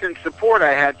even distant support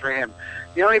I had for him.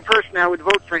 The only person I would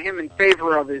vote for him in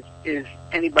favor of is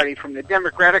anybody from the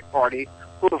Democratic Party,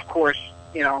 who, of course,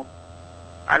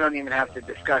 I don't even have to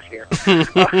discuss here.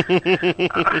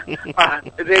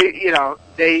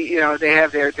 They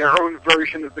have their own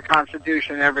version of the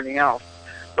Constitution and everything else.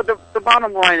 But the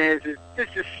bottom line is this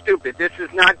is stupid. This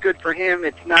is not good for him.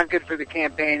 It's not good for the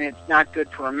campaign. It's not good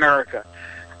for America.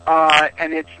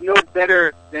 And it's no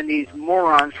better than these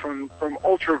morons from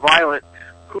Ultraviolet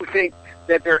who think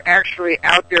that they're actually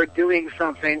out there doing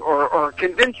something, or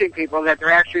convincing people that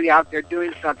they're actually out there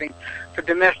doing something for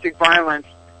domestic violence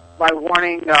by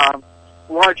wanting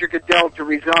Roger Goodell to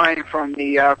resign from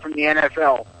the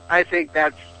NFL. I think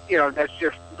that's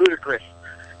just ludicrous.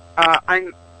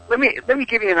 Let me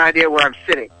give you an idea where I'm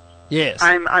sitting. Yes.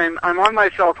 I'm on my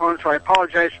cell phone, so I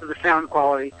apologize for the sound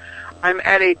quality. I'm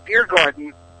at a beer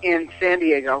garden in San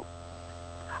Diego.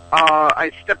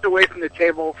 I stepped away from the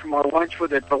table from our lunch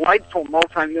with a delightful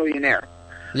multimillionaire.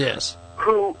 Yes.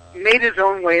 Who made his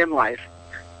own way in life.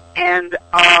 And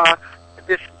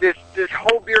this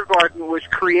whole beer garden was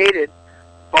created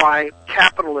by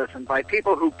capitalism, by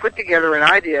people who put together an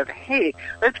idea of, hey,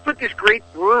 let's put this great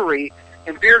brewery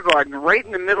and beer garden right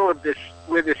in the middle of this,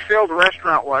 where this failed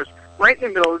restaurant was, right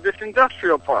in the middle of this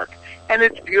industrial park. And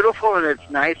it's beautiful and it's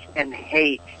nice, and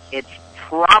hey, it's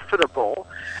profitable,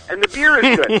 and the beer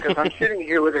is good, because I'm sitting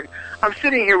here with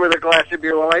a glass of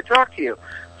beer while I talk to you.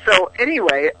 So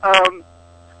anyway,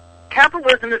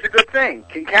 capitalism is a good thing.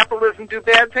 Can capitalism do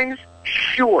bad things?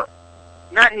 Sure.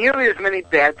 Not nearly as many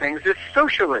bad things as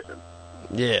socialism.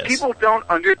 Yes. People don't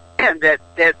understand that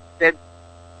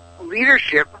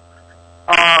leadership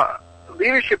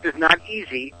is not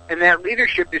easy, and that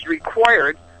leadership is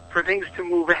required for things to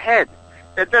move ahead.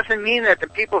 That doesn't mean that the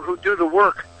people who do the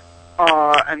work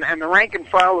and the rank and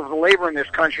file of the labor in this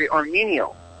country are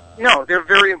menial. No, they're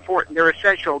very important. They're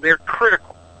essential. They're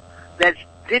critical. That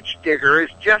ditch digger is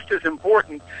just as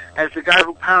important as the guy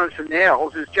who pounds the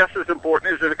nails, is just as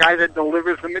important as the guy that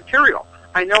delivers the material.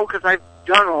 I know, because I've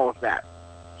done all of that.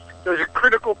 Those are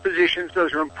critical positions.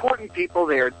 Those are important people.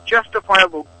 They are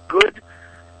justifiable, good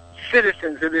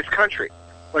citizens of this country.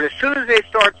 But as soon as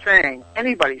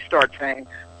anybody starts saying,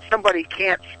 somebody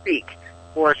can't speak,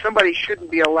 or somebody shouldn't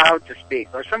be allowed to speak,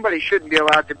 or somebody shouldn't be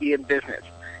allowed to be in business.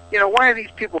 Why are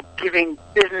these people giving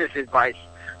business advice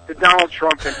to Donald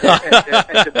Trump and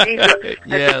to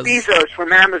Bezos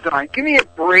from Amazon? Give me a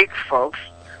break, folks.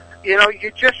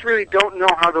 You just really don't know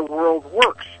how the world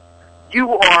works.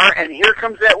 You are, and here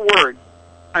comes that word,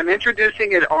 I'm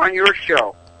introducing it on your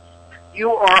show,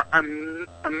 you are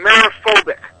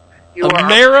Ameriphobic. You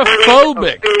are afraid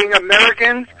of being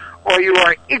Americans, or you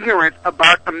are ignorant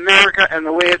about America and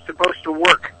the way it's supposed to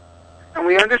work. And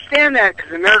we understand that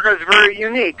because America is very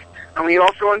unique. And we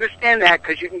also understand that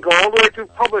because you can go all the way through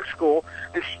public school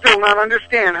and still not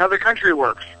understand how the country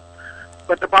works.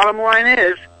 But the bottom line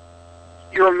is,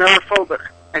 you're Ameriphobic.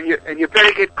 And you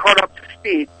better get caught up to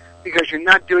speed, because you're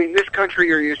not doing this country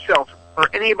or yourself or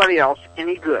anybody else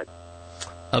any good.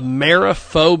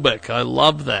 Ameriphobic. I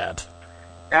love that.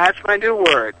 That's my new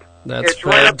word. That's it's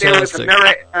fantastic. Right up there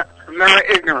with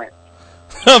Ameri-ignorant.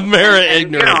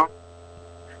 Ameri-ignorant.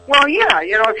 Well, yeah,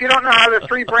 if you don't know how the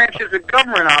three branches of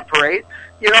government operate,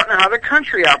 you don't know how the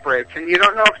country operates, and you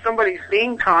don't know if somebody's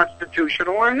being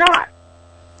constitutional or not.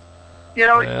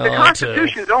 The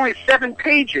Constitution's only 7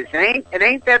 pages. It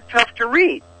ain't that tough to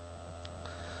read.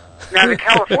 Now, the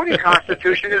California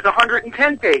Constitution is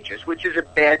 110 pages, which is a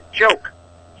bad joke.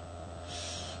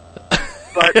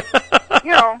 But,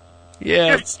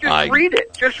 just read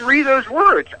it. Just read those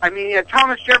words. I mean,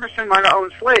 Thomas Jefferson might have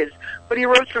owned slaves, but he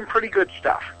wrote some pretty good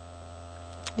stuff.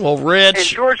 Well, Rich. And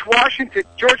George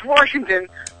Washington,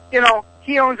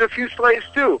 he owns a few slaves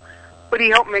too, but he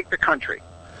helped make the country.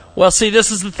 Well, see,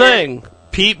 this is the thing.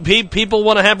 People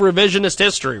want to have revisionist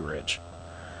history, Rich.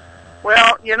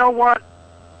 Well, you know what?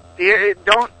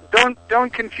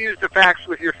 Don't confuse the facts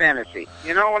with your fantasy.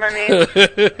 You know what I mean?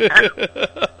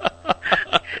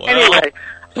 Anyway,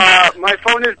 my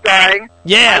phone is dying.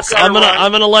 Yes, I'm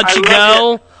gonna let you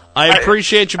go. I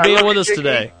appreciate you being with us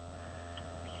today.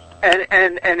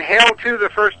 And hail to the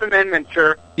First Amendment,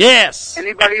 sir. Yes.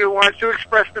 Anybody who wants to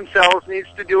express themselves needs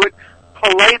to do it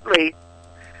politely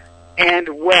and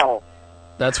well.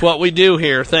 That's what we do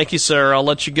here. Thank you, sir. I'll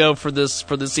let you go for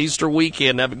this Easter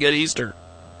weekend. Have a good Easter.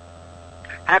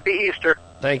 Happy Easter.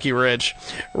 Thank you, Rich.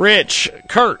 Rich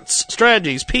Kurtz,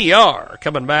 Strategies PR,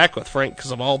 coming back with Frank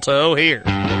Casavalto here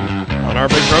on our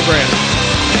big program.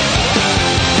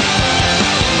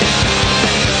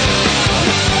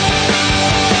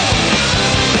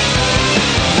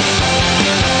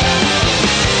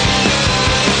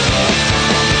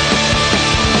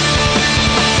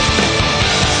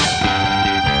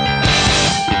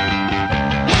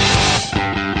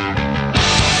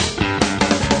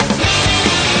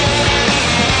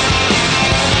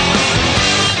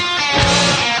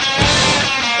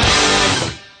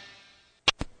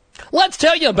 Let's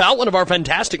tell you about one of our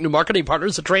fantastic new marketing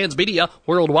partners at Transmedia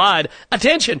Worldwide.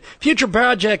 Attention, future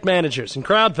project managers and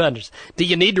crowdfunders. Do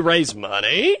you need to raise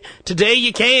money? Today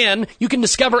you can. You can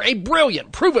discover a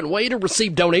brilliant, proven way to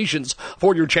receive donations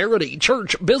for your charity,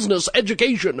 church, business,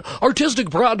 education,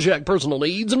 artistic project, personal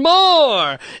needs, and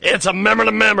more. It's a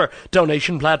member-to-member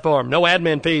donation platform. No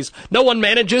admin fees. No one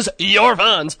manages your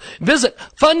funds. Visit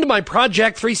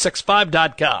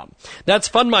fundmyproject365.com. That's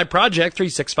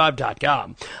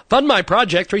fundmyproject365.com.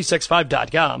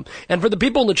 FundMyProject365.com. And for the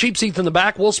people in the cheap seats in the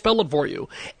back, we'll spell it for you.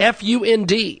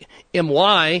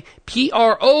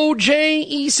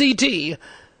 FundMyProject.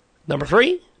 Number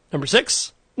 3, number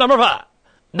 6, number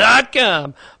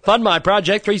 5.com.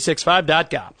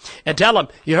 FundMyProject365.com. And tell them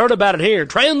you heard about it here.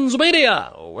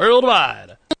 Transmedia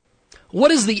Worldwide. What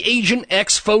is the Agent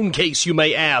X phone case, you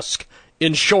may ask?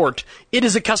 In short, it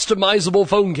is a customizable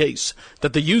phone case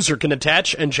that the user can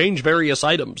attach and change various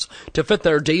items to fit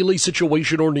their daily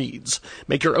situation or needs.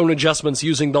 Make your own adjustments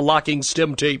using the locking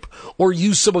stem tape or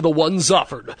use some of the ones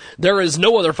offered. There is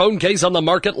no other phone case on the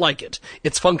market like it.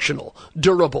 It's functional,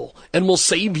 durable, and will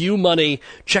save you money.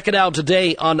 Check it out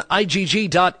today on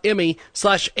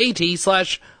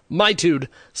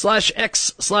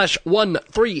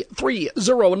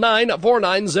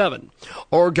igg.me/AT/MyTude/X/133099497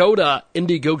 or go to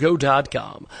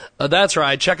Indiegogo.com. That's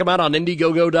right. Check them out on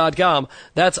Indiegogo.com.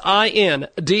 That's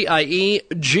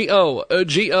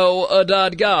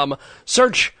INDIEGOGO.com.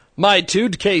 Search My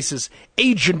Tude Cases,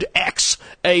 Agent X,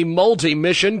 a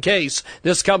multi-mission case.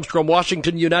 This comes from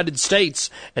Washington, United States.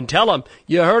 And tell them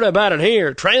you heard about it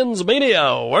here.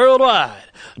 Transmedia Worldwide.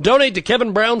 Donate to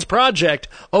Kevin Brown's project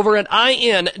over at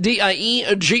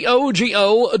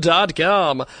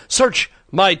INDIEGOGO.com. Search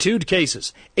My Tude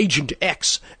Cases, Agent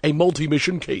X, a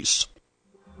multi-mission case.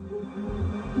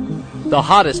 The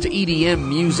hottest EDM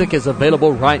music is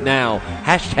available right now.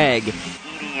 Hashtag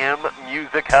EDM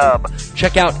Music Hub.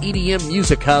 Check out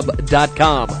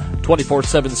EDMMusicHub.com.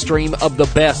 24/7 stream of the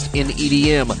best in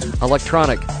EDM,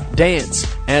 electronic, dance,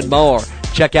 and more.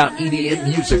 Check out EDM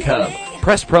Music Hub.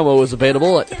 Press promo is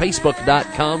available at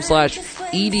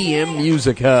Facebook.com/EDM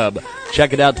Music Hub.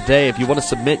 Check it out today. If you want to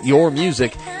submit your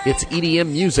music, it's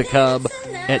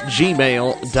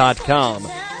EDMMusicHub@gmail.com.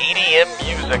 EDM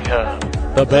Music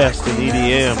Hub. The best in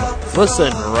EDM.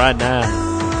 Listen right now.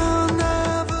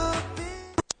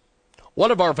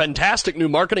 One of our fantastic new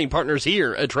marketing partners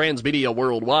here at Transmedia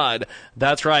Worldwide.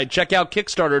 That's right. Check out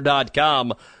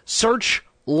Kickstarter.com. Search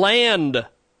Land.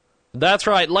 That's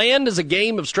right. Land is a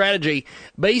game of strategy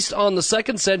based on the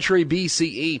 2nd century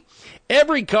BCE.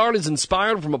 Every card is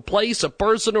inspired from a place, a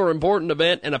person, or important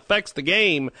event and affects the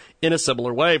game in a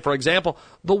similar way. For example,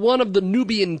 the one of the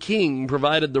Nubian king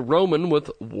provided the Roman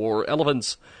with war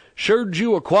elephants. Should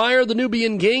you acquire the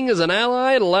Nubian king as an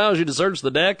ally, it allows you to search the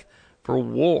deck for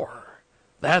war.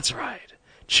 That's right.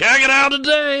 Check it out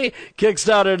today.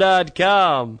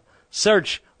 Kickstarter.com.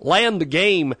 Search Land the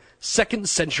Game, 2nd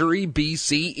century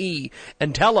BCE.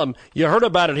 And tell them you heard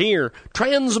about it here.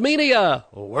 Transmedia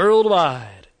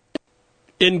Worldwide.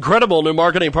 Incredible new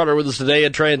marketing partner with us today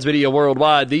at Transmedia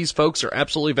Worldwide. These folks are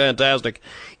absolutely fantastic.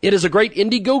 It is a great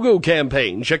Indiegogo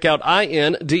campaign. Check out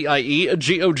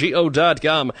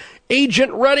INDIEGOGO.com.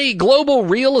 Agent Ready Global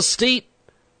Real Estate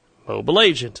Mobile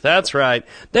Agent. That's right.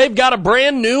 They've got a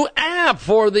brand new app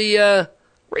for the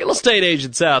real estate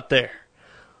agents out there.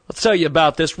 Let's tell you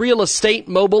about this real estate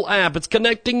mobile app. It's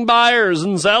connecting buyers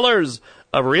and sellers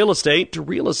of real estate to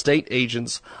real estate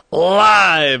agents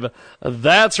live.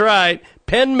 That's right.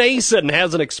 Penn Mason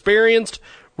has an experienced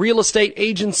real estate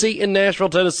agency in Nashville,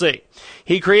 Tennessee.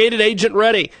 He created Agent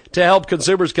Ready to help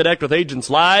consumers connect with agents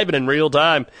live and in real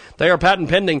time. They are patent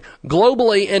pending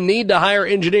globally and need to hire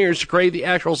engineers to create the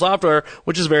actual software,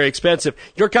 which is very expensive.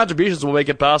 Your contributions will make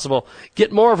it possible.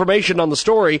 Get more information on the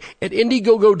story at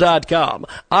Indiegogo.com.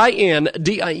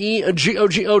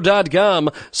 INDIEGOGO.com.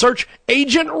 Search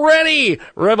Agent Ready,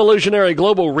 revolutionary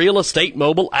global real estate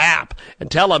mobile app. And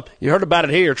tell them you heard about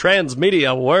it here,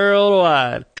 Transmedia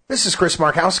Worldwide. This is Chris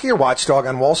Markowski, your watchdog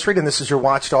on Wall Street, and this is your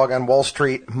watchdog on Wall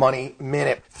Street Money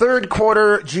Minute. Third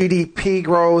quarter GDP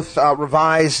growth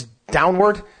revised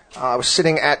downward. We're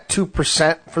sitting at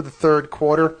 2% for the third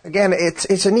quarter. Again,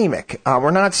 it's anemic.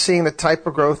 We're not seeing the type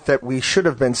of growth that we should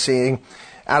have been seeing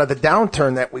out of the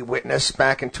downturn that we witnessed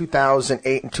back in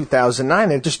 2008 and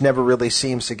 2009. It just never really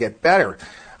seems to get better.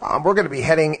 We're going to be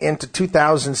heading into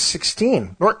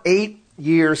 2016. We're 8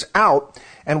 years out,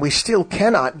 and we still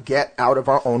cannot get out of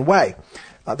our own way.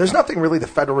 There's nothing really the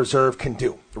Federal Reserve can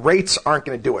do. The rates aren't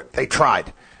going to do it. They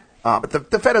tried. But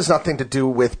the Fed has nothing to do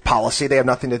with policy. They have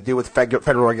nothing to do with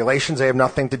federal regulations. They have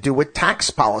nothing to do with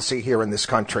tax policy here in this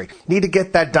country. Need to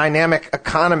get that dynamic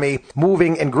economy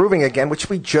moving and grooving again, which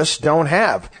we just don't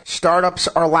have. Startups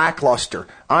are lackluster.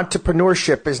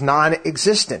 Entrepreneurship is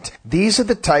non-existent. These are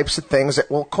the types of things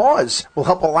that will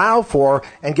help allow for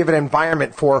and give an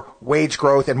environment for wage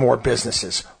growth and more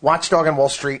businesses.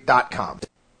 WatchdogOnWallStreet.com.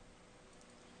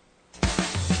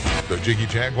 The Jiggy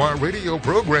Jaguar radio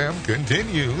program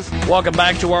continues. Welcome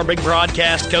back to our big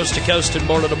broadcast, coast to coast and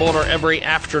border to border every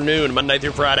afternoon, Monday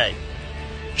through Friday.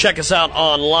 Check us out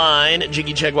online at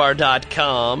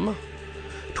JiggyJaguar.com.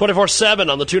 24/7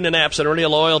 on the TuneIn apps and Radio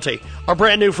Loyalty. Our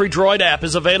brand new free Droid app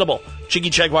is available.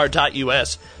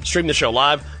 JiggyJaguar.us. Stream the show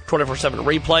live, 24/7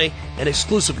 replay, and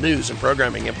exclusive news and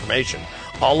programming information.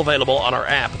 All available on our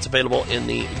app. It's available in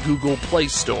the Google Play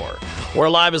Store. We're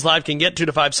live as live can get, 2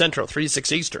 to 5 Central, 3 to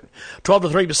 6 Eastern, 12 to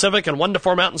 3 Pacific, and 1 to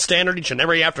 4 Mountain Standard each and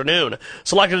every afternoon.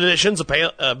 Selected editions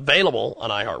available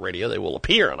on iHeartRadio. They will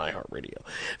appear on iHeartRadio.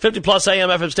 50-plus AM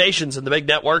FM stations in the big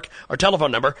network. Our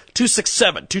telephone number,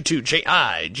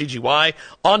 267-22-JIGGY.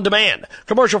 On demand.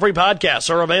 Commercial-free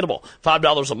podcasts are available.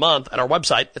 $5 a month at our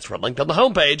website. It's linked on the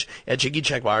homepage at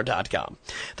JiggyJaguar.com.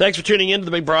 Thanks for tuning in to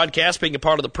the big broadcast, being a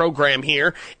part of the program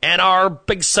here. And our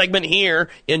big segment here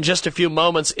in just a few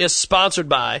moments is sponsored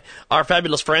by our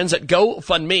fabulous friends at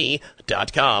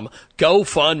GoFundMe.com.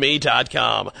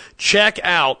 GoFundMe.com. Check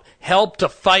out Help the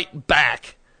Flight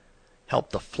Back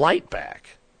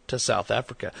to South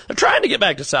Africa. They're trying to get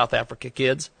back to South Africa,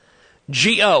 kids.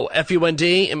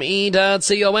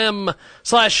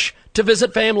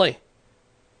 GoFundMe.com/to-visit-family.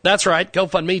 That's right,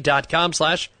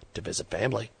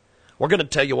 GoFundMe.com/to-visit-family. We're going to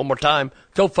tell you one more time,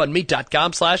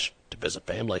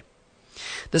 GoFundMe.com/to-visit-family.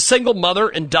 The single mother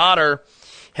and daughter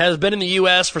has been in the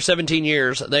U.S. for 17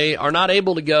 years. They are not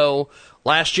able to go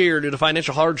last year due to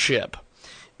financial hardship.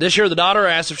 This year, the daughter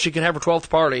asked if she could have her 12th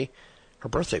party, her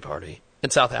birthday party, in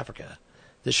South Africa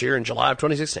this year in July of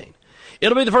 2016.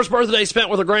 It'll be the first birthday spent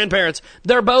with her grandparents.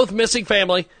 They're both missing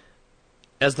family,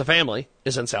 as the family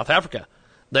is in South Africa.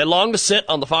 They long to sit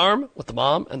on the farm with the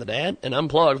mom and the dad and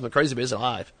unplug from the crazy busy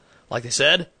life. Like they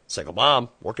said, single mom,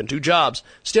 working 2 jobs,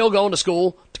 still going to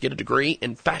school to get a degree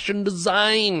in fashion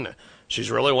design.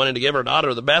 She's really wanting to give her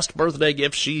daughter the best birthday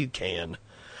gift she can.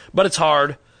 But it's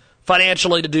hard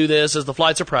financially to do this as the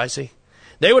flights are pricey.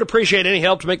 They would appreciate any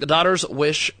help to make the daughter's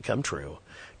wish come true.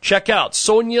 Check out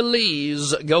Sonia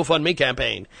Lee's GoFundMe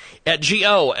campaign at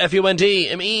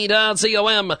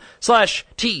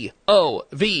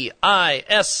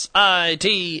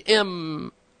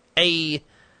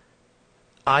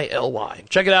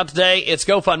Check it out today. It's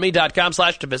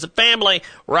GoFundMe.com/to-visit-family.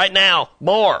 Right now,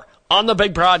 more on the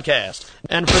big broadcast.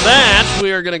 And for that,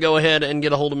 we are going to go ahead and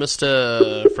get a hold of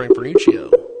Mr. Frank Ferruccio.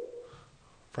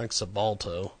 Frank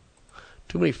Sabalto.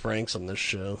 Too many Franks on this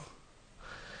show.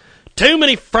 Too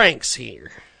many Franks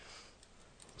here.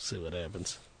 Let's see what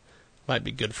happens. Might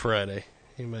be Good Friday.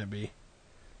 He might be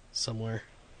somewhere.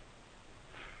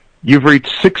 You've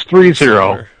reached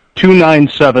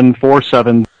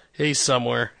 630-297-47. He's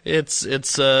somewhere. It's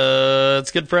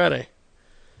Good Friday.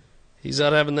 He's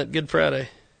out having that Good Friday.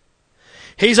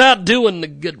 He's out doing the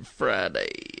Good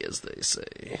Friday, as they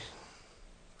say.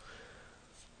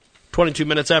 22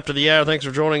 minutes after the hour. Thanks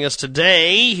for joining us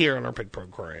today here on our big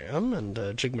program. And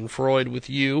Jigman Freud with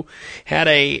you. Had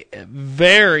a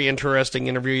very interesting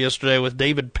interview yesterday with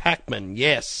David Pakman.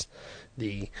 Yes,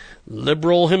 the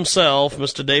liberal himself,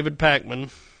 Mr. David Pakman.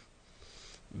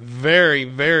 Very,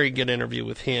 very good interview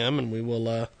with him, and we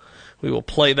will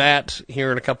play that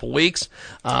here in a couple weeks.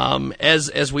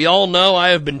 As we all know,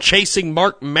 I have been chasing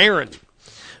Mark Maron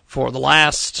for the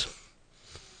last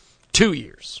 2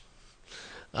 years.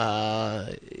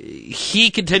 He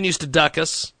continues to duck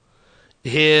us.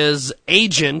 His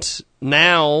agent,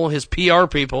 now his PR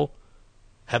people,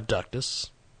 have ducked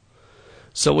us.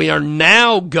 So we are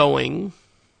now going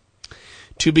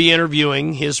to be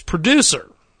interviewing his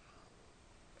producer.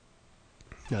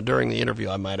 Now, during the interview,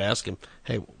 I might ask him,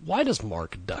 hey, why does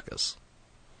Mark duck us?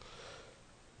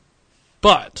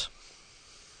 But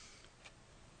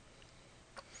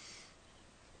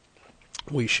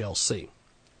we shall see.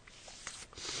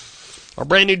 Our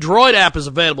brand new Droid app is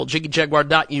available,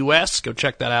 JiggyJaguar.us. Go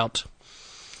check that out.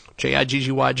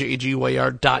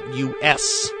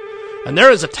 JIGGYJAGUAR.us. And there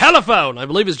is a telephone. I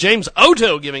believe it's James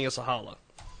Otto giving us a holla.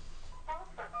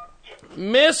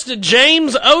 Mr.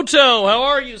 James Otto, how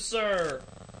are you, sir?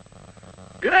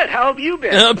 Good. How have you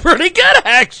been? Pretty good,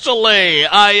 actually.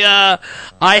 I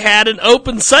had an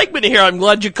open segment here. I'm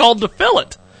glad you called to fill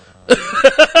it.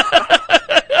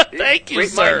 Thank you, Great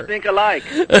sir. minds think alike.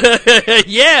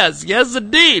 yes,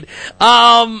 indeed.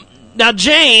 Now,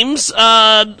 James,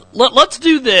 let's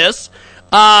do this.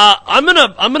 I'm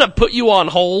gonna put you on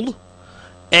hold,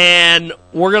 and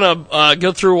we're gonna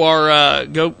go through our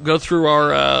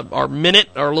our minute,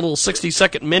 our little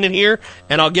 60-second minute here,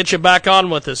 and I'll get you back on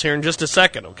with us here in just a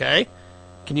second. Okay?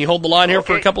 Can you hold the line here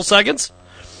for a couple seconds?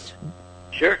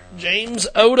 Sure. James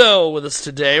Otto with us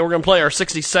today. We're going to play our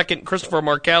 60-second Christopher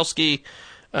Markowski.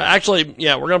 We're going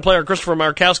to play our Christopher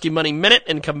Markowski Money Minute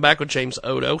and come back with James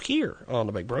Otto here on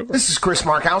the big program. This is Chris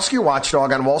Markowski,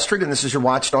 Watchdog on Wall Street, and this is your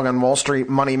Watchdog on Wall Street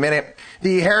Money Minute.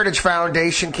 The Heritage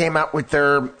Foundation came out with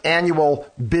their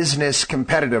annual business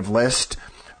competitive list.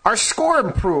 Our score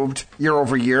improved year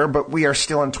over year, but we are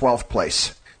still in 12th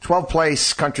place. 12th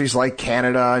place, countries like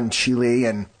Canada and Chile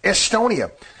and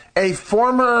Estonia. A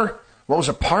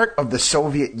part of the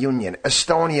Soviet Union.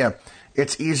 Estonia,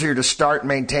 it's easier to start and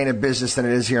maintain a business than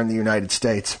it is here in the United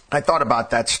States. I thought about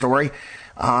that story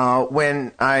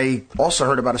when I also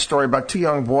heard about a story about two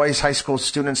young boys, high school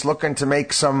students, looking to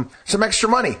make some extra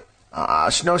money.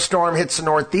 A snowstorm hits the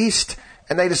Northeast,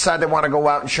 and they decide they want to go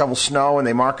out and shovel snow, and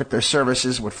they market their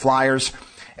services with flyers,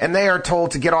 and they are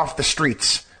told to get off the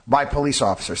streets by police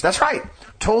officers. That's right,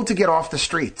 told to get off the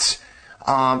streets.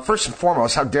 First and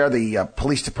foremost, how dare the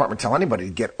police department tell anybody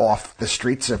to get off the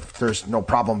streets if there's no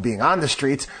problem being on the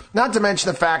streets? Not to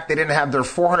mention the fact they didn't have their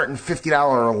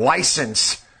 $450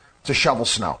 license to shovel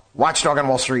snow.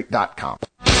 WatchdogOnWallStreet.com.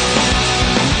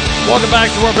 Welcome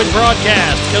back to our big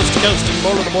broadcast, coast to coast and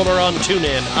border to border on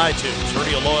TuneIn, iTunes,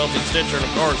 Radio Loyalty, Stitcher, and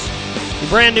of course, the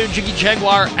brand new Jiggy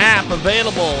Jaguar app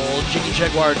available.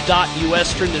 JiggyJaguar.us.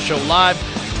 Stream the show live.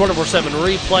 24/7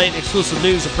 replay and exclusive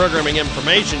news and programming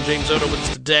information. James Otto with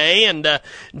us today. And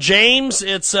James,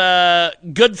 it's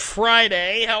Good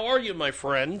Friday. How are you, my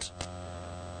friend?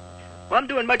 Well, I'm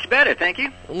doing much better, thank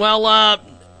you. Well,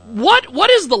 what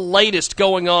is the latest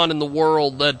going on in the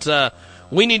world that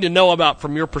we need to know about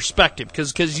from your perspective?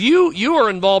 Because you are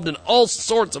involved in all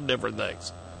sorts of different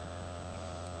things.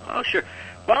 Oh, sure.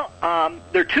 Well,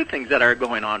 there are two things that are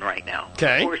going on right now.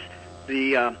 Okay. Of course,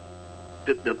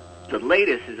 the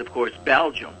latest is, of course,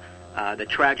 Belgium, the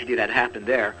tragedy that happened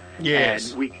there.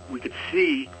 Yes. And we could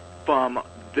see from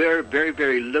their very,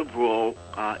 very liberal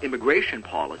immigration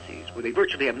policies, where they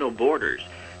virtually have no borders,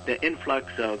 the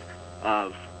influx of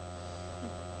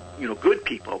good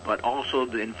people, but also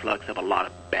the influx of a lot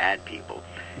of bad people.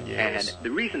 Yes. And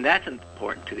the reason that's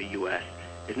important to the U.S.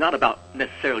 is not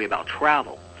necessarily about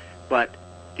travel, but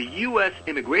the U.S.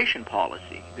 immigration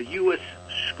policy, the U.S.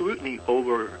 scrutiny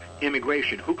over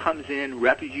immigration, who comes in,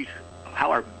 refugees,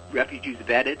 how are refugees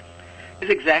vetted, is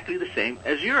exactly the same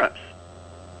as Europe's.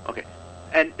 Okay,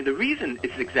 and the reason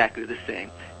it's exactly the same,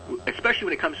 especially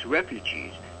when it comes to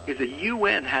refugees, is the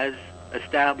UN has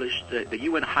established the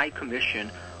UN High Commission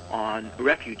on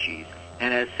Refugees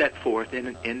and has set forth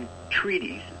in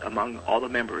treaties among all the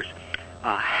members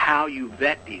how you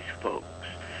vet these folks.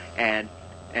 And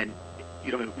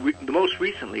the most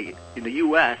recently in the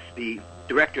U.S., the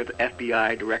director of the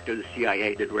FBI, director of the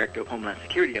CIA, the director of Homeland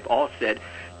Security have all said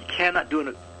you cannot do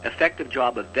an effective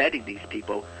job of vetting these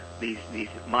people, these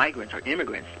migrants or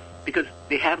immigrants, because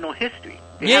they have no history.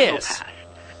 They have no past.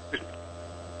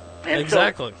 And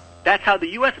exactly. So that's how the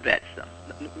U.S. vets them.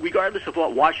 Regardless of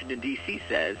what Washington, D.C.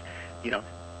 says,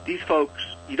 these folks,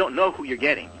 you don't know who you're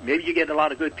getting. Maybe you get a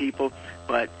lot of good people,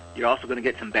 but you're also going to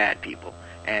get some bad people.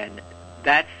 And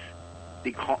that's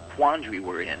the quandary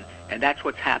we're in, and that's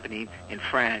what's happening in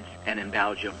France and in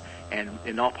Belgium, and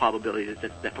in all probability,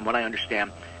 that from what I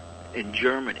understand, in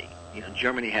Germany.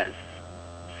 Germany has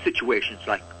situations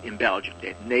like in Belgium, they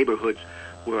have neighborhoods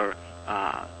where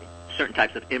certain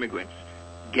types of immigrants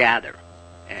gather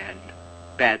and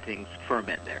bad things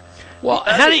ferment there. Well,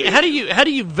 how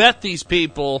do you vet these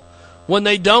people when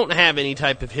they don't have any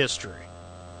type of history?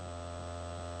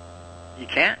 You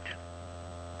can't.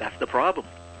 That's the problem.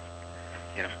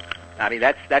 You know, I mean,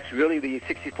 that's really the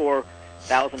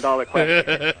 $64,000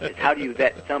 question. Is how do you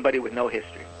vet somebody with no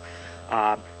history?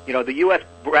 You know, the U.S.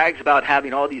 brags about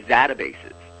having all these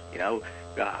databases. You know,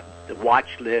 the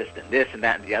watch list and this and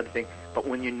that and the other thing. But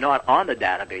when you're not on the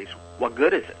database, what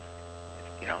good is it?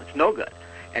 You know, it's no good.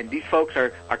 And these folks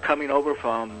are coming over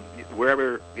from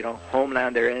wherever, you know,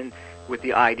 homeland they're in with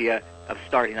the idea of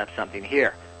starting up something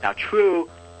here. Now, true,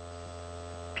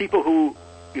 people who,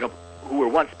 you know, who were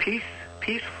once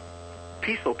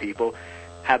peaceful people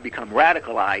have become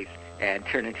radicalized and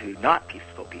turned into not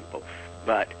peaceful people.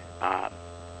 But,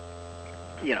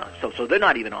 you know, so they're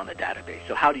not even on the database.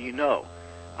 So how do you know?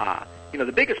 You know,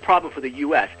 the biggest problem for the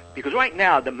U.S., because right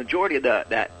now the majority of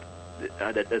the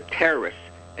terrorists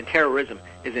and terrorism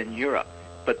is in Europe.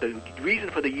 But the reason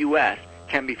for the U.S.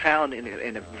 can be found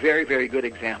in a very, very good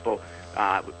example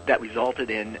that resulted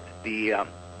in the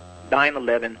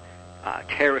 9/11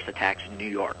 terrorist attacks in New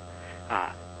York.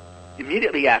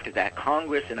 Immediately after that,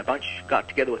 Congress and got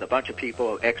together with a bunch of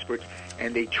people, experts,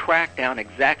 and they tracked down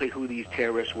exactly who these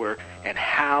terrorists were and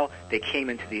how they came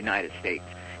into the United States.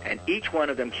 And each one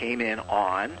of them came in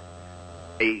on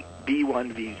a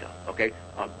B-1 visa, okay,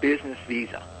 a business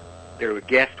visa. They were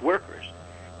guest workers.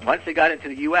 Once they got into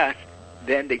the U.S.,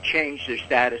 then they changed their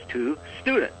status to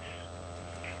students.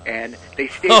 And they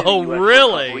stayed in the U.S. for a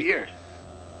couple of years.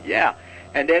 Yeah.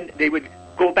 And then they would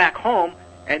go back home,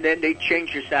 and then they'd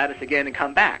change their status again and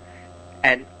come back.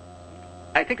 And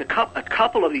I think a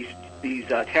couple of these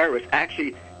terrorists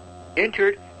actually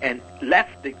entered and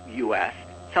left the U.S.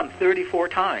 some 34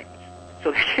 times.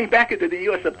 So they came back into the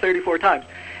U.S. some 34 times.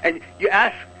 And you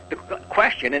ask the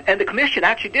question, and the commission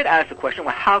actually did ask the question,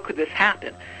 well, how could this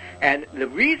happen? And the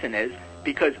reason is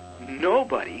because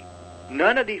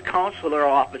none of these consular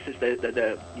offices,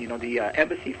 the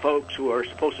embassy folks who are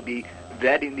supposed to be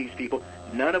vetting these people,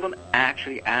 none of them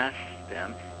actually asked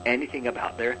them anything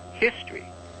about their history.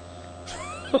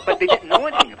 But they didn't know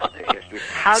anything about their history.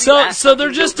 So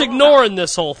they're just ignoring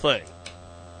this whole thing.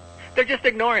 They're just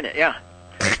ignoring it, yeah.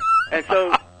 And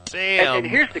so, and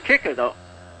here's the kicker, though.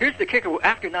 Here's the kicker.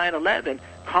 After 9/11,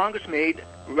 Congress made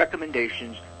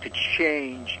recommendations to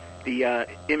change the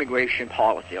immigration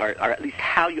policy, or at least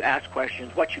how you ask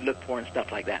questions, what you look for, and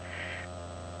stuff like that.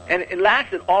 And it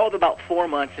lasted all of about 4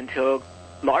 months until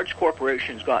large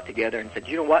corporations got together and said,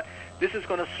 you know what, this is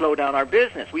going to slow down our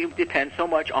business. We depend so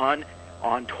much on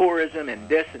tourism and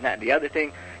this and that and the other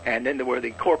thing. And then there were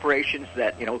the corporations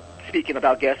that, you know, speaking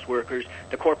about guest workers,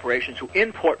 the corporations who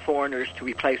import foreigners to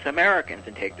replace Americans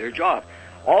and take their jobs.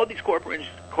 All these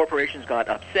corporations got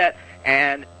upset,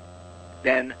 and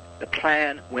then the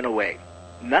plan went away.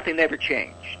 Nothing ever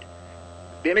changed.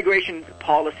 The immigration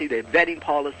policy, the vetting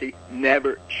policy,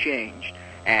 never changed.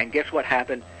 And guess what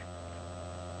happened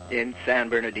in San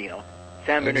Bernardino?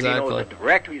 San Bernardino was a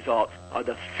direct result of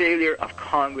the failure of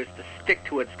Congress to stick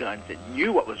to its guns. It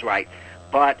knew what was right.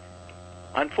 But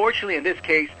unfortunately, in this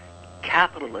case,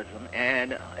 capitalism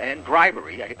and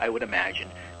bribery, I would imagine,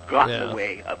 got in the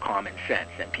way of common sense,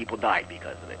 and people died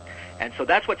because of it. And so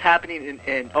that's what's happening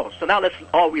so now let's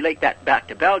all relate that back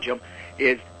to Belgium,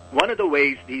 is one of the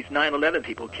ways these 9/11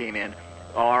 people came in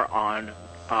are on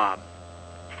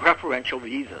preferential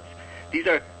visas. These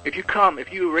are, if you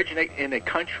originate in a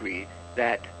country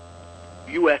that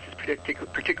U.S. is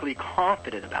particularly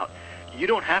confident about, you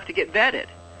don't have to get vetted.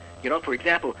 You know, for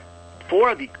example,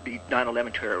 4 of the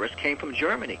 9/11 terrorists came from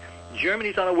Germany.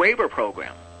 Germany's on a waiver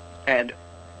program. And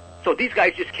so these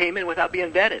guys just came in without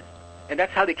being vetted. And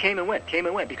that's how they came and went,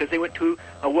 because they went to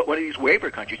one of these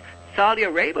waiver countries. Saudi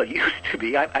Arabia used to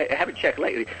be, I haven't checked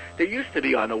lately, they used to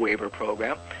be on a waiver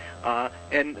program.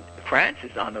 And France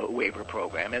is on the waiver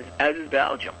program, as is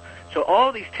Belgium. So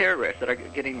all these terrorists that are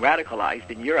getting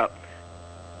radicalized in Europe,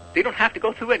 they don't have to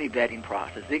go through any vetting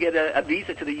process. They get a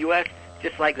visa to the U.S.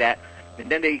 just like that, and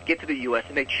then they get to the U.S.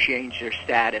 and they change their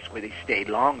status where they stayed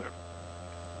longer.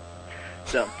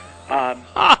 So,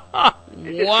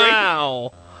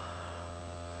 wow.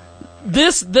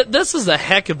 This is a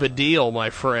heck of a deal,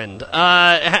 my friend.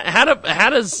 How do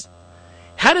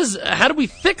we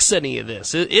fix any of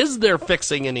this? Is there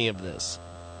fixing any of this?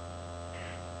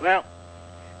 Well,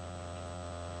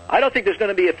 I don't think there's going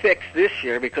to be a fix this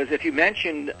year, because if you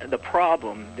mention the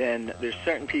problem, then there's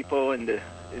certain people in the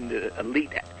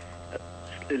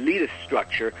elitist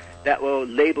structure that will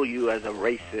label you as a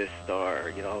racist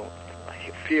or, you know, a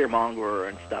fearmonger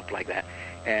and stuff like that.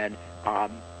 And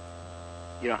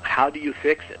you know, how do you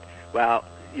fix it? Well,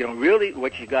 really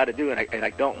what you got to do, and I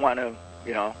don't want to,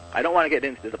 I don't want to get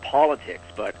into the politics,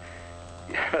 but,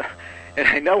 and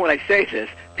I know when I say this,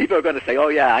 people are going to say, oh,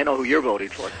 yeah, I know who you're voting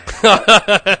for.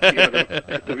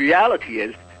 The reality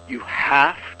is you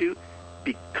have to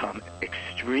become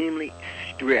extremely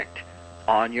strict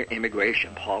on your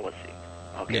immigration policy,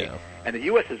 okay? Yeah. And the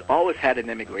U.S. has always had an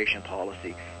immigration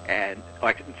policy, and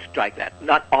I can strike that,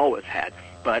 not always had,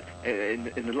 but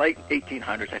in the late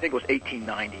 1800s, I think it was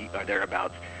 1890 or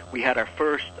thereabouts, we had our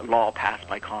first law passed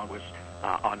by Congress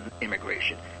on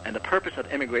immigration. And the purpose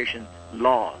of immigration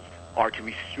laws are to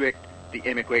restrict the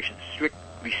immigration,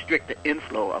 restrict the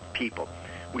inflow of people.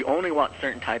 We only want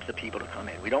certain types of people to come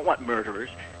in. We don't want murderers.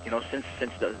 Since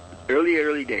the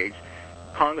early days,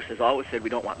 Congress has always said we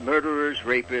don't want murderers,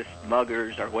 rapists,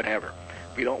 muggers, or whatever.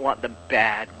 We don't want the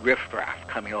bad riffraff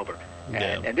coming over.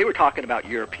 Yeah. And they were talking about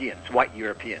Europeans, white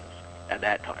Europeans, at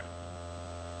that time.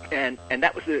 And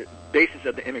that was the basis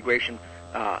of the immigration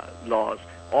laws,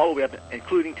 all the way up,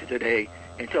 including to today,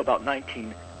 until about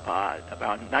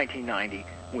 1990,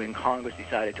 when Congress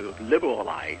decided to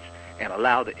liberalize and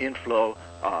allow the inflow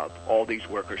of all these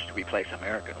workers to replace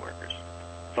American workers.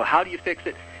 So how do you fix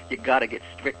it? You got to get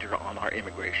stricter on our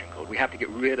immigration code. We have to get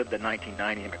rid of the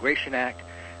 1990 Immigration Act,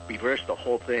 reverse the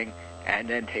whole thing, and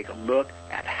then take a look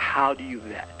at how do you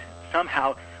vet.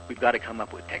 Somehow we've got to come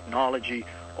up with technology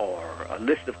or a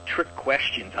list of trick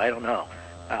questions, I don't know,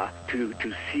 to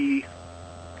see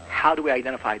how do we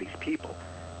identify these people.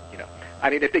 I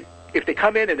mean, if they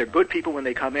come in and they're good people when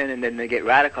they come in and then they get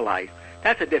radicalized,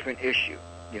 that's a different issue.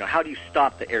 How do you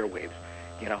stop the airwaves?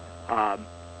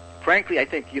 Frankly, I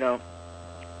think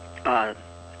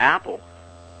Apple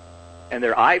and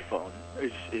their iPhone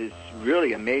is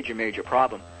really a major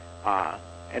problem.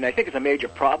 And I think it's a major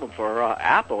problem for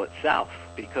Apple itself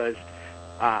because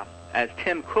as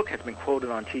Tim Cook has been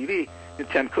quoted on TV,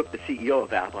 Tim Cook, the CEO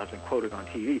of Apple, has been quoted on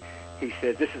TV, he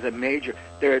says this is a major,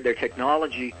 their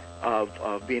technology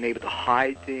of being able to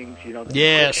hide things, the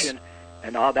encryption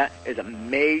and all that is a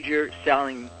major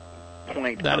selling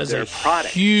point of their product. That is a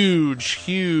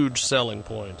huge selling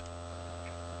point.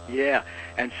 Yeah,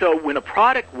 and so when a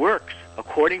product works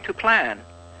according to plan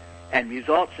and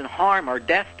results in harm or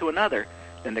death to another,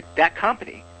 then that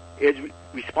company is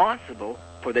responsible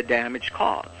for the damage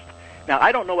caused. Now,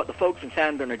 I don't know what the folks in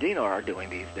San Bernardino are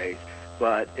doing these days,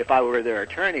 but if I were their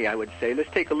attorney, I would say, let's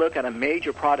take a look at a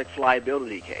major products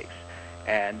liability case.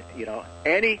 And,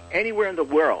 anywhere in the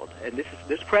world, and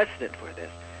there's precedent for this,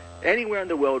 anywhere in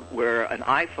the world where an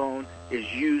iPhone is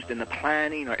used in the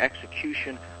planning or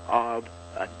execution of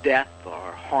a death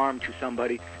or harm to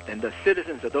somebody, then the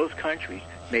citizens of those countries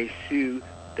may sue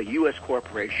the U.S.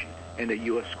 corporation in the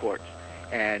U.S. courts.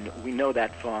 And we know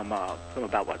that from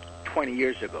about, 20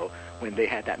 years ago when they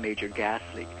had that major gas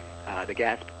leak. The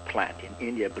gas plant in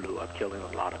India blew up, killing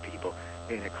a lot of people,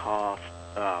 and it cost,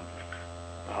 I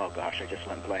just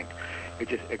went blank.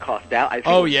 It cost Dow.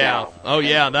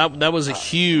 That was a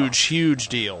huge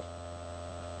deal.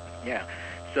 Yeah.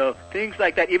 So things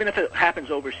like that, even if it happens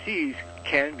overseas,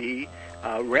 can be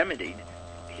remedied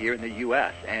here in the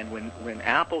U.S. And when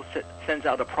Apple sends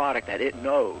out a product that it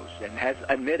knows and has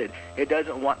admitted it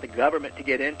doesn't want the government to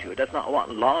get into, it does not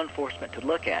want law enforcement to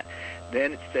look at,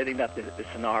 then it's setting up the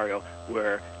scenario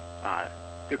where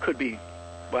there could be,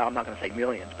 well, I'm not going to say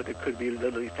millions, but there could be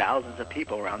literally thousands of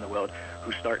people around the world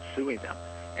who start suing them.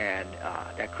 And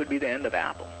that could be the end of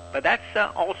Apple. But that's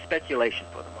all speculation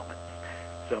for the moment.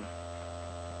 So,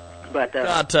 but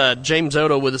got James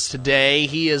Otto with us today.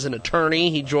 He is an attorney.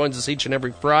 He joins us each and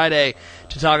every Friday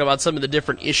to talk about some of the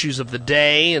different issues of the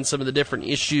day and some of the different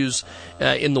issues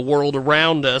in the world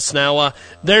around us. Now,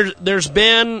 there's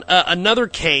been another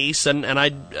case, and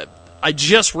I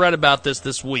just read about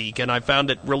this week, and I found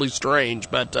it really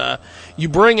strange. But you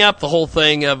bring up the whole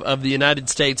thing of the United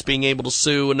States being able to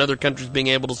sue and other countries being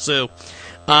able to sue.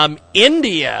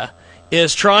 India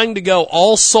is trying to go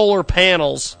all solar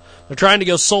panels. They're trying to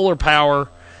go solar power,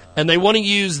 and they want to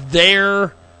use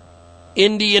their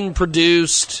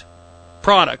Indian-produced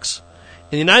products.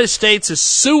 And the United States is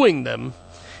suing them,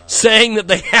 saying that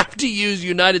they have to use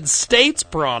United States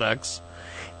products.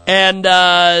 And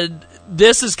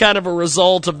this is kind of a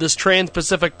result of this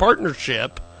Trans-Pacific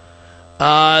Partnership.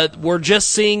 We're just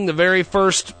seeing the very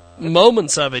first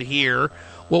moments of it here.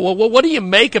 What do you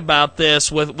make about this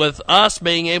with us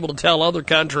being able to tell other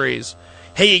countries,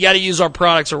 hey, you got to use our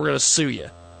products or we're going to sue you?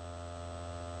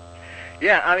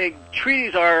 Yeah, I mean,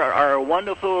 treaties are a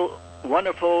wonderful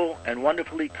and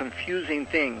wonderfully confusing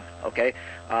thing, okay?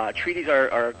 Treaties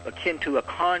are akin to a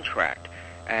contract,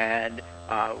 and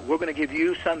we're going to give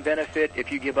you some benefit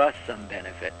if you give us some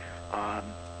benefit.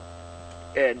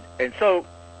 And so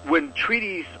when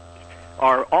treaties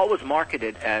are always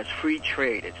marketed as free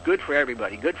trade, it's good for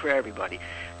everybody, good for everybody.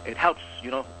 It helps,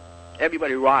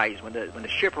 everybody rise. When the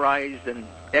ship rises, then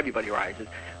everybody rises.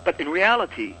 But in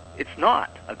reality, it's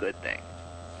not a good thing.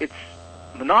 It's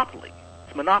monopoly.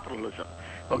 It's monopolism.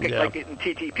 Okay, like in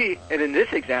TTP, and in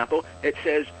this example, it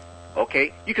says,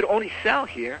 okay, you could only sell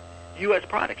here U.S.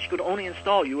 products. You could only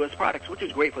install U.S. products, which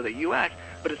is great for the U.S.,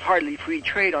 but it's hardly free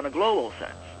trade on a global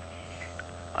sense.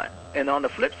 And on the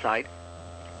flip side,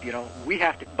 we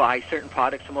have to buy certain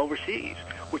products from overseas,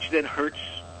 which then hurts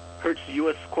the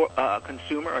U.S.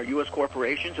 Consumer or U.S.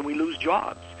 corporations, and we lose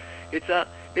jobs. When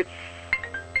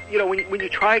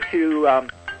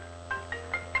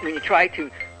you try to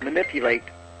manipulate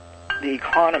the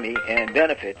economy and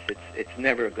benefits, it's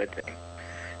never a good thing.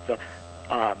 So,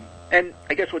 and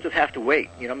I guess we'll just have to wait,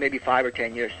 maybe 5 or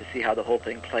 10 years to see how the whole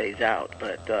thing plays out.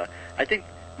 But I think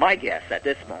my guess at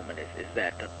this moment is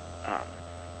that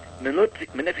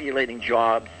manipulating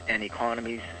jobs and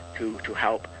economies to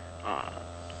help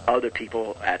other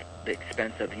people at the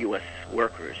expense of U.S.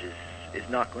 workers is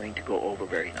not going to go over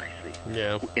very nicely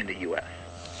in the U.S.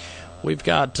 We've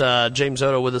got James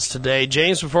Otto with us today.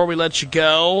 James, before we let you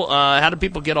go, how do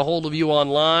people get a hold of you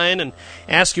online and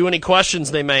ask you any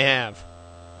questions they may have?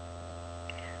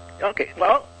 Okay,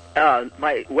 well,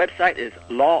 my website is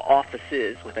Law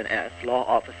Offices with an S, Law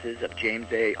Offices of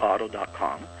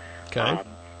JamesAAuto.com. Okay.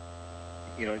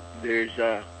 There's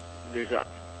a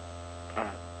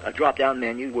drop-down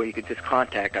menu where you could just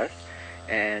contact us,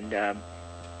 and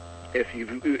if you're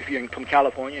from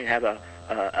California and have a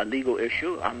legal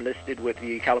issue, I'm listed with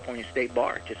the California State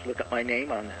Bar. Just look up my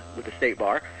name with the State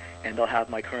Bar, and they'll have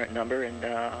my current number and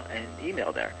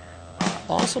email there.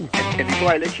 Awesome. And before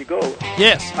I let you go,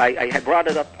 yes, I had brought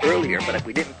it up earlier, but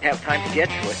we didn't have time to get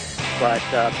to it. But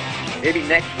maybe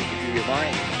next week, if you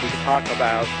remind me, we could talk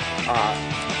about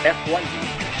F1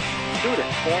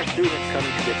 students, foreign students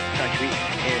coming to this country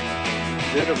in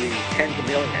literally tens of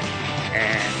millions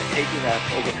and taking up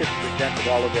over 50% of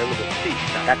all available seats.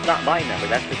 Now, that's not my number.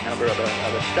 That's the number of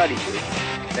a study group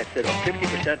that said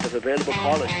 50% of available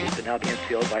college seats are now being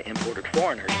filled by imported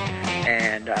foreigners,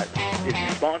 and is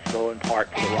responsible in part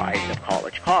for the rise of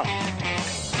college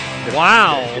costs.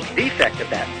 Wow. The defect of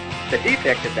that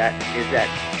is that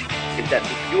the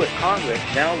U.S. Congress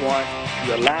now wants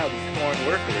to allow these foreign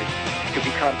workers to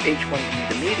become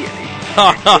H-1Bs immediately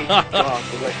and take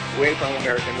jobs away from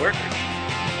American workers.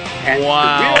 And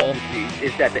the real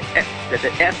disease is that the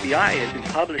FBI has been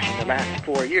publishing the last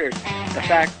 4 years the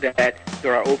fact that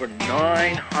there are over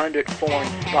 900 foreign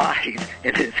spies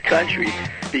in this country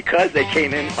because they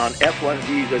came in on F1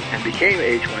 visas and became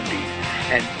H-1Bs.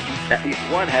 And at least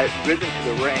one has risen to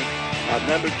the rank of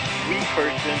number 3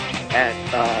 person at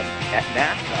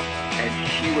NASA, and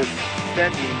she was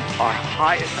sending our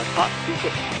top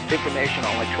secret information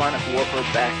on electronic warfare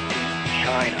back to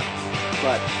China.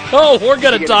 But we're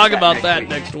going to talk about that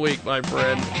next week, my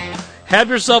friend. Have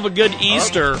yourself a good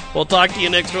Easter. Okay. We'll talk to you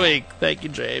next week. Thank you,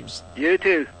 James. You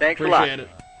too. Thanks a lot. Appreciate it.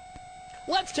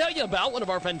 Let's tell you about one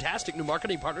of our fantastic new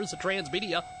marketing partners at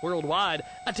Transmedia Worldwide.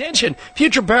 Attention,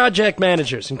 future project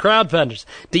managers and crowdfunders.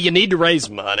 Do you need to raise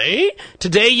money?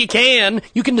 Today you can.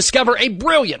 You can discover a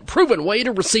brilliant, proven way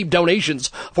to receive donations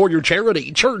for your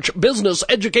charity, church, business,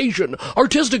 education,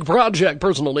 artistic project,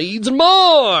 personal needs, and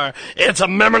more. It's a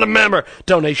member-to-member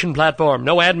donation platform.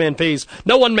 No admin fees.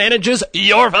 No one manages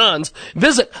your funds.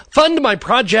 Visit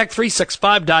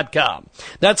fundmyproject365.com.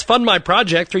 That's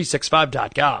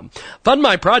fundmyproject365.com.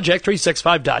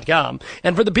 FundMyProject365.com.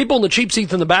 And for the people in the cheap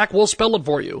seats in the back, we'll spell it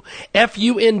for you.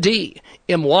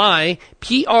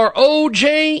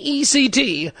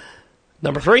 FundMyProject.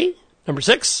 Number 3, number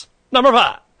 6, number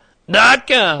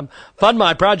 5.com.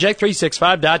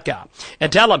 FundMyProject365.com.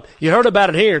 And tell them you heard about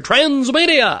it here.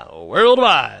 Transmedia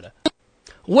Worldwide.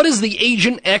 What is the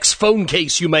Agent X phone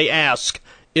case, you may ask?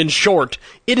 In short,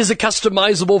 it is a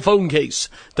customizable phone case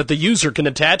that the user can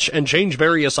attach and change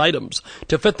various items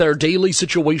to fit their daily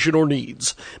situation or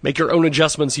needs. Make your own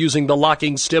adjustments using the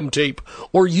locking stem tape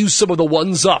or use some of the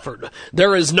ones offered.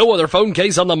 There is no other phone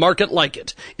case on the market like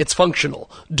it. It's functional,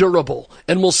 durable,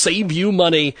 and will save you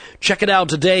money. Check it out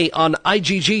today on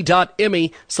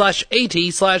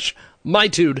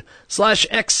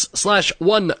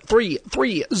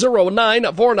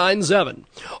igg.me/AT/mytude/X/1330947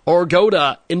 or go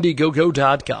to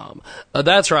Indiegogo.com.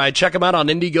 That's right. Check them out on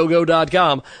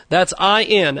Indiegogo.com. That's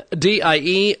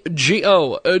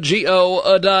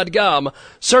INDIEGOGO.com.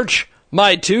 Search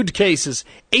My 2 cases,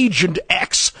 Agent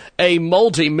X, a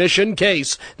multi-mission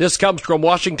case. This comes from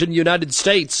Washington, United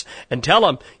States. And tell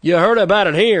them you heard about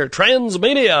it here,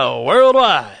 Transmedia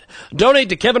Worldwide. Donate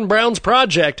to Kevin Brown's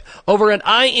project over at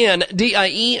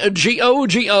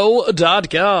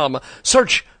INDIEGOGO.com.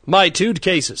 Search My 2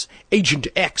 cases, Agent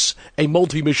X, a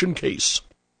multi-mission case.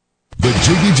 The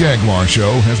Jiggy Jaguar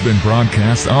Show has been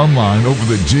broadcast online over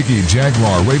the Jiggy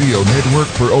Jaguar Radio Network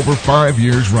for over 5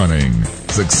 years running.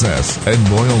 Success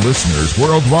and loyal listeners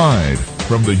worldwide,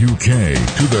 from the UK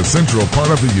to the central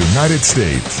part of the United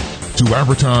States. To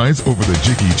advertise over the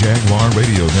Jiggy Jaguar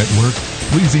Radio Network,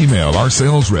 please email our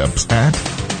sales reps at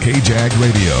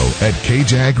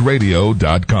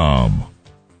kjagradio@kjagradio.com.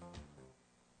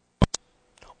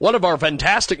 One of our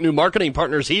fantastic new marketing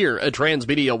partners here at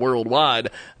Transmedia Worldwide.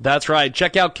 That's right.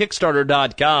 Check out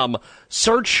Kickstarter.com.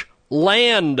 Search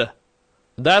Land.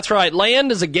 That's right.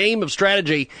 Land is a game of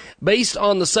strategy based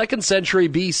on the 2nd century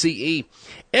BCE.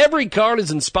 Every card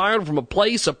is inspired from a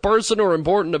place, a person, or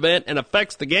important event and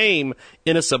affects the game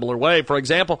in a similar way. For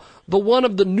example, the one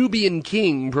of the Nubian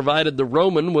king provided the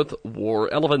Roman with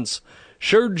war elephants.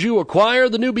 Should you acquire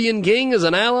the Nubian king as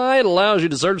an ally, it allows you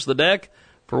to search the deck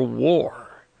for war.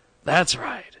 That's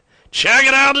right. Check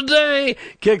it out today.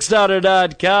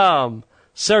 Kickstarter.com.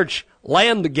 Search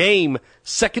Land the Game,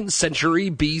 2nd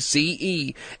century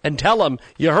BCE. And tell them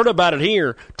you heard about it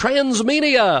here.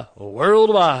 Transmedia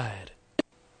Worldwide.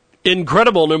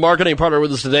 Incredible new marketing partner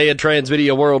with us today at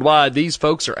Transmedia Worldwide. These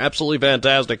folks are absolutely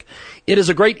fantastic. It is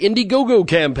a great Indiegogo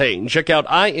campaign. Check out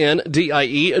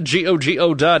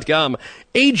INDIEGOGO.com.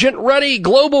 Agent Ready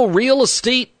Global Real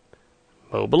Estate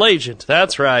Mobile Agent.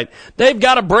 That's right. They've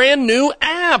got a brand new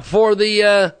app for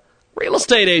the real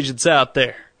estate agents out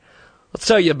there. Let's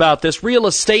tell you about this real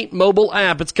estate mobile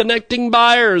app. It's connecting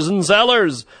buyers and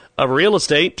sellers of real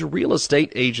estate to real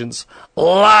estate agents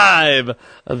live.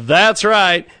 That's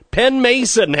right. Penn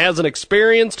Mason has an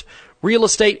experienced real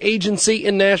estate agency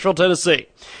in Nashville, Tennessee.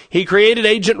 He created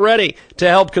Agent Ready to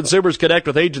help consumers connect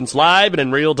with agents live and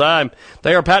in real time.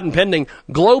 They are patent pending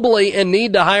globally and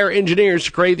need to hire engineers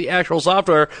to create the actual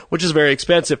software, which is very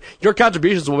expensive. Your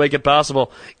contributions will make it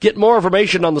possible. Get more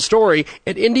information on the story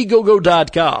at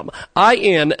Indiegogo.com.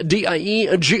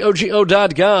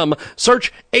 INDIEGOGO.com.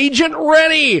 Search Agent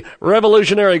Ready,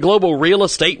 revolutionary global real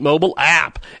estate mobile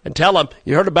app. And tell them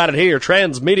you heard about it here,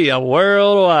 Transmedia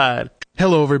Worldwide.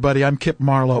 Hello, everybody. I'm Kip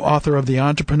Marlowe, author of The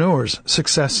Entrepreneurs,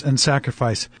 Success and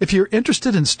Sacrifice. If you're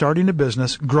interested in starting a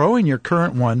business, growing your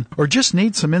current one, or just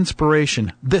need some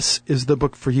inspiration, this is the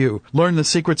book for you. Learn the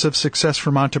secrets of success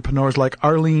from entrepreneurs like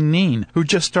Arlene Neen, who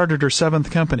just started her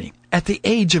 7th company at the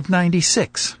age of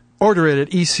 96. Order it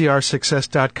at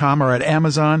ecrsuccess.com or at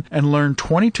Amazon and learn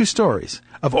 22 stories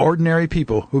of ordinary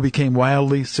people who became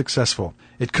wildly successful.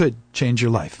 It could change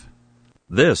your life.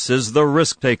 This is The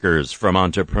Risk Takers from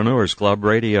Entrepreneurs Club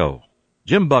Radio.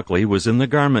 Jim Buckley was in the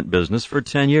garment business for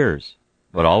 10 years,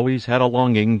 but always had a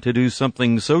longing to do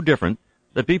something so different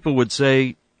that people would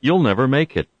say, "You'll never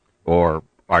make it," or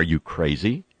 "Are you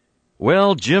crazy?"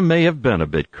 Well, Jim may have been a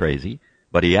bit crazy,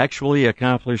 but he actually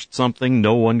accomplished something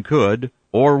no one could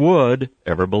or would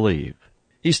ever believe.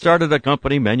 He started a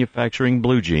company manufacturing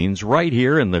blue jeans right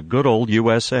here in the good old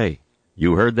USA.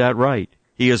 You heard that right.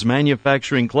 He is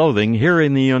manufacturing clothing here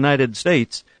in the United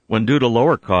States when, due to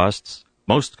lower costs,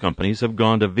 most companies have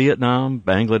gone to Vietnam,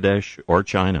 Bangladesh, or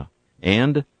China.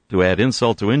 And, to add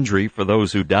insult to injury for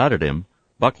those who doubted him,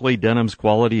 Buckley Denim's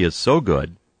quality is so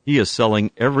good, he is selling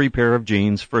every pair of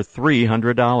jeans for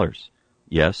 $300.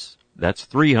 Yes, that's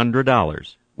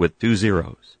 $300 with 2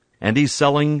 zeros. And he's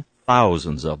selling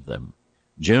thousands of them.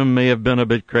 Jim may have been a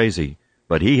bit crazy,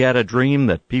 but he had a dream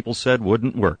that people said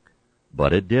wouldn't work.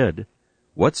 But it did.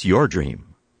 What's your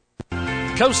dream?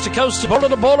 Coast to coast, border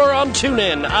to border on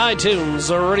TuneIn, iTunes,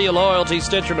 Radio Loyalty,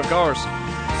 Stitcher, and of course,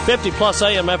 50-plus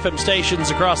AM FM stations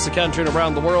across the country and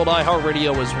around the world,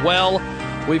 iHeartRadio as well.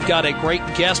 We've got a great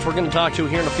guest we're going to talk to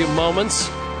here in a few moments.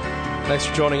 Thanks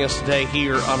for joining us today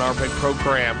here on our big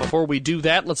program. Before we do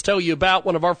that, let's tell you about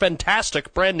one of our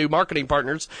fantastic brand new marketing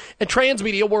partners at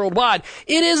Transmedia Worldwide.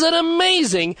 It is an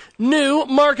amazing new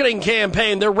marketing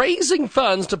campaign. They're raising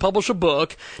funds to publish a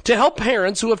book to help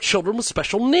parents who have children with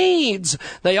special needs.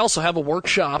 They also have a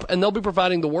workshop, and they'll be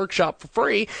providing the workshop for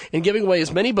free and giving away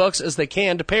as many books as they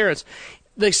can to parents.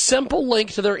 The simple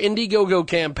link to their Indiegogo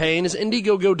campaign is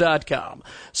Indiegogo.com.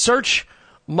 Search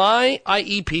My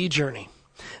IEP Journey.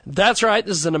 That's right.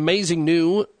 This is an amazing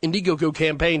new Indiegogo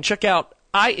campaign. Check out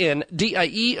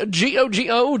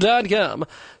INDIEGOGO.com.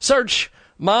 Search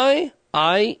My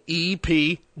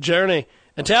IEP Journey.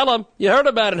 And tell them you heard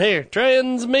about it here.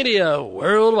 Transmedia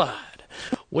Worldwide.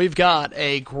 We've got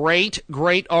a great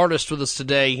artist with us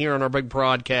today here on our big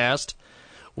broadcast.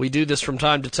 We do this from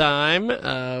time to time.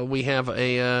 We have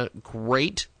a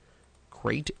great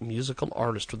musical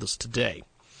artist with us today.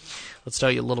 Let's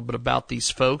tell you a little bit about these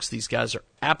folks. These guys are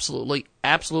absolutely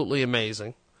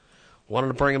amazing. Wanted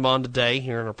to bring them on today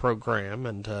here in our program,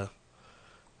 and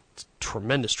it's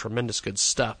tremendous good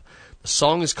stuff. The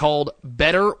song is called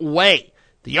Better Way.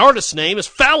 The artist's name is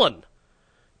Felon.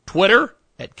 Twitter,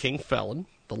 @KingFelon.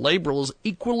 The label is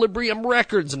Equilibrium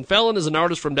Records, and Felon is an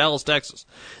artist from Dallas, Texas,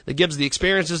 that gives the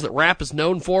experiences that rap is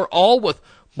known for, all with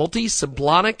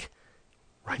multi-symbolic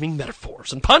rhyming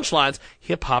metaphors and punchlines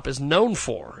hip-hop is known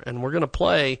for. And we're going to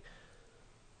play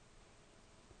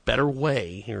Better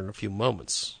Way here in a few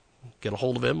moments. Get a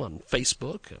hold of him on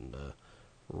Facebook, and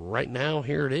right now,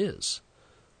 here it is.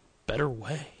 Better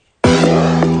Way.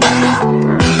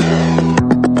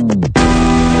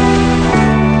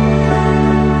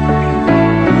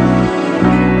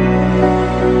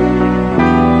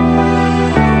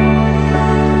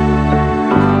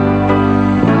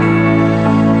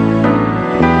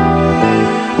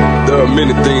 There are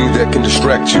many things that can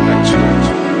distract you,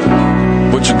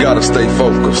 but you gotta stay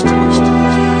focused,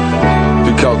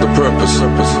 because the purpose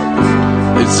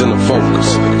is in the focus.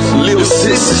 Little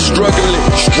sis is struggling,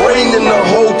 straining the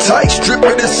whole tight,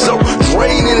 stripping it so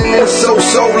draining, and it's so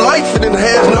life, and it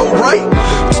has no right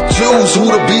to choose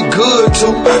who to be good to.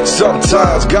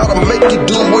 Sometimes gotta make you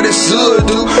do what it should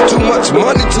do. Too much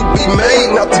money to be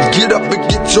made, not to get up and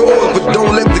get yours, but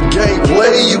don't let the game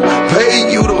play you,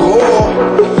 pay you the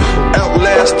whore.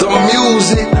 Outlast the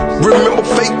music. Remember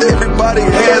faith, everybody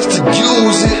has to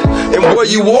use it. And where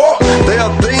you are, there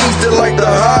are things that like to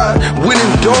hide. When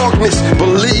in darkness,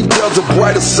 believe there's a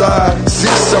brighter side.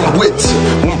 Sis, I'm with you.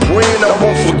 When praying, I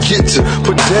won't forget you.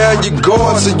 Put down your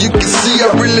guard so you can see I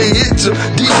really hit you.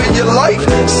 Deep in your life,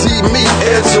 see me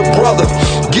as your brother.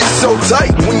 Get so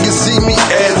tight when you see me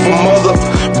as my mother.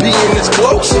 Being this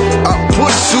close, I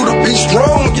push you to be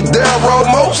strong. You're down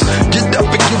almost. Get up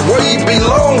and get where you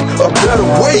belong. A better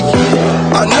way.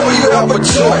 I know you have a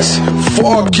choice.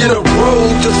 Fork in the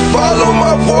road, just follow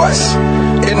my voice.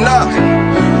 And I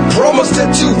promise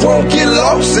that you won't get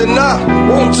lost. And I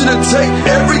want you to take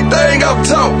everything I've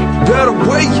taught. Better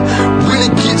way when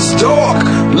it gets dark.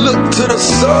 Look to the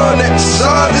sun that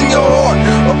shines in your heart.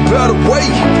 A better way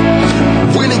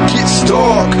when it gets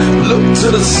dark. Look to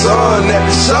the sun that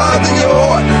shines in your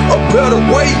heart. A better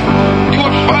way. You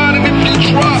would find it if you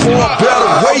try. For a better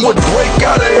way. I would break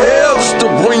out of hell just to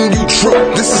bring you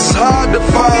truth. This is hard to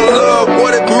find love,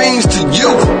 what it means to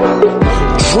you.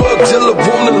 Drug dealer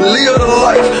wanna live the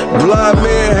life. Blind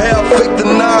man have faith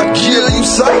and now kill you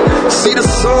sight. See the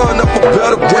sun up a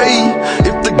better way.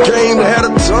 If the game had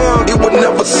a tongue, it would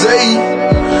never say.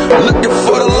 Looking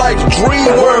for the life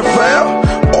dream weren't found.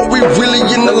 Are we really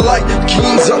in the light?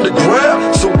 Kings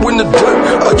underground. So in the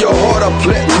dirt of your heart I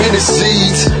plant many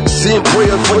seeds. Seeing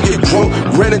prayers for your growth,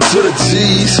 ran into the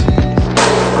G's.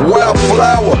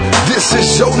 Wildflower, this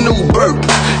is your new birth.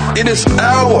 In this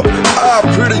hour, I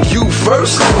appear to you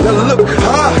first. Now look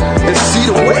high and see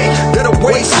the way that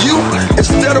awaits you.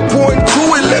 Instead of pointing to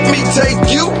it, let me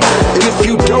take you. And if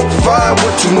you don't find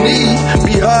what you need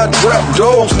behind trap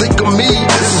doors, think of me.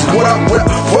 This is what I rap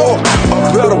for. A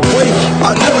better way.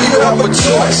 I know you have a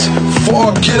choice.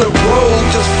 Fork in the road,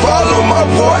 just follow my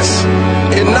voice.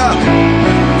 And I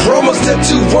promise that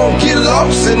you won't get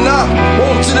lost. And I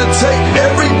want you to take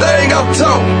everything I've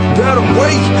taught. Better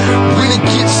way when it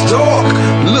gets dark.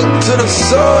 Look to the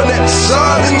sun that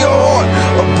shines in your heart.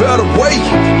 A better way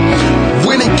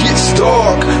when it gets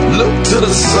dark. Look to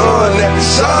the sun that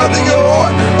shines in your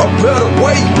heart. A better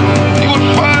way. You would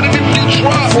find it if you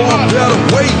try. For a better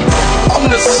way. I'm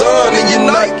the sun in your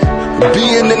night.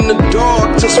 Being in the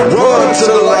dark, just run to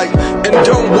the light. And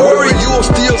don't worry, you'll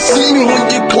still see me when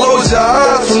you close your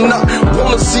eyes. From not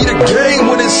wanna see the game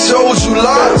when it shows you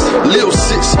lies. Lil'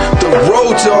 sis, the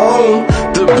road to home.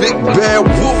 The big bad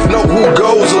wolf know who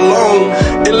goes alone.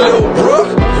 And Lil' bruh,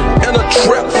 in a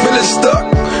trap feeling stuck.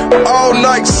 All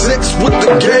night sex with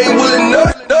the game willing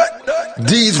nut.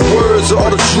 These words are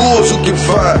the jewels you can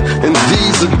find. And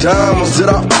these are diamonds that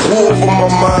I pull from my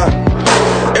mind.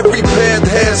 Every path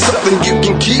has something you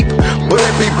can keep, but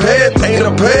every path ain't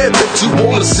a path that you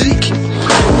wanna seek.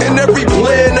 And every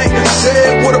plan ain't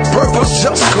shared with a purpose.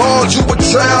 Just cause you a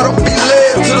child to be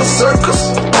led to the circus.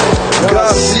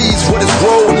 God sees what his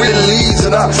road really leads,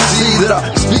 and I see that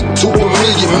I speak to a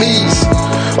million me's.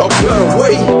 A better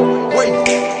way.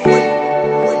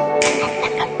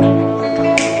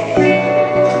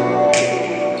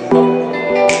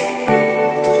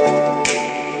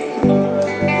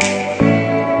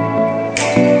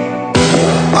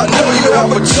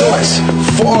 have a choice.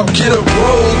 Before I get a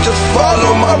road, just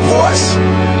follow my voice.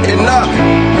 And I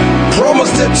promise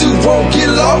that you won't get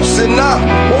lost. And I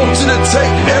want you to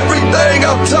take everything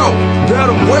I've taught.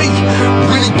 Better wait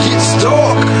when it gets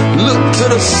dark. Look to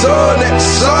the sun that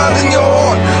shines in your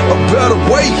heart. A better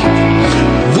wait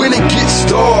when it gets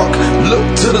dark.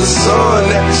 Look to the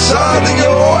sun that shines in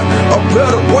your heart. A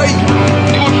better wait.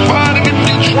 You would find it if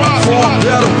you try for a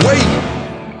better wait.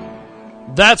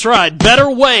 That's right, Better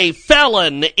Way,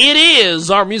 Felon. It is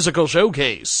our musical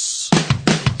showcase. We've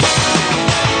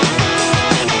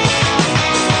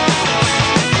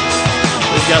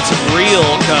got some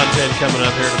real content coming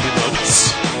up here in a few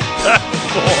moments.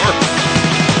 More.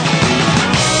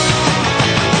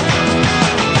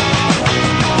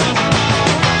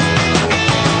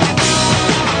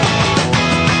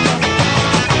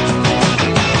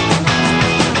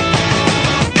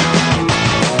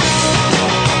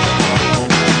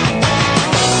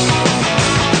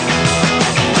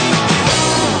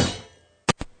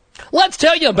 Let's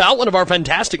tell you about one of our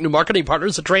fantastic new marketing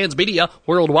partners at Transmedia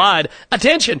Worldwide.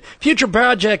 Attention, future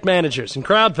project managers and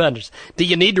crowdfunders. Do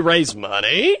you need to raise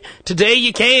money? Today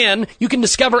you can. You can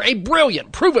discover a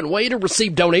brilliant, proven way to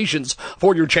receive donations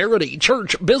for your charity,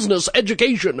 church, business,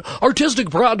 education,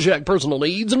 artistic project, personal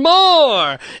needs, and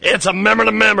more. It's a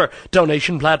member-to-member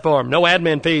donation platform. No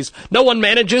admin fees. No one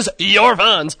manages your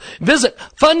funds. Visit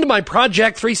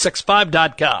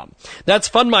fundmyproject365.com. That's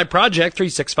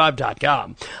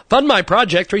fundmyproject365.com.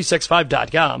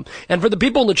 FundMyProject365.com. And for the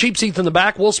people in the cheap seats in the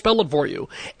back, we'll spell it for you.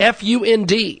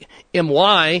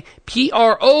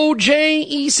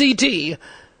 FundMyProject.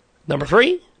 Number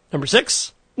 3, number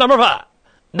 6, number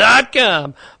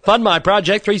 5.com.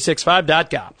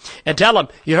 FundMyProject365.com. And tell them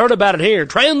you heard about it here.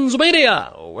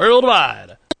 Transmedia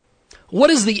Worldwide. What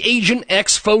is the Agent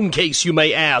X phone case, you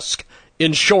may ask?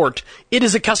 In short, it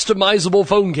is a customizable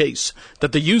phone case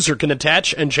that the user can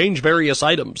attach and change various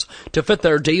items to fit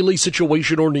their daily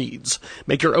situation or needs.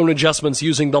 Make your own adjustments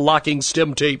using the locking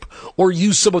stem tape or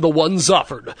use some of the ones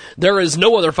offered. There is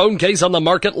no other phone case on the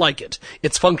market like it.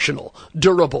 It's functional,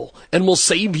 durable, and will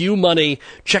save you money.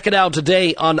 Check it out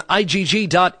today on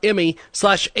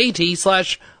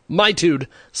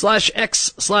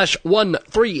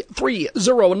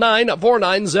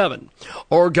igg.me/AT/mytude/X/133099497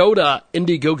 or go to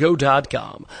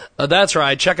Indiegogo.com. That's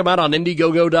right. Check them out on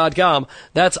Indiegogo.com.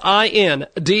 That's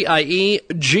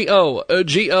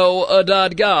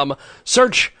INDIEGOGO.com.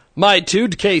 Search My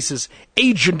Tude Cases,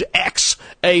 Agent X,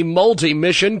 a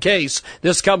multi-mission case.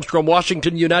 This comes from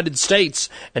Washington, United States.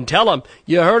 And tell them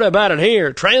you heard about it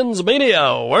here.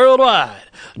 Transmedia Worldwide.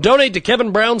 Donate to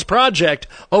Kevin Brown's project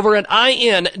over at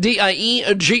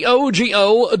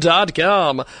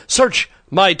INDIEGOGO.com. Search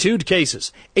My Tude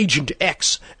Cases, Agent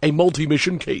X, a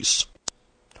multi-mission case.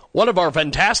 One of our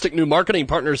fantastic new marketing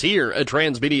partners here at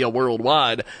Transmedia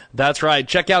Worldwide. That's right.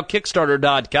 Check out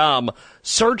Kickstarter.com.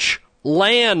 Search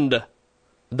Land.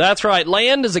 That's right.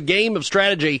 Land is a game of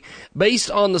strategy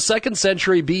based on the 2nd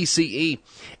century BCE.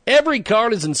 Every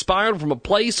card is inspired from a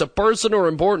place, a person, or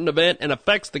important event and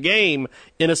affects the game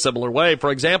in a similar way.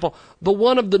 For example, the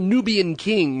one of the Nubian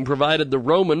king provided the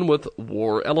Roman with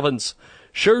war elephants.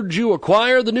 Should you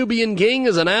acquire the Nubian king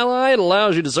as an ally, it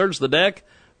allows you to search the deck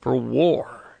for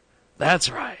war. That's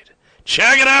right.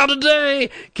 Check it out today.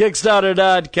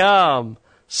 Kickstarter.com.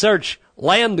 Search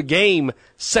Land the Game,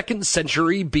 2nd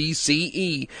century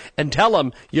BCE. And tell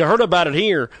them you heard about it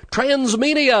here.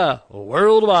 Transmedia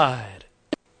Worldwide.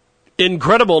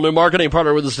 Incredible new marketing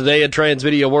partner with us today at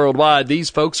Transmedia Worldwide. These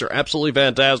folks are absolutely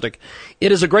fantastic.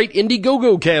 It is a great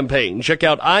Indiegogo campaign. Check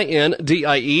out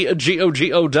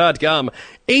INDIEGOGO.com.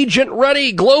 Agent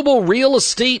Ready Global Real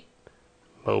Estate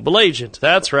Mobile Agent.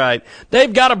 That's right.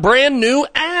 They've got a brand new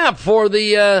app for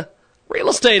the real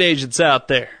estate agents out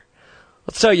there.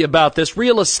 Let's tell you about this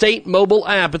real estate mobile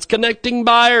app. It's connecting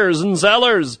buyers and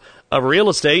sellers of real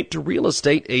estate to real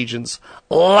estate agents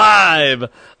live.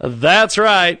 That's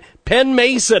right. Penn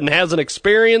Mason has an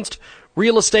experienced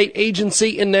real estate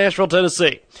agency in Nashville,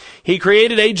 Tennessee. He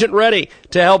created Agent Ready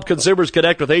to help consumers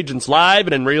connect with agents live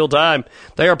and in real time.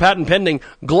 They are patent pending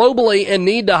globally and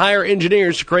need to hire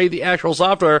engineers to create the actual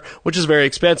software, which is very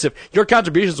expensive. Your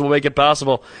contributions will make it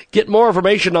possible. Get more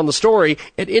information on the story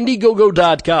at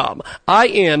Indiegogo.com.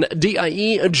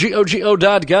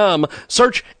 INDIEGOGO.com.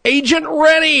 Search Agent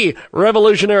Ready,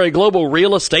 revolutionary global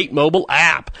real estate mobile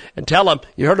app. And tell them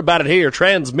you heard about it here,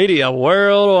 Transmedia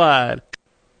Worldwide.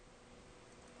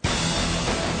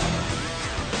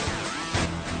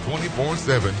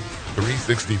 24/7,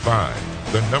 365.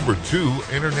 The number 2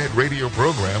 internet radio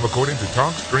program according to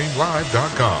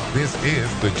TalkStreamLive.com. This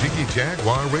is the Jiggy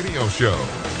Jaguar Radio Show.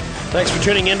 Thanks for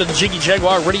tuning in to the Jiggy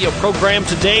Jaguar radio program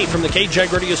today from the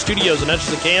K-Jag Radio Studios in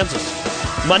Edgerton,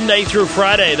 Kansas. Monday through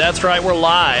Friday, that's right, we're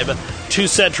live. 2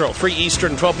 Central, 3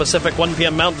 Eastern, 12 Pacific, 1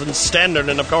 p.m. Mountain Standard,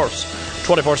 and of course,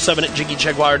 24/7 at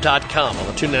JiggyJaguar.com on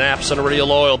the TuneIn app, Center Radio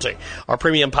Loyalty. Our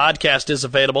premium podcast is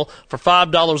available for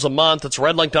 $5 a month. It's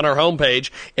red linked on our homepage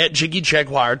at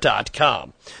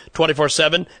JiggyJaguar.com.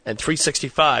 24/7 and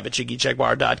 365 at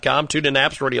JiggyJaguar.com. TuneIn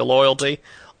apps, Radio Loyalty.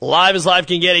 Live as live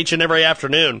can get each and every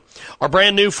afternoon. Our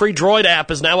brand new free Droid app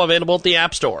is now available at the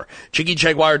App Store.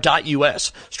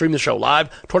 JiggyJaguar.us. Stream the show live,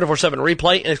 24/7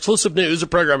 replay, and exclusive news and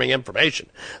programming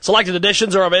information. Selected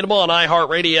editions are available on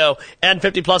iHeartRadio and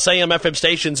 50-plus AM FM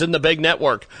stations in the big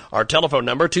network. Our telephone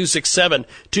number,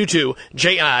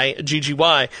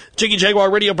 267-22-JIGGY. Jiggy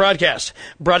Jaguar radio broadcast,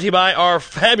 brought to you by our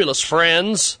fabulous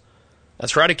friends.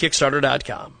 That's right, at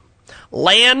Kickstarter.com.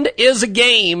 Land is a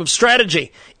game of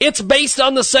strategy. It's based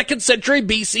on the 2nd century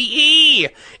BCE.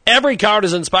 Every card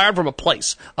is inspired from a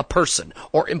place, a person,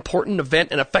 or important event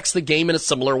and affects the game in a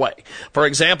similar way. For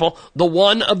example, the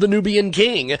one of the Nubian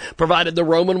king provided the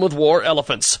Roman with war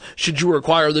elephants. Should you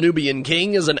require the Nubian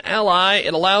king as an ally,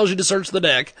 it allows you to search the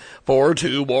deck for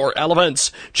 2 war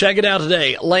elephants. Check it out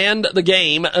today,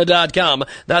 landthegame.com.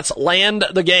 That's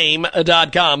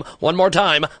landthegame.com. One more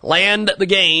time,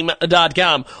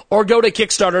 landthegame.com. Or go to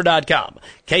Kickstarter.com.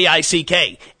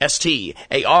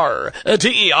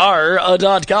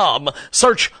 KICKSTARTER.com.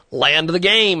 Search Land the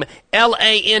Game.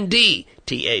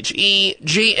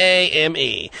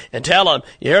 LANDTHEGAME. And tell them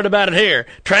you heard about it here.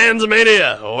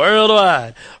 Transmedia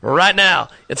Worldwide. Right now,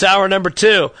 it's hour number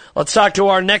 2. Let's talk to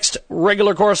our next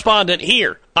regular correspondent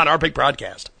here on our big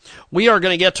broadcast. We are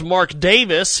going to get to Mark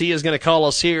Davis. He is going to call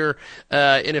us here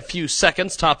in a few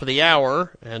seconds, top of the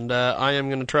hour. And I am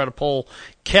going to try to pull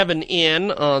Kevin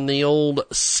in on the old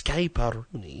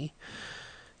Skype-a-rooney.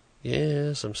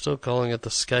 Yes, I'm still calling it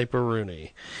the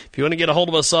Skype-a-rooney. If you want to get a hold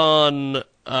of us on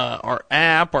our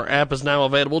app is now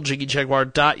available,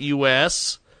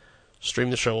 JiggyJaguar.us.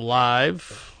 Stream the show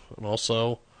live. And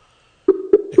also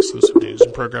exclusive news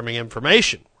and programming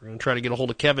information. We're going to try to get a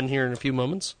hold of Kevin here in a few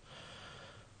moments.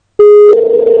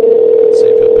 Let's see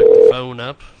if he'll pick the phone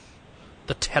up.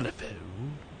 The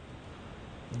telephone.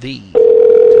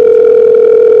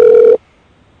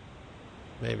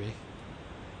 Maybe.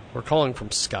 We're calling from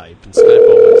Skype, and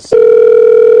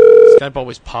Skype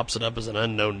always pops it up as an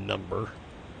unknown number.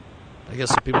 I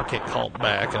guess if people can't call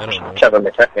back, I don't know. Kevin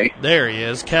McKechnie. There he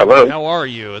is. Kevin, hello. How are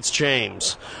you? It's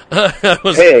James. Hey, how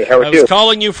are you? I was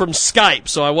calling you from Skype,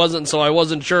 so I wasn't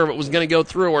sure if it was going to go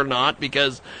through or not,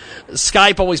 because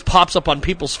Skype always pops up on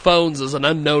people's phones as an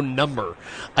unknown number.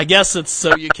 I guess it's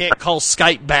so you can't call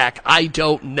Skype back. I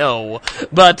don't know.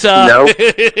 But no.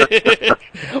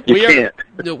 You can't.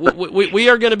 We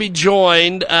are going to be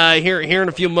joined here in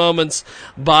a few moments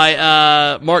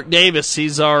by Mark Davis.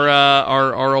 He's our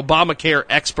Obamacare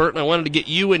expert, and I wanted to get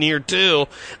you in here too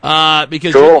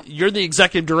because cool. you're the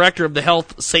executive director of the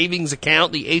Health Savings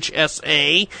Account, the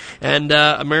HSA, and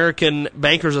American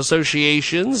Bankers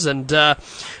Associations. And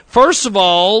first of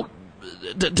all,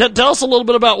 tell us a little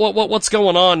bit about what's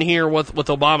going on here with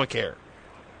Obamacare.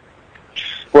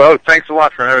 Well, thanks a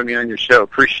lot for having me on your show.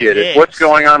 Appreciate it. Yes. What's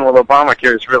going on with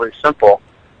Obamacare is really simple.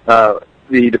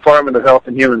 The Department of Health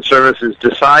and Human Services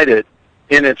decided,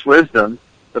 in its wisdom,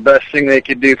 the best thing they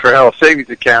could do for health savings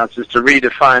accounts is to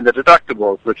redefine the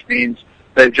deductibles, which means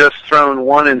they've just thrown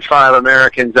 1 in 5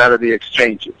 Americans out of the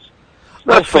exchanges. So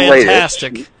that's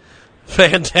fantastic. The latest.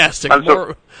 Fantastic.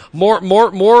 More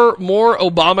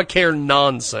Obamacare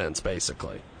nonsense,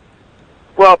 basically.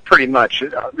 Well, pretty much.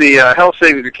 The health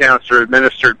savings accounts are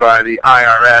administered by the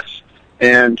IRS,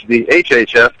 and the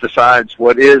HHS decides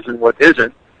what is and what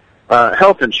isn't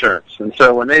health insurance. And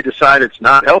so when they decide it's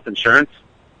not health insurance,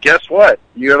 guess what?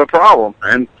 You have a problem,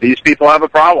 and these people have a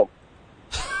problem.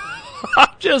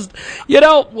 Just,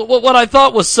 what I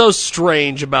thought was so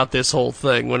strange about this whole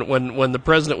thing when the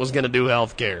president was going to do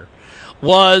health care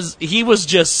was he was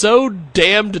just so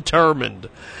damn determined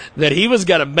that he was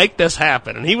going to make this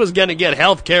happen, and he was going to get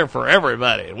health care for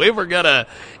everybody. And we were going to,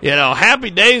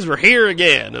 happy days were here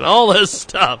again, and all this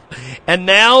stuff. And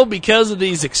now, because of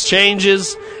these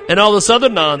exchanges and all this other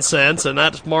nonsense, and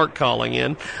that's Mark calling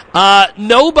in,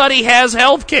 nobody has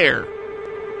health care.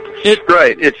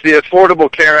 Right. It's the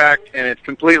Affordable Care Act, and it's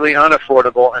completely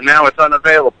unaffordable, and now it's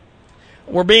unavailable.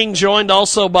 We're being joined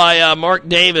also by Mark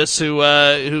Davis,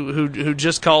 who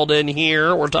just called in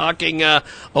here. We're talking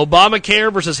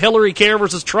Obamacare versus Hillary Care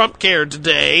versus Trump Care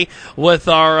today with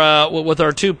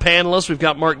our two panelists. We've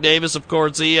got Mark Davis, of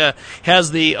course. He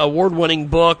has the award-winning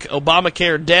book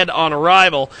Obamacare Dead on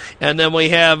Arrival, and then we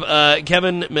have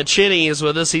Kevin Machini is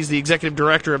with us. He's the executive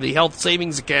director of the Health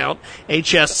Savings Account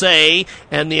 (HSA)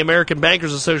 and the American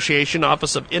Bankers Association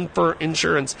Office of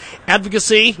Insurance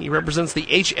Advocacy. He represents the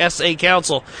HSA Council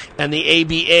and the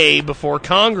ABA before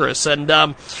Congress.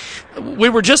 And we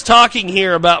were just talking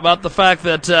here about the fact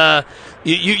that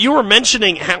you were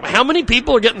mentioning how many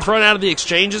people are getting thrown out of the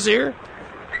exchanges here?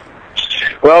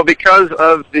 Well, because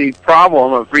of the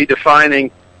problem of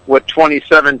redefining what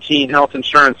 2017 health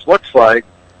insurance looks like,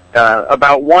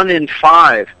 about 1 in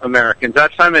 5 Americans,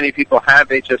 that's how many people have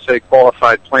HSA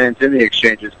qualified plans in the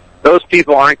exchanges. Those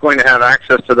people aren't going to have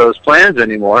access to those plans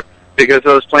anymore, because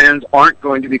those plans aren't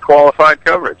going to be qualified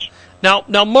coverage. Now,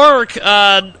 Mark,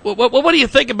 what do you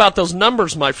think about those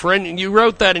numbers, my friend? You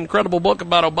wrote that incredible book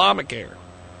about Obamacare.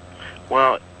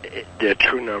 Well, they're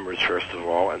true numbers, first of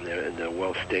all, and they're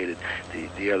well stated.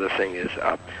 The other thing is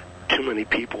too many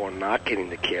people are not getting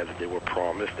the care that they were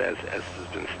promised, as has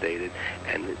been stated,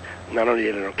 and not only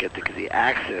they don't get the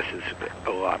access is a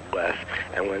lot less,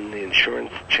 and when the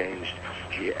insurance changed,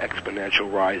 the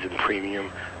exponential rise in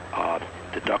premium,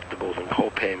 deductibles and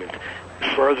co-payments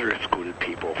further excluded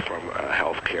people from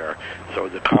health care. So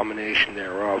the combination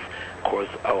thereof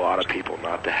caused a lot of people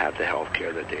not to have the health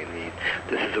care that they need.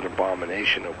 This is an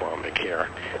abomination, Obamacare,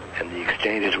 and the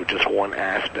exchanges were just one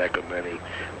aspect of many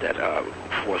that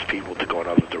force people to go in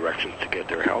other directions to get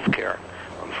their health care,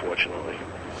 unfortunately.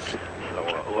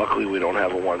 So luckily we don't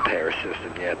have a one-payer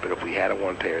system yet, but if we had a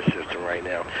one-payer system right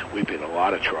now, we'd be in a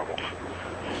lot of trouble.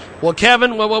 Well,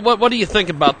 Kevin, what do you think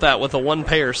about that with a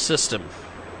one-payer system?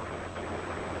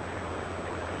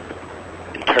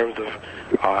 In terms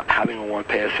of having a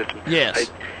one-payer system?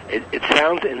 Yes. It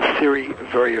sounds in theory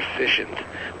very efficient,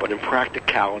 but in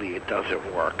practicality it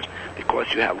doesn't work,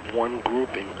 because you have one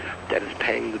grouping that is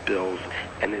paying the bills,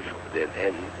 and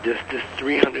there's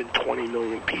 320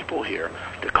 million people here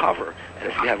to cover.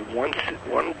 And if you have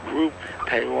one group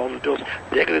paying all the bills,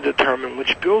 they're going to determine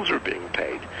which bills are being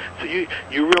paid. So you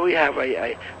really have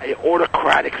a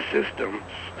autocratic system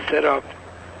set up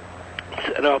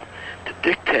to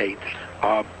dictate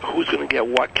who's going to get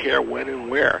what care, when, and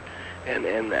where,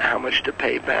 and how much to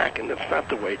pay back. And that's not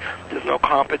the way. There's no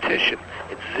competition.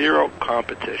 It's zero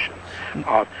competition.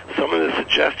 Some of the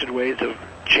suggested ways of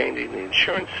changing the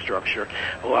insurance structure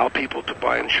allow people to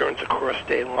buy insurance across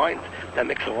state lines. That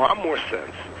makes a lot more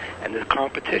sense. And there's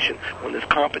competition. When there's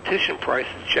competition,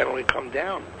 prices generally come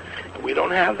down. We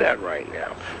don't have that right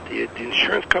now. The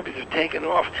insurance companies have taken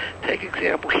off. Take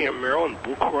example here in Maryland,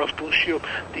 Blue Cross Blue Shield.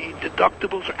 The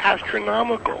deductibles are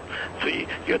astronomical. So you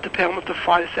have to pay almost a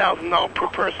 $5,000 per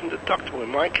person deductible in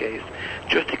my case,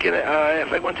 just to get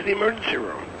if I went to the emergency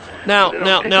room.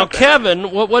 Now,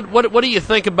 Kevin, what do you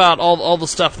think about all the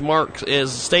stuff Mark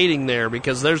is stating there?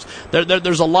 Because there's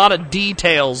a lot of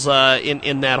details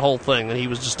in that whole thing that he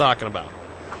was just talking about.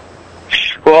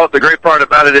 Well, the great part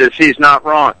about it is he's not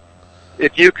wrong.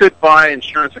 If you could buy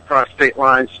insurance across state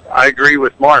lines, I agree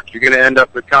with Mark. You're going to end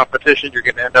up with competition. You're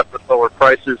going to end up with lower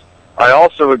prices. I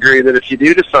also agree that if you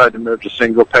do decide to move to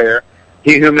single payer,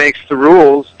 he who makes the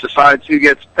rules decides who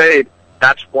gets paid.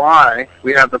 That's why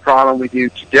we have the problem we do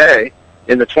today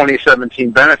in the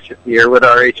 2017 benefit year with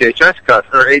our HSA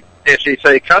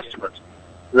customers.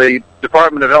 The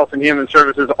Department of Health and Human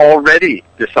Services already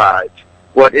decides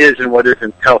what is and what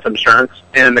isn't health insurance,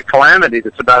 and the calamity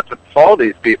that's about to befall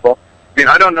these people. I mean,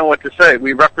 I don't know what to say.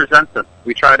 We represent them.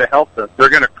 We try to help them. They're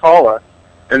going to call us,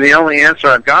 and the only answer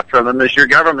I've got from them is your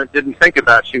government didn't think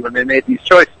about you when they made these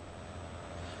choices.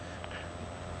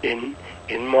 In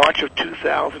March of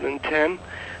 2010,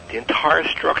 the entire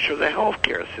structure of the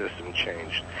healthcare system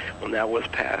changed when that was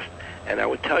passed. And I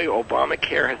would tell you,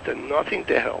 Obamacare has done nothing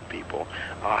to help people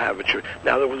have insurance.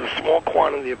 Now, there was a small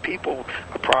quantity of people,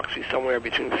 approximately somewhere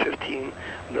between 15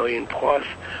 million plus,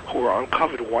 who were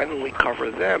uncovered. Why didn't we cover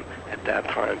them at that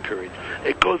time period?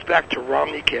 It goes back to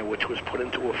Romneycare, which was put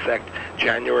into effect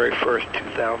January 1st,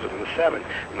 2007.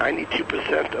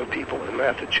 92% of people in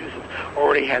Massachusetts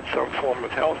already had some form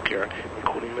of health care,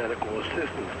 including medical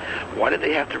assistance. Why did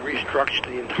they have to restructure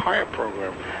the entire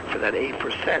program for that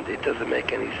 8%? It doesn't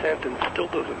make any sense, and still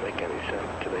doesn't make any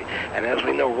sense today. And as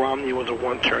we know, Romney was a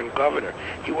one-term governor.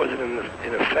 He wasn't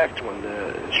in effect when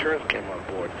the insurance came on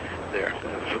board there,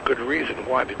 for good reason.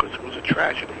 Why? Because it was a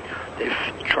tragedy. They've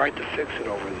tried to fix it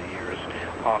over the years.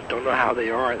 Don't know how they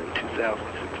are in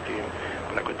 2016,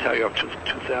 But I could tell you up to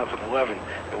 2011,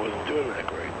 it wasn't doing that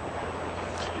great.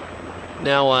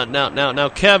 Now,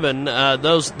 Kevin,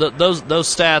 those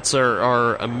stats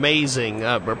are amazing.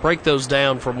 But break those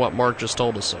down from what Mark just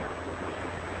told us there.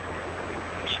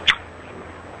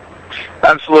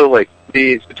 Absolutely.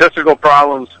 The statistical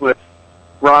problems with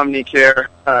Romney Care,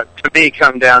 to me,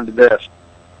 come down to this.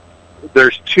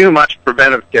 There's too much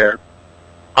preventive care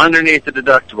underneath the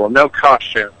deductible, no cost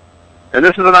share. And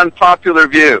this is an unpopular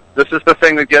view. This is the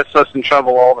thing that gets us in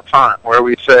trouble all the time, where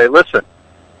we say, listen,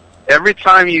 every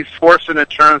time you force an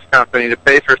insurance company to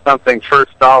pay for something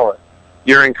first dollar,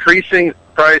 you're increasing the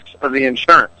price of the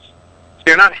insurance. So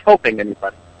you're not helping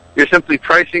anybody. You're simply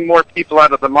pricing more people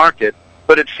out of the market,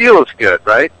 but it feels good,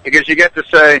 right? Because you get to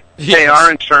say, hey, our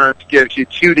insurance gives you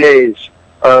 2 days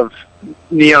of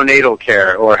neonatal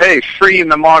care, or, hey, free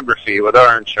mammography with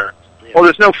our insurance. Well,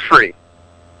 there's no free.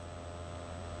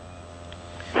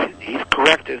 He's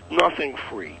correct. There's nothing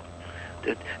free.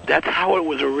 That's how it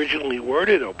was originally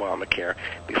worded, Obamacare,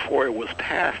 before it was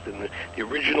passed in the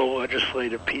original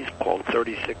legislative piece called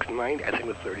 3690. I think it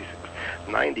was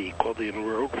 3690, called the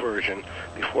Rogue version,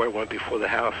 before it went before the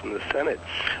House and the Senate,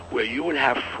 where you would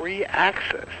have free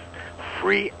access,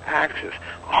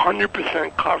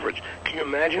 100% coverage. Can you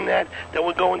imagine that? That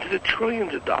would go into the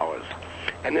trillions of dollars.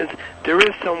 And there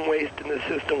is some waste in the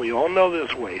system. We all know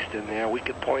there's waste in there. We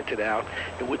could point it out.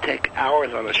 It would take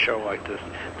hours on a show like this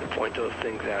to point those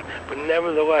things out. But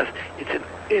nevertheless, it's an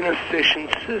inefficient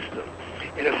system.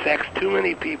 It affects too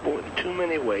many people in too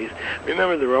many ways.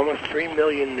 Remember, there are almost 3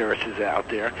 million nurses out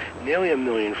there, nearly 1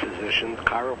 million physicians,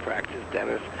 chiropractors,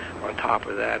 dentists, on top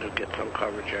of that, who get some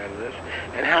coverage out of this.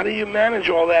 And how do you manage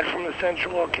all that from a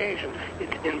central location?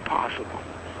 It's impossible.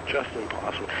 Just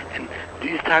impossible. And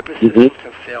these type of systems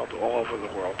have failed all over the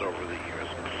world over the years.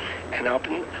 And up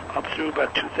through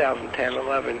about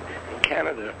 2010-11 in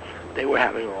Canada, they were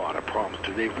having a lot of problems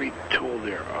too. They retooled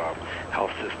their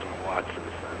health system a lot since then.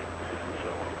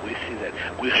 So we see that.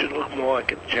 We should look more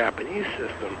like a Japanese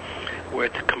system, where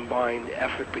it's a combined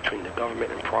effort between the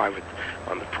government and private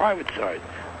on the private side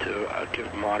to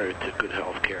give moderate to good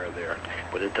health care there.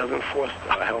 But it doesn't force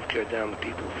health care down the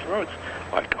people's throats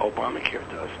like Obamacare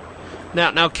does.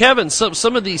 Now, Kevin,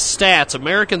 some of these stats,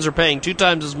 Americans are paying 2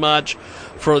 times as much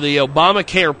for the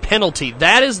Obamacare penalty.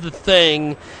 That is the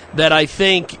thing that I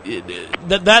think,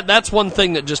 that's one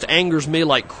thing that just angers me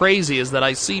like crazy, is that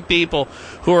I see people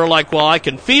who are like, well, I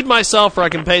can feed myself or I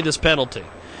can pay this penalty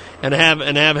and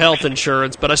have health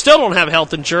insurance, but I still don't have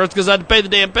health insurance because I had to pay the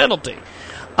damn penalty.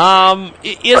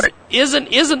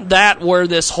 Isn't that where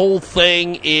this whole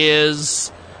thing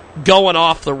is going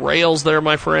off the rails there,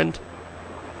 my friend?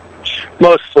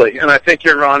 Mostly, and I think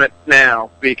you're on it now,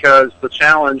 because the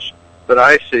challenge that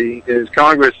I see is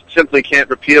Congress simply can't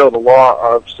repeal the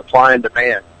law of supply and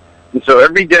demand. And so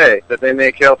every day that they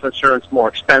make health insurance more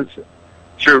expensive,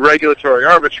 through regulatory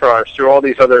arbitrage, through all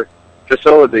these other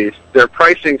facilities, they're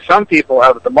pricing some people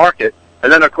out of the market,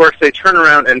 and then, of course, they turn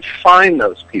around and fine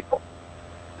those people.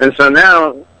 And so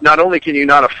now, not only can you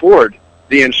not afford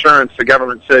the insurance the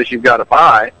government says you've got to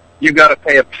buy, you've got to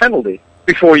pay a penalty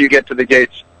before you get to the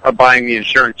gates of buying the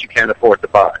insurance you can't afford to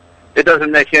buy. It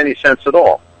doesn't make any sense at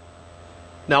all.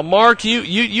 Now, Mark,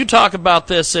 you talk about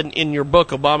this in your book,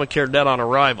 Obamacare Dead on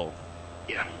Arrival.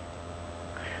 Yeah.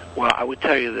 Well, I would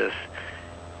tell you this.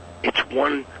 It's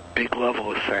one big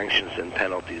level of sanctions and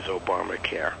penalties,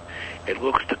 Obamacare. It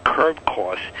looks to curb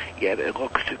costs, yet it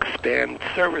looks to expand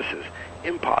services.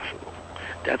 Impossible.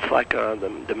 That's like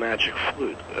the magic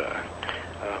flute.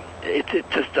 It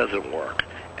just doesn't work.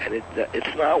 And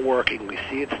it's not working. We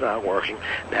see it's not working.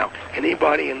 Now,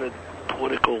 anybody in the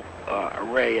political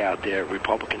array out there,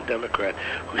 Republican, Democrat,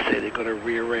 who say they're going to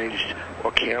rearrange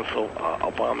or cancel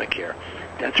Obamacare,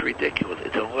 that's ridiculous.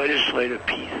 It's a legislative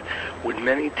piece with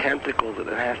many tentacles, and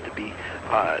it has to be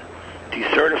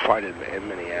decertified in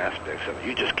many aspects. So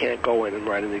you just can't go in and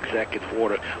write an executive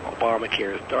order,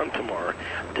 Obamacare is done tomorrow.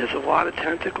 There's a lot of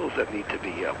tentacles that need to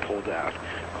be pulled out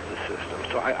of the system.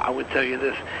 So I would tell you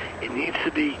this, it needs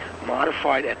to be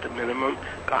modified at the minimum,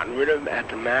 gotten rid of at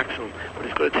the maximum, but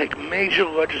it's going to take major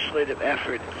legislative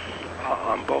effort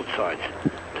on both sides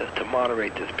to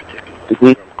moderate this particular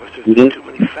program, because there's too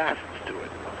many facets to it.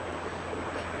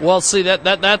 Well, see,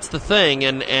 that's the thing,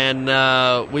 and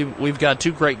we've got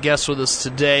 2 great guests with us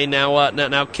today.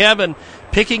 Now, Kevin,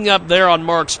 picking up there on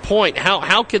Mark's point,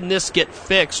 how can this get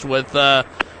fixed with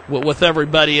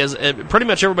everybody? As pretty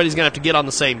much everybody's going to have to get on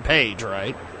the same page,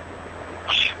 right?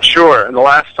 Sure. And the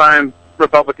last time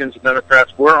Republicans and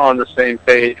Democrats were on the same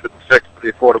page with the fix of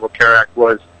the Affordable Care Act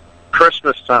was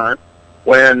Christmas time,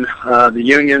 when the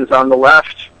unions on the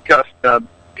left,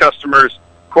 customers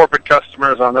corporate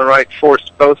customers on the right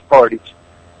forced both parties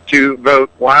to vote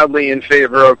wildly in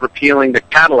favor of repealing the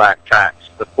Cadillac tax,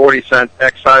 the 40-cent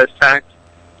excise tax.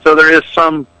 So there is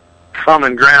some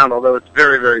common ground, although it's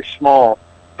very, very small.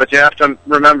 But you have to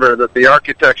remember that the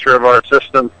architecture of our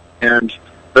system and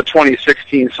the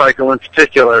 2016 cycle in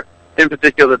particular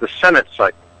the Senate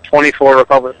cycle, 24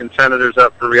 Republican senators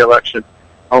up for re-election,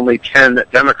 only 10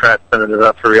 Democrat senators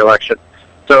up for re-election.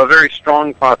 So a very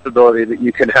strong possibility that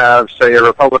you could have, say, a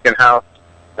Republican House,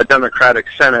 a Democratic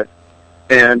Senate,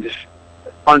 and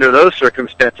under those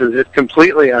circumstances, it's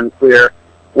completely unclear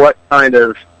what kind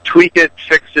of tweak-it,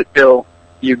 fix-it bill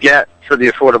you get for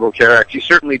the Affordable Care Act. You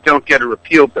certainly don't get a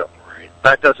repeal bill.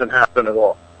 That doesn't happen at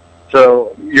all.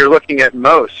 So you're looking at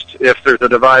most, if there's a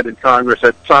divide in Congress,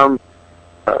 at some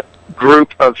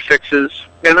group of fixes,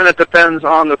 and then it depends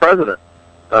on the president.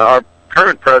 Our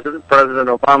current president, President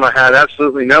Obama, had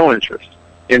absolutely no interest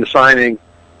in signing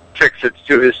fix-its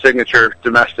to his signature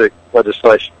domestic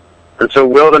legislation. And so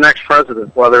will the next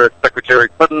president, whether it's Secretary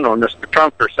Clinton or Mr.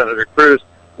 Trump or Senator Cruz,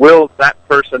 will that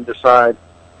person decide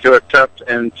to accept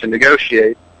and to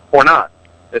negotiate or not?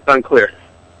 It's unclear.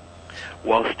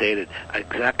 Well stated.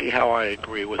 Exactly how I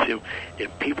agree with you.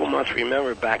 If people must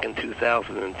remember back in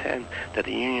 2010 that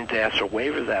the unions asked for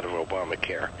waivers out of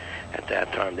Obamacare. At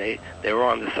that time, they were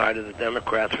on the side of the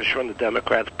Democrats for sure, and the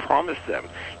Democrats promised them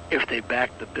if they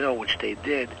backed the bill, which they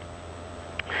did.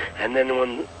 And then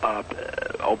when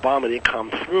Obama didn't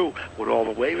come through with all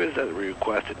the waivers that were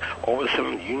requested, all of a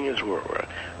sudden the unions were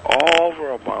all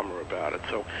over Obama about it.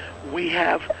 So we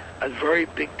have a very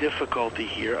big difficulty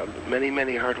here, many,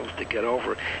 many hurdles to get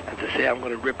over. And to say I'm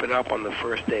going to rip it up on the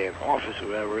first day in office,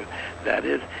 whoever that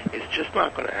is, it's just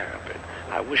not going to happen.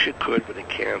 I wish it could, but it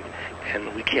can't.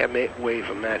 And we can't wave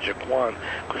a magic wand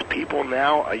because people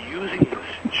now are using this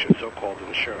so-called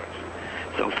insurance.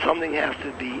 So something has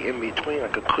to be in between,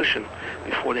 like a cushion,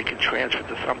 before they can transfer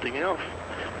to something else.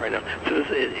 Right now, so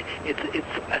it's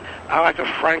I like a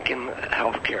Franken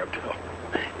healthcare bill,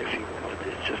 if you will.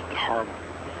 It's just horrible.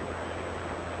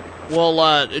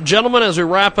 Well, gentlemen, as we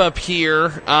wrap up here,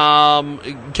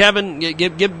 Kevin,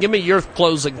 give me your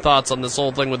closing thoughts on this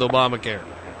whole thing with Obamacare.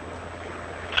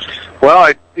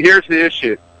 Well, here's the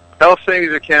issue. Health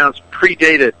savings accounts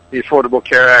predated the Affordable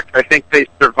Care Act. I think they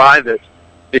survived it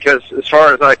because, as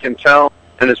far as I can tell,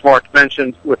 and as Mark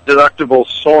mentioned, with deductibles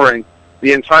soaring,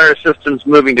 the entire system's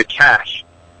moving to cash.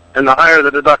 And the higher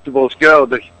the deductibles go,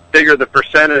 the bigger the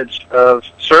percentage of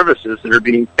services that are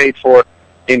being paid for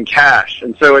in cash.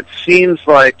 And so it seems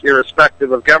like,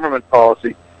 irrespective of government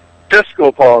policy,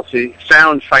 fiscal policy,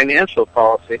 sound financial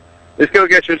policy, is go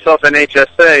get yourself an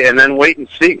HSA and then wait and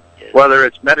see whether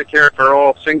it's Medicare for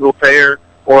all, single payer,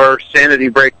 or sanity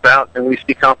breaks out and we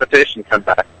see competition come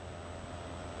back.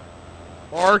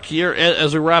 Mark,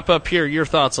 as we wrap up here, your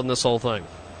thoughts on this whole thing?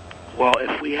 Well,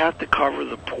 if we have to cover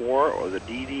the poor or the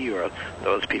needy or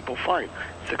those people, fine.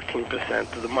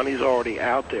 16%, the money's already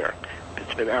out there.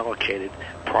 It's been allocated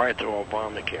prior to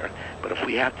Obamacare. But if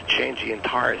we have to change the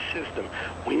entire system,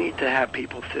 we need to have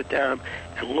people sit down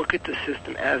and look at the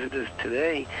system as it is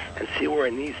today and see where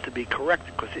it needs to be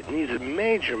corrected, because it needs a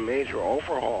major, major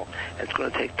overhaul. And it's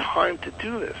going to take time to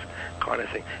do this kind of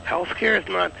thing. Healthcare is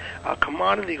not a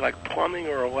commodity like plumbing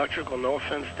or electrical, no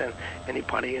offense to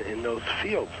anybody in those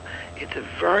fields. It's a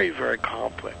very, very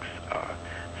complex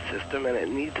system, and it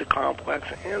needs a complex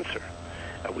answer.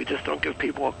 We just don't give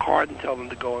people a card and tell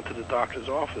them to go into the doctor's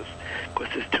office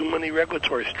because there's too many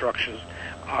regulatory structures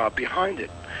behind it.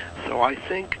 So I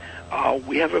think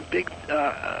we have a big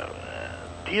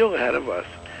deal ahead of us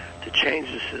to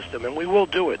change the system, and we will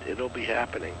do it. It'll be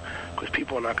happening because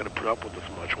people are not going to put up with this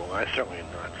much. Well, I certainly am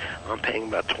not. I'm paying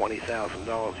about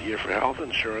 $20,000 a year for health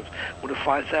insurance with a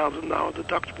 $5,000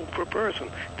 deductible per person.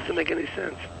 It doesn't make any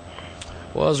sense.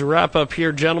 Well, as we wrap up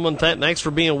here, gentlemen, thanks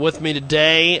for being with me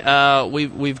today.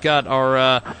 We've got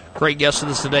our great guest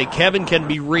with us today. Kevin can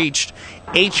be reached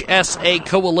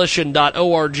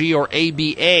hsacoalition.org or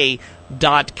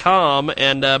aba.com.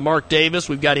 And Mark Davis,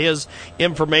 we've got his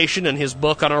information and his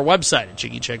book on our website at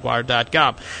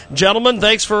JiggyJaguar.com. Gentlemen,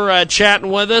 thanks for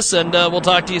chatting with us, and we'll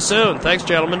talk to you soon. Thanks,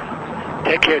 gentlemen.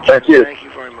 Take care, Jim. Thank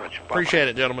you very much. Bye-bye. Appreciate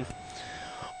it, gentlemen.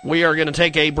 We are going to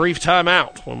take a brief time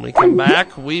out. When we come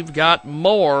back, we've got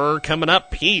more coming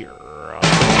up here.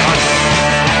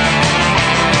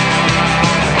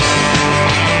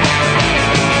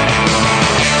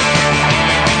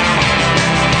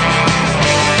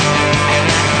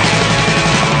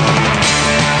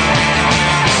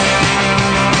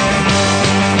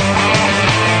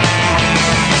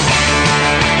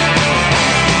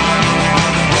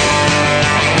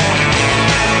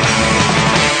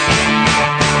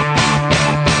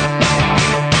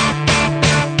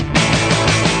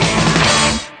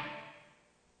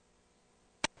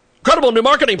 incredible new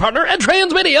marketing partner and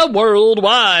transmedia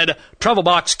worldwide.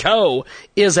 TravelBox Co.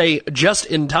 is a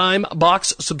just-in-time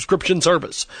box subscription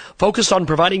service focused on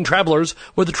providing travelers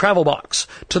with a travel box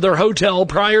to their hotel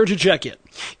prior to check-in.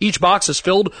 Each box is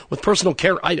filled with personal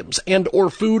care items and or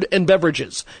food and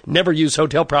beverages. Never use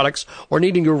hotel products or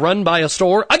needing to run by a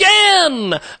store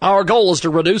again. Our goal is to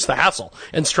reduce the hassle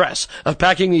and stress of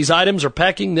packing these items or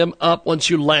packing them up once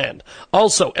you land.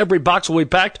 Also, every box will be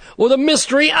packed with a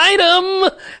mystery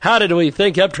item. How did we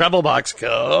think up TravelBox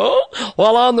Co?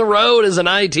 While on the road as an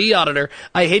IT auditor,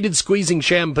 I hated squeezing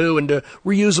shampoo into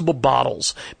reusable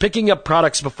bottles, picking up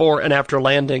products before and after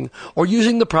landing, or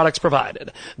using the products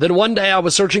provided. Then one day I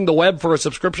was searching the web for a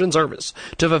subscription service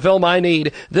to fulfill my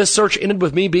need. This search ended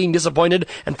with me being disappointed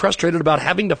and frustrated about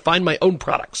having to find my own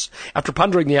products. After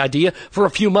pondering the idea for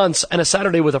a few months and a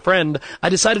Saturday with a friend, I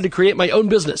decided to create my own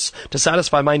business to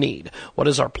satisfy my need. What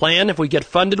is our plan if we get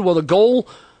funded? Well, the goal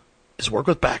is work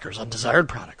with backers on desired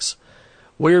products.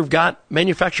 We've got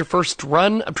manufacture first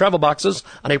run of travel boxes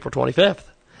on April 25th.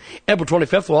 April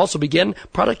 25th will also begin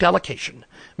product allocation.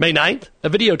 May 9th, a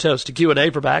video toast to Q&A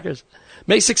for backers.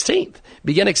 May 16th,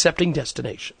 begin accepting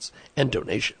destinations and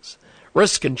donations.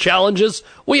 Risks and challenges.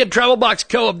 We at TravelBox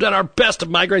Co. have done our best to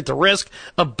migrate the risk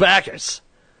of backers.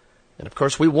 And, of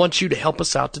course, we want you to help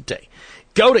us out today.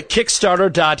 Go to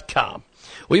Kickstarter.com.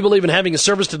 We believe in having a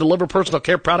service to deliver personal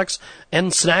care products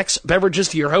and snacks, beverages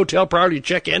to your hotel prior to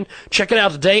check-in. Check it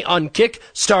out today on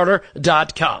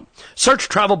Kickstarter.com. Search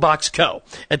TravelBox Co.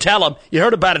 and tell them you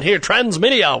heard about it here,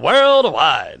 Transmedia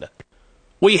Worldwide.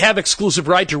 We have exclusive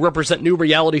right to represent new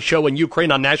reality show in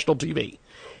Ukraine on national TV.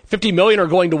 50 million are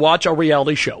going to watch our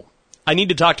reality show. I need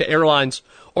to talk to airlines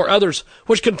or others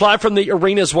which can fly from the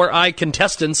arenas where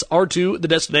contestants are to the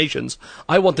destinations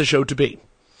I want the show to be.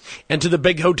 And to the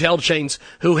big hotel chains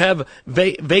who have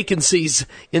vacancies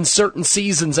in certain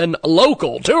seasons and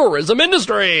local tourism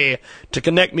industry to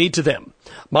connect me to them.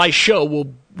 My show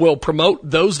will promote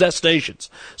those destinations,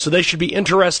 so they should be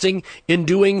interesting in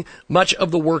doing much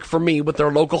of the work for me with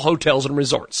their local hotels and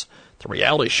resorts. The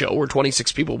reality show where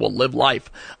 26 people will live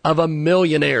life of a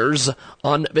millionaires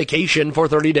on vacation for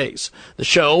 30 days. The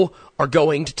show are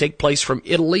going to take place from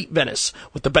Italy, Venice,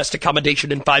 with the best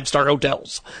accommodation in 5-star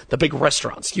hotels, the big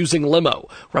restaurants using limo,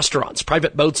 restaurants,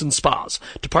 private boats and spas,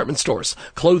 department stores,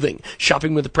 clothing,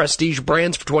 shopping with the prestige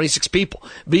brands for 26 people,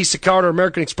 Visa card or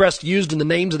American Express used in the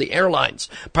names of the airlines,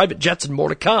 private jets and more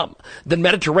to come. Then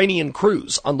Mediterranean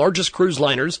cruise on largest cruise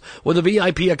liners with a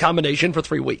VIP accommodation for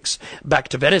 3 weeks. Back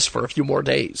to Venice for a few more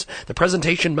days. The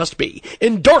presentation must be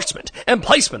endorsement and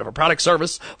placement of a product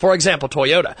service. For example,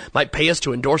 Toyota might pay us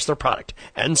to endorse their product,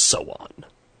 and so on.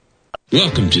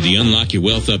 Welcome to the Unlock Your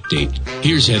Wealth Update.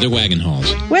 Here's Heather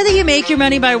Wagenhals. Whether you make your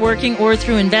money by working or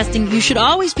through investing, you should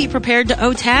always be prepared to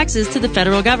owe taxes to the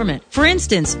federal government. For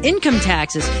instance, income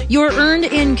taxes. Your earned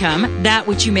income, that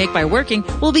which you make by working,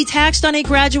 will be taxed on a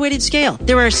graduated scale.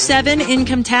 There are 7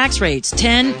 income tax rates: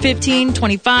 10, 15,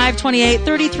 25, 28,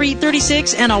 33,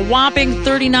 36, and a whopping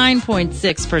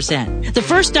 39.6%. The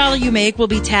first dollar you make will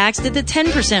be taxed at the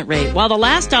 10% rate, while the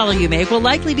last dollar you make will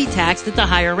likely be taxed at the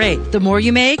higher rate. The more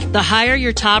you make, the higher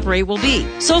your top rate will be.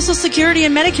 Social Security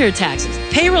and Medicare taxes,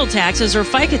 payroll taxes, or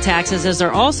FICA taxes as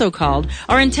they're also called,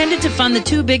 are intended to fund the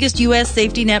 2 biggest U.S.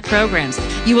 safety net programs.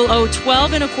 You will owe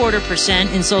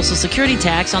 12.25% in Social Security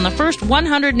tax on the first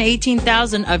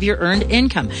 $118,000 of your earned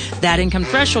income. That income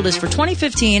threshold is for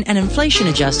 2015 and inflation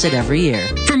adjusted every year.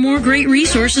 For more great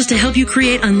resources to help you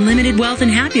create unlimited wealth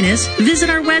and happiness, visit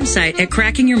our website at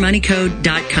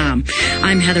crackingyourmoneycode.com.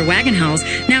 I'm Heather Wagenhals.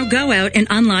 Now go out and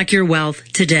unlock your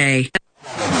wealth today.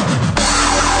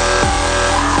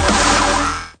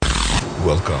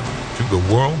 Welcome to the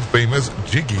world-famous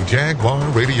Jiggy Jaguar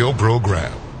radio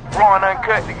program. Raw and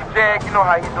uncut, Jiggy Jag, you know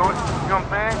how you do it. You know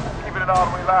what I'm saying? Keeping it all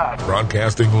the way live.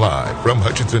 Broadcasting live from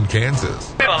Hutchinson,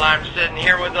 Kansas. Well, I'm sitting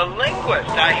here with a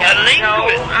linguist. I had no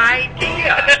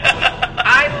idea.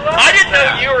 I didn't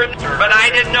know you were, but I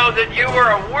didn't know that you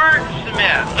were a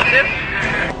wordsmith.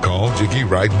 Call Jiggy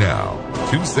right now.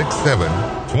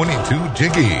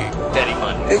 267-22-JIGGY. Daddy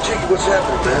fun. Hey, Jiggy, what's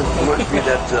happening, man? Reminds me of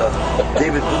that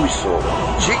David Bowie song.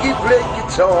 Jiggy play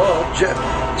guitar.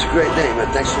 It's a great name,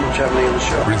 man. Thanks so much for having me on the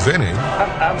show. Presenting.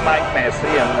 I'm Mike Massey,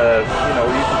 and,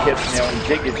 you can catch me on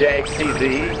Jiggy Jag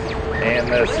TV and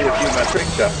see a few of my trick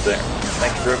shots there.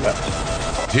 Thank you very much.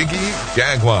 Jiggy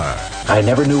Jaguar. I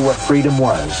never knew what freedom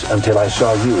was until I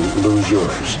saw you lose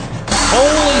yours.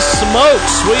 Holy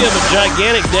smokes, we have a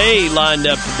gigantic day lined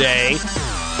up today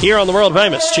here on the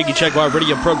world-famous Jiggy Jaguar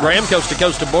radio program, coast to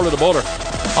coast and border to border,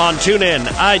 on TuneIn,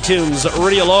 iTunes,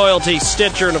 Radio Loyalty,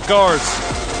 Stitcher, and, of course,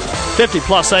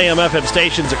 50-plus AM FM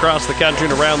stations across the country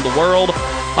and around the world.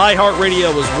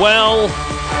 iHeartRadio as well.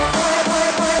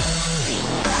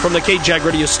 From the K-Jag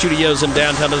Radio Studios in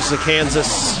downtown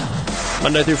Kansas,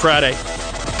 Monday through Friday.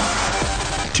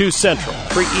 2 Central,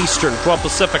 3 Eastern, 12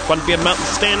 Pacific, 1 p.m. Mountain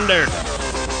Standard.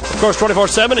 Of course,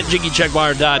 24/7 at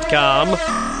JiggyJaguar.com.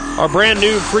 Our brand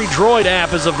new free Droid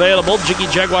app is available,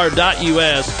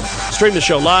 JiggyJaguar.us. Stream the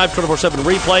show live, 24/7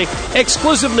 replay,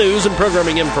 exclusive news and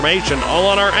programming information, all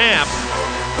on our app.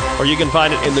 Or you can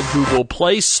find it in the Google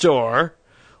Play Store.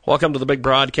 Welcome to the big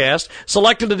broadcast.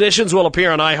 Selected editions will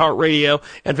appear on iHeartRadio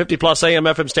and 50-plus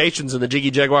AM/FM stations in the Jiggy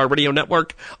Jaguar Radio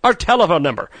Network. Our telephone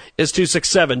number is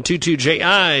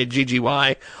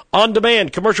 267-22-JIGGY. On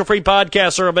demand, commercial-free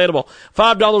podcasts are available.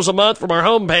 $5 a month from our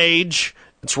homepage.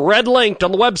 It's red-linked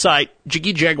on the website,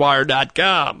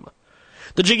 JiggyJaguar.com.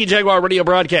 The Jiggy Jaguar Radio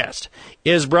broadcast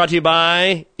is brought to you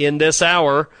by, in this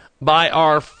hour, by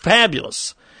our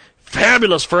fabulous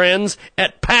friends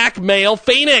at Pack Mail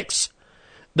Phoenix.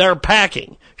 They're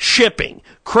packing, shipping,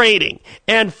 crating,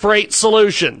 and freight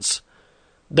solutions.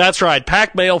 That's right.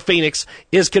 Pack Mail Phoenix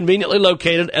is conveniently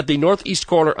located at the northeast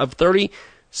corner of 32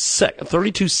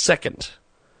 2nd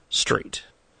Street.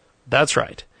 That's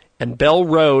right. And Bell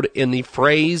Road in the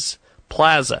Fraze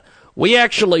Plaza. We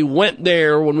actually went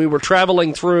there when we were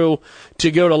traveling through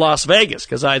to go to Las Vegas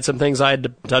because I had some things I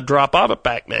had to drop off at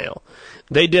Pack Mail.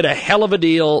 They did a hell of a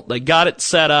deal. They got it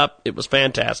set up. It was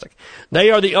fantastic.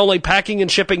 They are the only packing and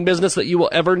shipping business that you will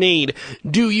ever need.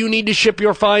 Do you need to ship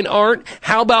your fine art?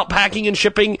 How about packing and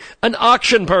shipping an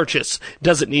auction purchase?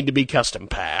 Does it need to be custom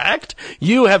packed?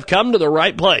 You have come to the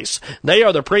right place. They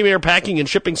are the premier packing and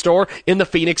shipping store in the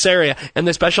Phoenix area, and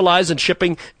they specialize in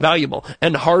shipping valuable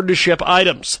and hard-to-ship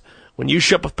items. When you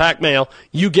ship with Pack Mail,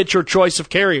 you get your choice of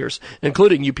carriers,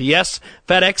 including UPS,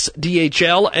 FedEx,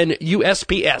 DHL, and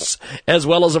USPS, as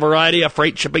well as a variety of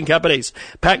freight shipping companies.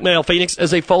 Pack Mail Phoenix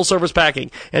is a full-service packing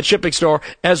and shipping store,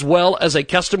 as well as a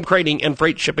custom crating and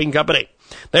freight shipping company.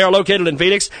 They are located in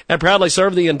Phoenix and proudly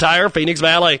serve the entire Phoenix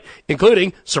Valley,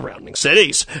 including surrounding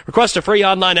cities. Request a free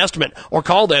online estimate or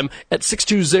call them at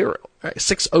 602.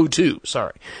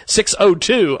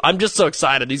 I'm just so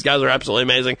excited. These guys are absolutely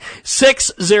amazing.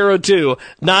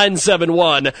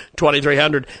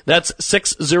 602-971-2300. That's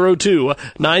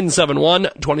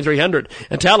 602-971-2300.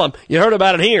 And tell them you heard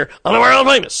about it here on the world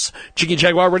famous Jiggy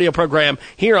Jaguar radio program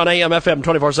here on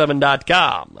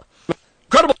AMFM247.com.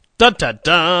 Incredible. Dun, dun,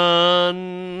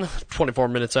 dun. 24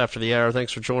 minutes after the hour.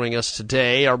 Thanks for joining us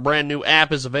today. Our brand new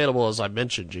app is available, as I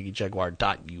mentioned,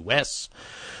 JiggyJaguar.us.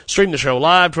 Stream the show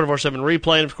live, 24/7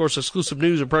 replay, and, of course, exclusive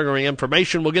news and programming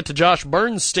information. We'll get to Josh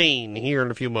Bernstein here in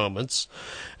a few moments.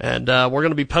 And we're going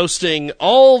to be posting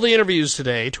all the interviews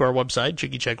today to our website,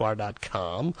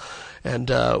 JiggyJaguar.com,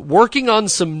 and working on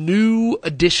some new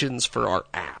additions for our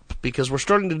app, because we're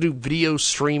starting to do video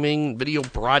streaming, video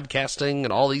broadcasting,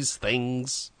 and all these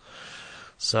things.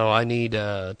 So I need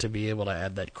to be able to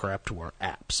add that crap to our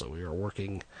app. So we are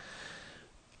working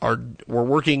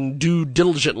due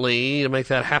diligently to make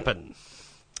that happen.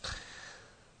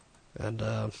 And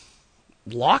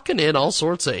locking in all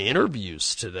sorts of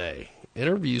interviews today.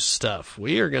 Interview stuff.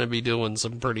 We are going to be doing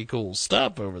some pretty cool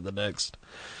stuff over the next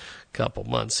couple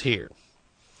months here.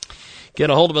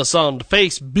 Get a hold of us on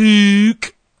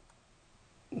Facebook.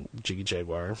 Jiggy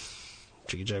Jaguar.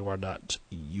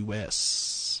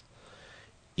 JiggyJaguar.us.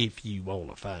 If you want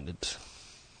to find it.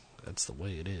 That's the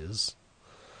way it is.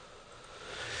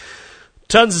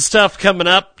 Tons of stuff coming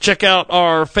up. Check out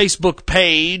our Facebook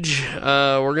page.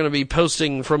 We're going to be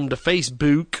posting from the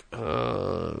Facebook.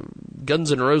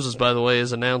 Guns N' Roses, by the way,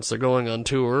 has announced they're going on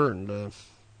tour. And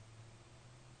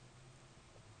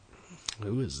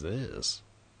who is this?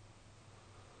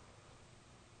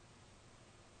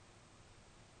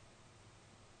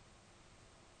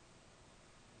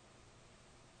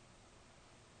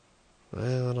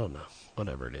 Well, I don't know.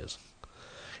 Whatever it is.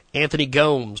 Anthony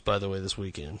Gomes, by the way, this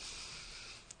weekend.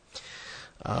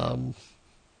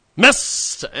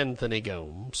 Mr. Anthony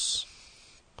Gomes.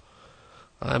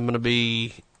 I'm going to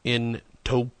be in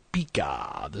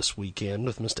Topeka this weekend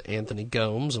with Mr. Anthony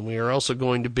Gomes, and we are also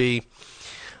going to be...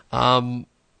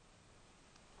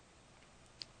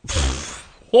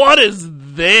 what is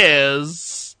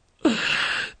this?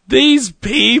 These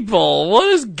people, what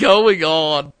is going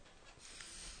on?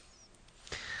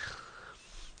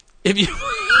 If you...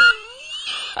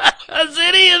 has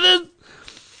any of this...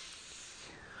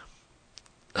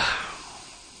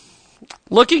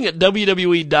 Looking at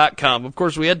WWE.com, of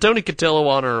course, we had Tony Cotillo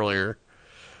on earlier.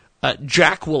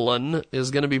 Jacqueline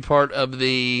is going to be part of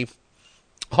the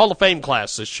Hall of Fame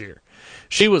class this year.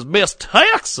 She was Miss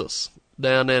Texas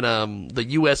down in the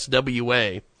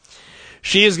USWA.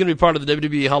 She is going to be part of the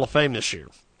WWE Hall of Fame this year.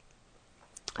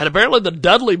 And apparently the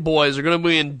Dudley boys are going to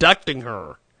be inducting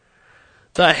her.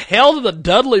 The hell do the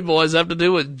Dudley boys have to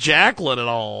do with Jacqueline at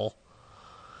all?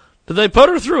 Did they put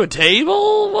her through a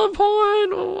table at one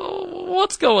point?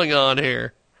 What's going on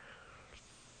here?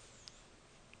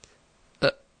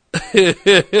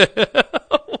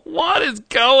 What is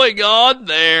going on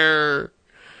there?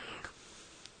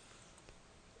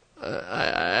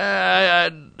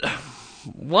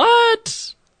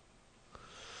 What?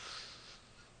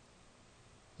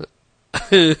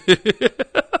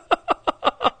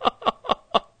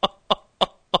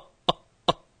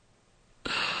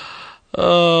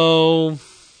 Oh.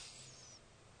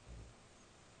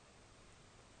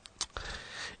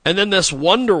 And then this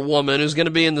Wonder Woman who's going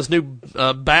to be in this new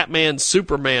Batman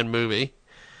Superman movie,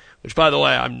 which, by the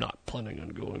way, I'm not planning on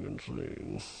going and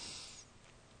seeing.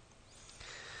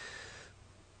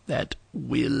 That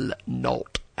will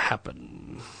not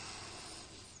happen.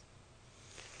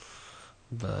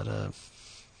 But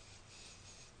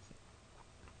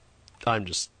I'm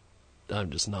just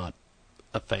not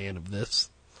a fan of this.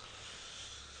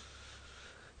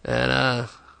 And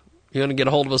you want to get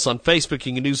a hold of us on Facebook,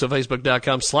 you can do so,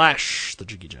 facebook.com/The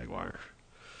Jiggy Jaguar.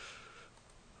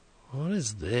 What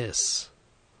is this?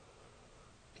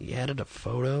 He added a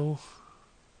photo?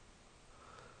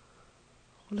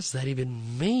 What does that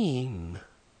even mean?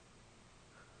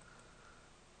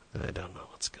 I don't know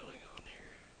what's going on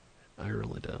here. I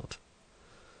really don't.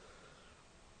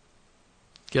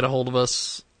 Get a hold of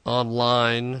us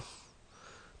online.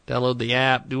 Download the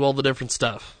app. Do all the different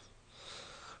stuff.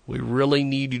 We really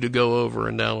need you to go over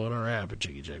and download our app at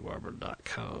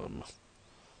JiggyJaguar.com.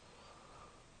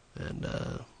 And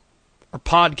our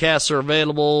podcasts are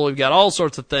available. We've got all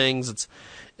sorts of things.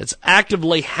 It's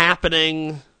actively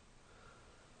happening.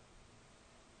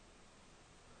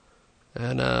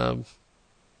 And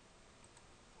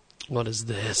what is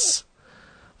this?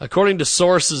 According to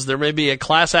sources, there may be a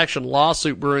class action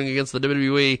lawsuit brewing against the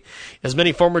WWE, as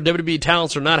many former WWE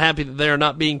talents are not happy that they are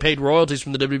not being paid royalties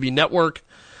from the WWE network.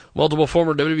 Multiple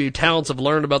former WWE talents have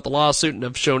learned about the lawsuit and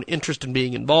have shown interest in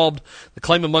being involved. The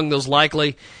claim among those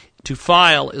likely to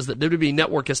file is that WWE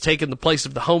Network has taken the place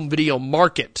of the home video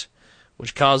market,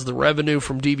 which caused the revenue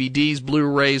from DVDs,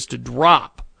 Blu-rays to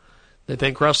drop. They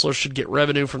think wrestlers should get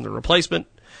revenue from the replacement,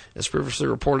 as previously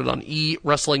reported on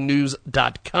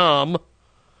eWrestlingNews.com.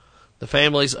 The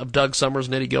families of Doug Summers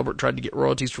and Eddie Gilbert tried to get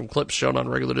royalties from clips shown on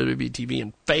regular WWE TV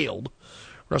and failed.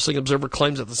 Wrestling Observer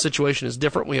claims that the situation is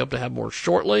different. We hope to have more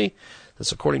shortly.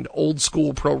 That's according to Old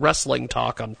School Pro Wrestling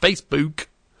Talk on Facebook.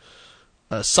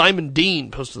 Simon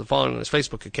Dean posted the following on his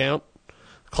Facebook account.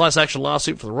 A class action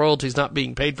lawsuit for the royalties not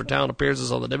being paid for talent appearances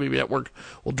on the WWE Network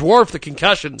will dwarf the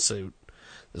concussion suit.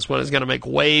 This one is going to make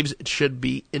waves. It should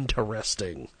be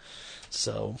interesting.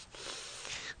 So,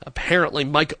 apparently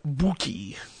Mike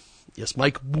Buki. Yes,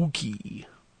 Mike Buki.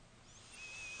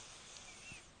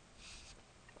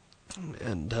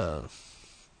 And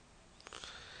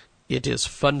it is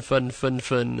fun stuff.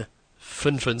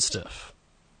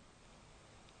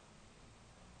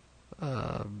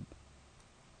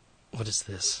 What is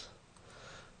this?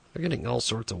 They're getting all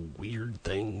sorts of weird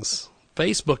things.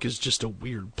 Facebook is just a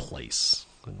weird place,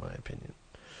 in my opinion.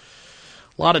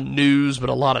 A lot of news, but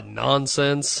a lot of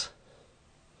nonsense.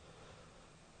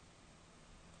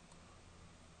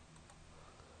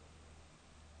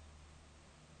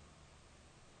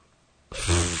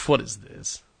 What is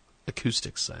this?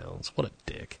 Acoustic sounds. What a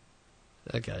dick.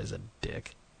 That guy's a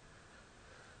dick.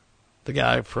 The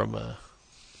guy from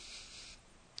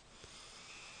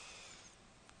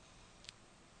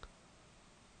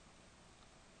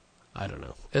I don't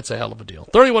know. It's a hell of a deal.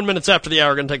 31 minutes after the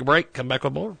hour, going to take a break. Come back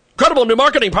with more. Credible new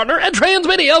marketing partner and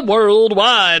Transmedia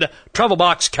Worldwide.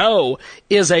 TravelBox Co.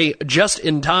 is a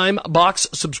just-in-time box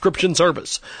subscription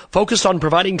service focused on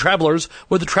providing travelers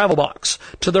with a travel box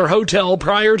to their hotel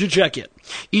prior to check-in.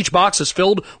 Each box is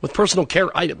filled with personal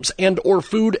care items and or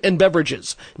food and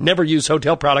beverages. Never use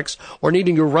hotel products or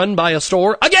needing to run by a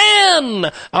store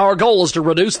again. Our goal is to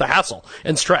reduce the hassle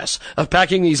and stress of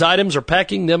packing these items or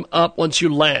packing them up once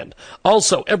you land.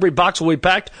 Also, every box will be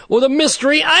packed with a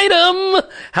mystery item.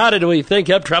 How did we think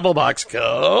up TravelBox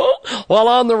Co? While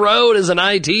on the road as an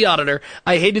IT auditor,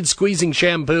 I hated squeezing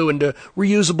shampoo into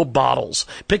reusable bottles,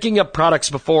 picking up products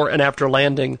before and after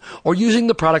landing, or using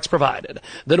the products provided.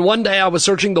 Then one day I was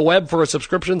searching the web for a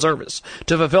subscription service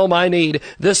to fulfill my need.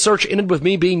 This search ended with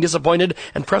me being disappointed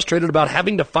and frustrated about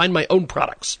having to find my own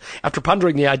products. After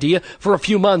pondering the idea for a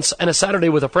few months and a Saturday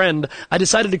with a friend, I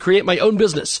decided to create my own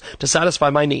business to satisfy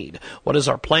my need. What is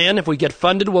our plan if we get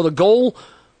funded? Well, the goal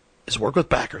is work with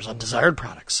backers on desired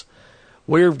products.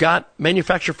 We've got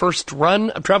manufacture first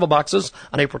run of travel boxes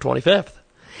on April 25th.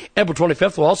 April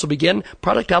 25th will also begin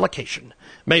product allocation.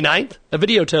 May 9th, a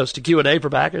video toast to Q&A for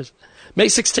backers. May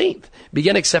 16th,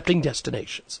 begin accepting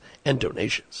destinations and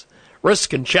donations.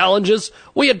 Risk and challenges.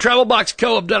 We at Travel Box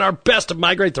Co. have done our best to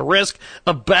migrate the risk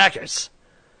of backers.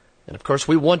 And, of course,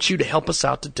 we want you to help us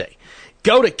out today.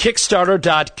 Go to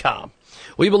Kickstarter.com.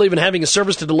 We believe in having a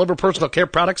service to deliver personal care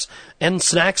products and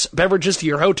snacks, beverages to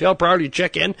your hotel prior to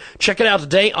check-in. Check it out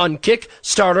today on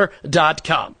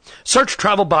Kickstarter.com. Search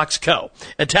Travel Box Co.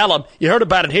 and tell them you heard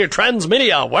about it here,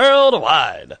 Transmedia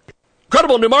Worldwide.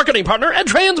 Credible new marketing partner at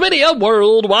Transmedia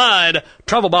Worldwide.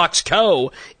 Travel Box Co.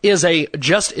 is a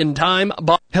just-in-time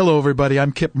box. Hello, everybody.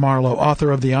 I'm Kip Marlowe, author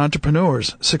of The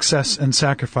Entrepreneurs, Success and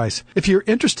Sacrifice. If you're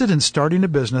interested in starting a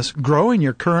business, growing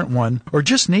your current one, or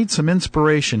just need some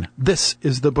inspiration, this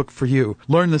is the book for you.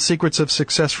 Learn the secrets of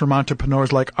success from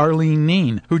entrepreneurs like Arlene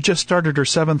Neen, who just started her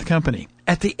 7th company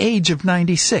at the age of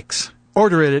 96.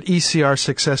 Order it at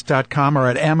ecrsuccess.com or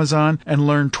at Amazon and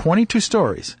learn 22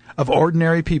 stories of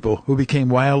ordinary people who became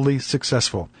wildly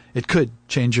successful. It could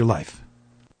change your life.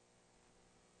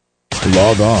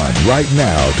 Log on right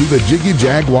now to the Jiggy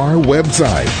Jaguar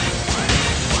website.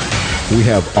 We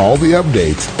have all the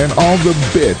updates and all the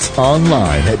bits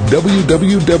online at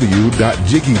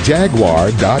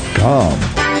www.jiggyjaguar.com.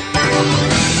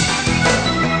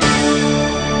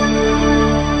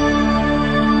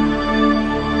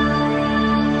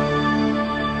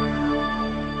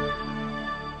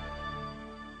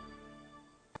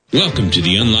 Welcome to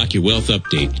the Unlock Your Wealth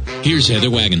Update. Here's Heather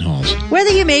Wagenhals. Whether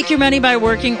you make your money by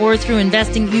working or through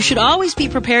investing, you should always be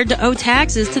prepared to owe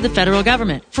taxes to the federal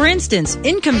government. For instance,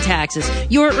 income taxes.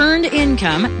 Your earned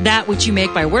income, that which you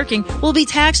make by working, will be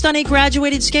taxed on a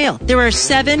graduated scale. There are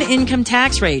 7 income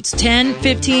tax rates, 10,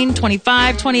 15,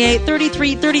 25, 28,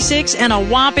 33, 36, and a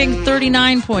whopping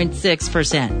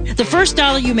 39.6%. The first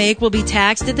dollar you make will be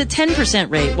taxed at the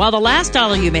 10% rate, while the last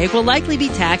dollar you make will likely be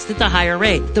taxed at the higher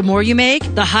rate. The more you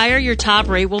make, the higher your top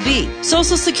rate will be.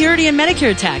 Social Security and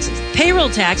Medicare taxes, payroll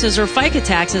taxes, or FICA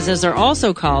taxes as they're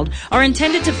also called, are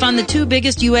intended to fund the 2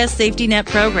 biggest U.S. safety net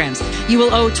programs. You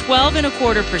will owe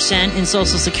 12.25% in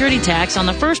Social Security tax on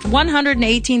the first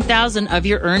 $118,000 of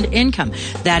your earned income.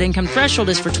 That income threshold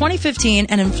is for 2015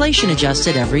 and inflation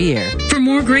adjusted every year. For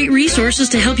more great resources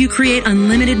to help you create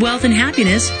unlimited wealth and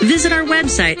happiness, visit our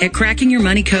website at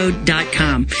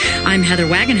crackingyourmoneycode.com. I'm Heather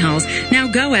Wagenhals. Now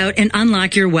go out and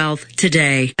unlock your wealth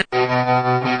today. Welcome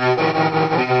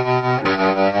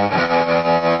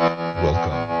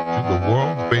to the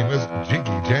world-famous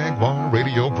Jiggy Jaguar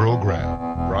radio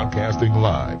program, broadcasting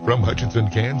live from Hutchinson,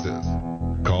 Kansas.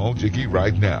 Call Jiggy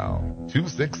right now,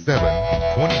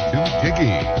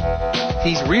 267-22-JIGGY.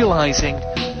 He's realizing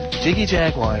Jiggy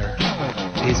Jaguar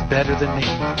is better than me.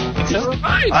 So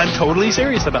I'm totally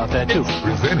serious about that, too.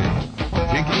 Presenting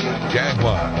Jiggy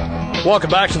Jaguar. Welcome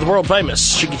back to the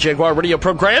world-famous Jiggy Jaguar radio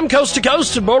program, coast to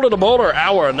coast and border to border,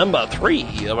 hour number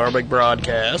 3 of our big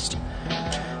broadcast.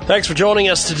 Thanks for joining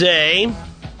us today.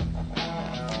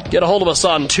 Get a hold of us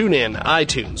on TuneIn,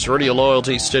 iTunes, Radio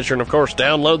Loyalty, Stitcher, and, of course,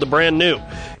 download the brand-new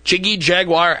Jiggy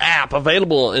Jaguar app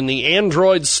available in the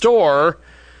Android store.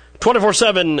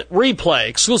 24/7 replay,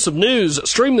 exclusive news,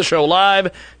 stream the show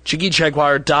live,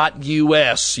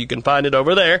 jiggyjaguar.us. You can find it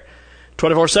over there.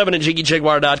 24/7 at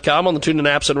jiggyjaguar.com on the TuneIn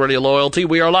apps and Radio Loyalty.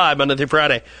 We are live Monday through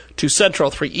Friday, 2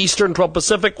 Central, 3 Eastern, 12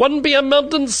 Pacific, 1 p.m.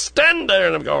 Mountain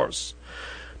Standard, of course.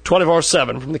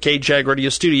 24/7 from the KJAG Radio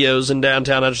Studios in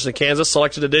downtown Hutchinson, Kansas.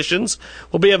 Selected editions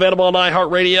will be available on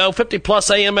iHeartRadio,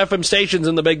 50-plus AM FM stations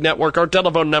in the big network. Our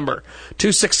telephone number,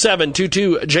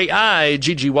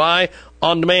 267-22-JIGGY.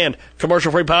 On demand.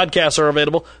 Commercial-free podcasts are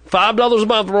available. $5 a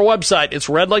month from our website. It's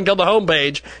red linked on the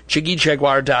homepage,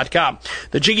 JiggyJaguar.com.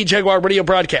 The Jiggy Jaguar radio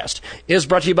broadcast is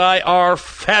brought to you by our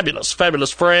fabulous,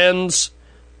 fabulous friends.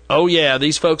 Oh, yeah,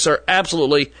 these folks are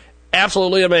absolutely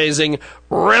amazing.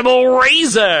 Rebel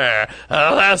Razor.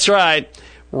 Oh, that's right.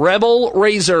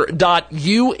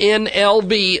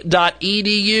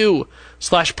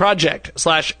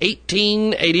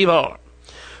 rebelrazor.unlv.edu/project/1884.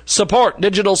 Support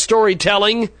digital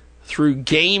storytelling through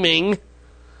gaming.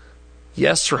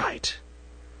 Yes, right.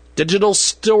 Digital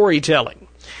storytelling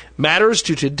matters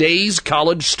to today's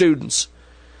college students.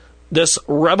 This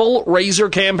Rebel Razor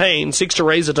campaign seeks to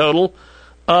raise a total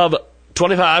of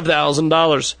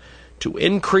 $25,000 to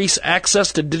increase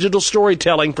access to digital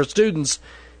storytelling for students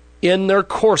in their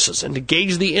courses and to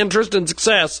gauge the interest and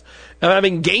success of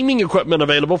having gaming equipment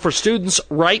available for students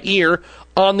right here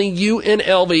on the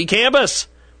UNLV campus.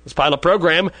 This pilot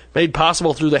program, made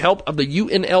possible through the help of the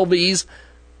UNLV's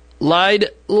Lied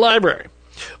Library,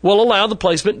 will allow the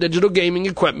placement of digital gaming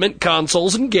equipment,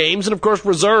 consoles, and games, and, of course,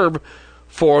 reserve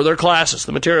for their classes.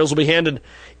 The materials will be handed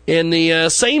In the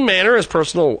same manner as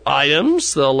personal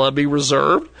items, they'll be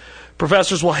reserved.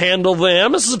 Professors will handle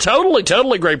them. This is a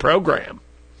totally great program.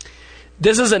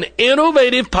 This is an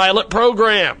innovative pilot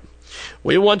program.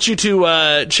 We want you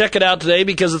to check it out today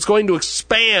because it's going to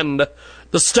expand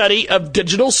the study of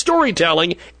digital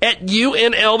storytelling at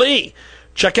UNLV.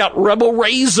 Check out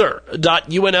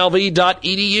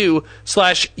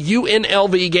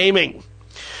rebelrazor.unlv.edu/UNLV gaming.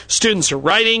 Students are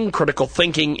writing critical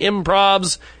thinking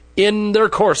improvs in their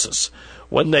courses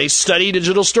when they study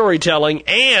digital storytelling,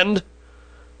 and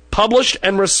published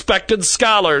and respected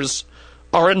scholars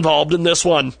are involved in this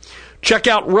one. Check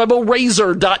out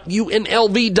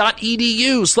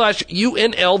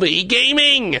rebelrazor.unlv.edu/UNLV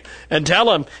gaming and tell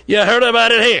them you heard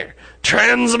about it here.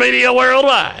 Transmedia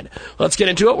Worldwide. Let's get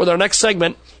into it with our next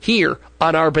segment here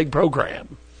on our big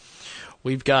program.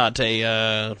 We've got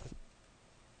Mr.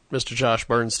 Josh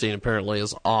Bernstein apparently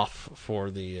is off for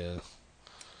the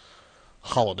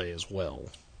holiday as well.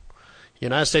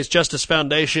 United States Justice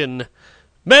Foundation,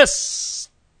 Mr.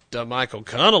 Michael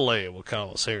Connolly will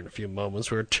call us here in a few moments.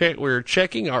 We're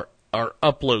checking our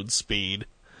upload speed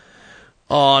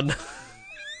on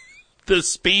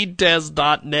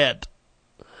thespeedtest.net.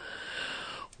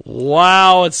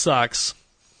 Wow, it sucks.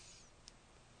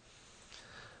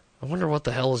 I wonder what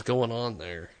the hell is going on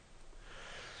there.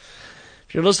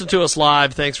 If you're listening to us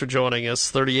live, thanks for joining us.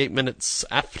 38 minutes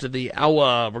after the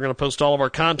hour. We're going to post all of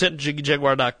our content at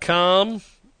JiggyJaguar.com.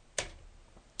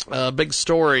 Big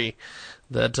story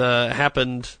that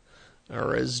happened,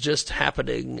 or is just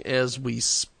happening as we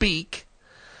speak.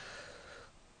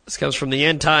 This comes from the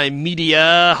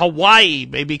anti-media. Hawaii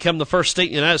may become the first state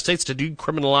in the United States to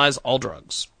decriminalize all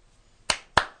drugs.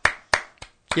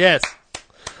 Yes.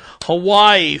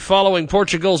 Hawaii, following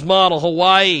Portugal's model,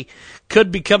 Hawaii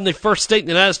could become the first state in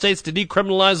the United States to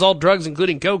decriminalize all drugs,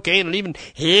 including cocaine and even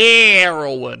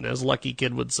heroin, as Lucky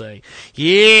Kid would say.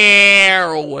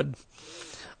 Heroin.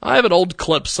 I have an old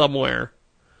clip somewhere.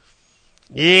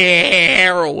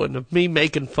 Heroin, of me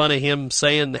making fun of him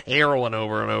saying heroin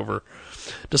over and over.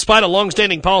 Despite a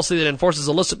long-standing policy that enforces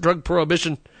illicit drug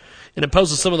prohibition and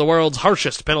imposes some of the world's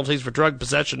harshest penalties for drug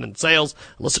possession and sales,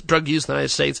 illicit drug use in the United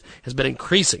States has been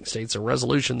increasing, states a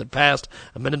resolution that passed,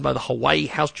 amended by the Hawaii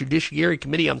House Judiciary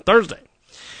Committee on Thursday.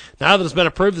 Now that it's been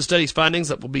approved, the study's findings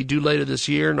that will be due later this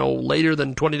year, no later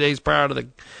than 20 days prior to the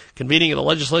convening of the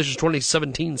legislature's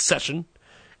 2017 session,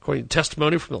 according to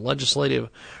testimony from the Legislative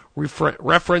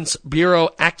Reference Bureau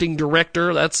Acting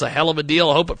Director. That's a hell of a deal.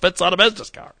 I hope it fits on a business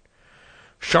card.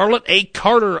 Charlotte A.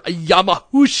 Carter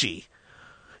Yamahushi.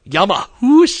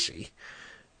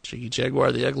 Jiggy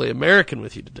Jaguar, the ugly American,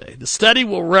 with you today. The study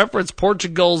will reference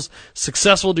Portugal's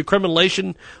successful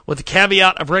decriminalization with the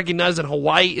caveat of recognizing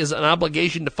Hawaii is an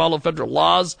obligation to follow federal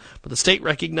laws, but the state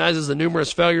recognizes the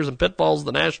numerous failures and pitfalls of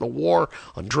the national war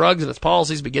on drugs and its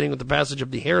policies, beginning with the passage of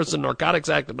the Harrison Narcotics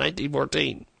Act of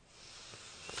 1914.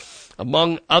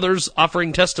 Among others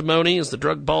offering testimony is the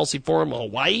Drug Policy Forum of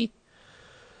Hawaii,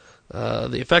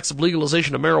 the effects of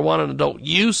legalization of marijuana and adult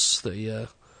use. The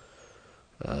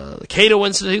Cato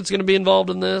Institute is going to be involved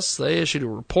in this. They issued a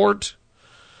report.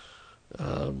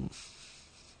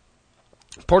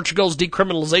 Portugal's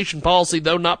decriminalization policy,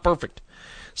 though not perfect,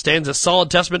 stands as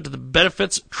solid testament to the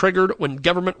benefits triggered when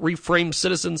government reframes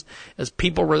citizens as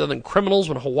people rather than criminals.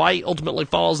 When Hawaii ultimately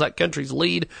follows that country's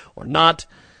lead or not,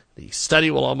 the study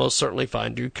will almost certainly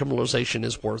find decriminalization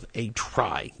is worth a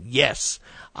try. Yes,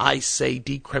 I say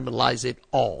decriminalize it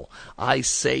all. I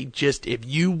say just if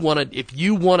you want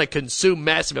to consume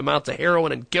massive amounts of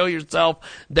heroin and kill yourself,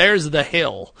 there's the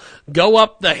hill. Go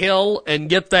up the hill and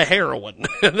get the heroin,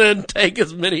 and then take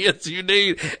as many as you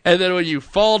need. And then when you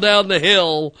fall down the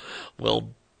hill, we'll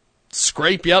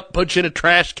scrape you up, put you in a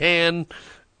trash can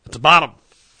at the bottom.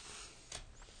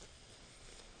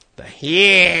 The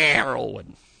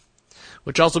heroin.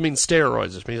 Which also means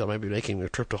steroids, which means I might be making a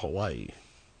trip to Hawaii.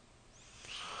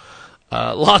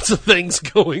 Lots of things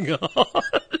going on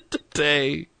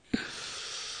today.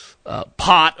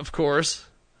 Pot, of course.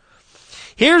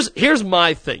 Here's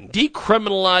my thing.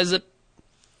 Decriminalize it.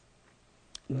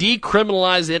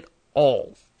 Decriminalize it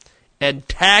all. And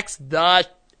tax the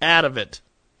out of it.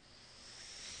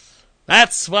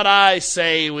 That's what I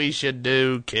say we should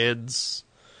do, kids.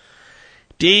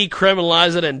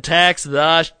 Decriminalize it and tax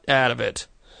the out of it.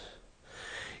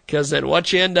 Because then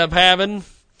what you end up having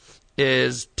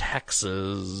is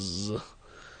taxes.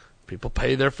 People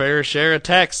pay their fair share of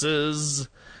taxes.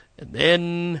 And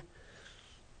then,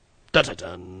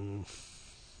 dun-dun-dun.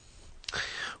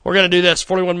 We're going to do this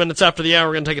 41 minutes after the hour.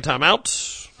 We're going to take a time out.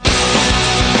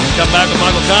 Come back with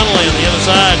Michael Connolly on the other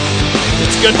side.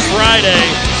 It's Good Friday.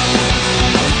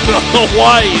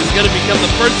 Hawaii is going to become the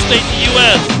first state in the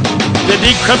U.S. to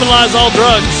decriminalize all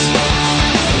drugs.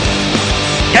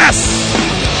 Yes!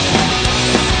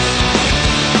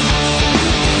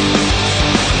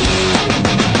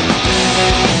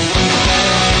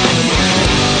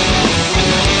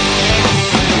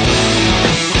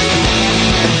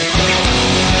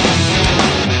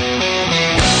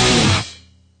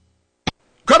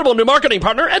 Incredible new marketing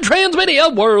partner and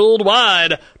Transmedia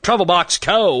Worldwide. TravelBox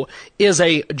Co. is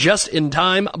a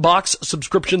just-in-time box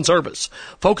subscription service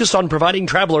focused on providing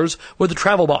travelers with a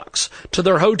travel box to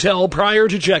their hotel prior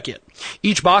to check-in.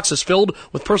 Each box is filled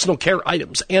with personal care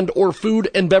items and or food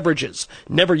and beverages.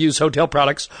 Never use hotel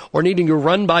products or needing to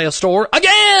run by a store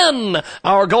again.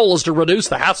 Our goal is to reduce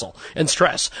the hassle and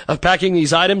stress of packing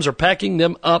these items or packing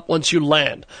them up once you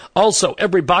land. Also,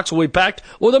 every box will be packed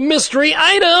with a mystery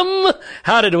item.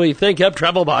 How did we think up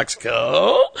TravelBox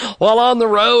Co? While on the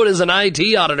road as an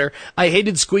IT auditor, I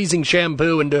hated squeezing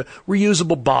shampoo into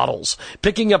reusable bottles,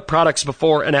 picking up products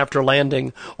before and after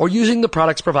landing, or using the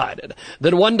products provided.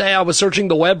 Then one day I was searching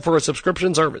the web for a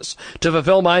subscription service to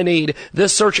fulfill my need.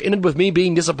 This search ended with me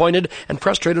being disappointed and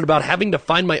frustrated about having to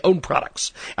find my own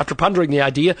products. After pondering the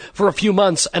idea for a few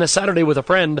months and a Saturday with a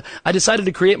friend, I decided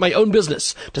to create my own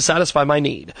business to satisfy my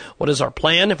need. What is our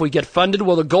plan if we get funded?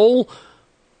 Well, the goal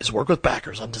is work with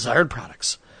backers on desired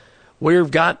products. We've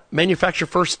got manufacture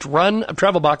first run of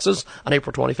travel boxes on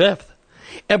April 25th.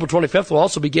 April 25th will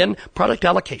also begin product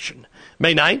allocation.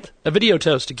 May 9th, a video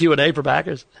toast to Q&A for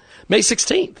backers. May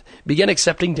 16th, begin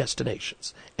accepting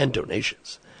destinations and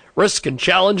donations. Risks and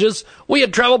challenges. We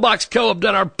at TravelBox Co. have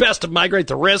done our best to migrate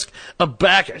the risk of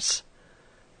backers.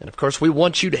 And, of course, we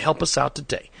want you to help us out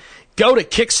today. Go to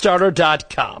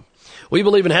Kickstarter.com. We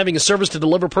believe in having a service to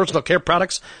deliver personal care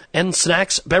products and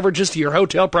snacks, beverages to your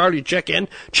hotel prior to check-in.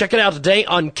 Check it out today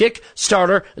on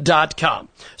Kickstarter.com.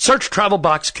 Search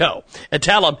TravelBox Co. and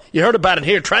tell them you heard about it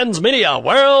here, Transmedia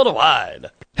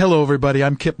Worldwide. Hello, everybody.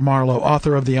 I'm Kip Marlowe,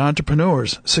 author of The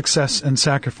Entrepreneurs, Success and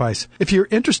Sacrifice. If you're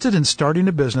interested in starting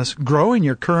a business, growing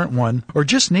your current one, or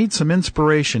just need some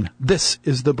inspiration, this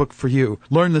is the book for you.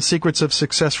 Learn the secrets of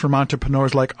success from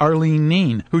entrepreneurs like Arlene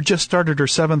Neen, who just started her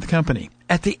 7th company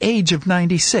at the age of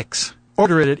 96.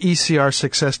 Order it at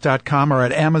ecrsuccess.com or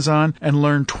at Amazon and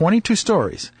learn 22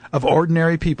 stories of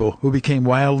ordinary people who became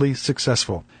wildly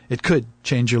successful. It could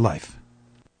change your life.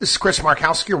 This is Chris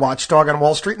Markowski, your watchdog on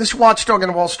Wall Street. This is Watchdog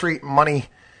on Wall Street Money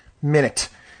Minute.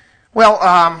 Well,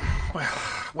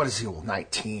 what is the old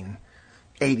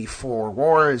 1984?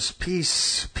 War is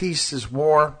peace, peace is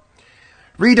war.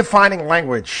 Redefining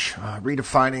language,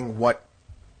 redefining what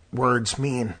words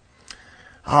mean.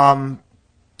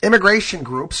 Immigration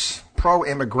groups,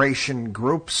 pro-immigration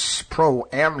groups,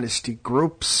 pro-amnesty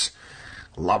groups,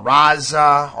 La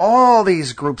Raza, all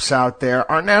these groups out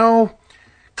there are now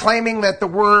claiming that the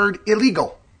word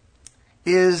illegal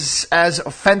is as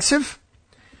offensive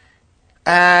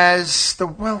as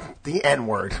the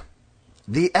N-word,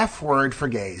 the F-word for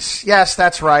gays. Yes,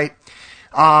 that's right.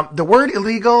 The word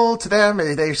illegal to them,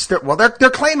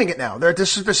 they're claiming it now. They're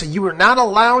saying you are not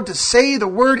allowed to say the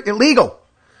word illegal.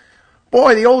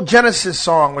 Boy, the old Genesis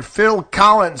song with Phil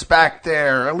Collins back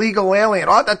there, Illegal Alien.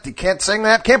 Oh, you can't sing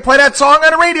that. Can't play that song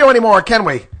on the radio anymore, can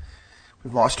we?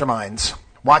 We've lost our minds.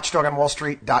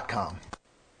 WatchdogOnWallStreet.com.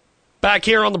 Back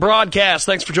here on the broadcast,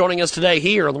 thanks for joining us today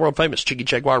here on the world-famous Jiggy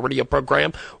Jaguar radio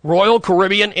program, Royal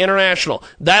Caribbean International.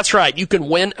 That's right, you can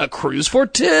win a cruise for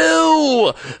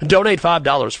two. Donate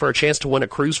 $5 for a chance to win a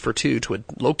cruise for two to a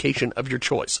location of your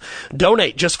choice.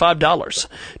 Donate just $5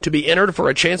 to be entered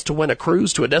for a chance to win a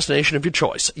cruise to a destination of your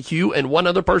choice. You and one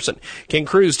other person can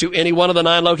cruise to any one of the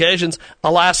 9 locations: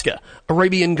 Alaska,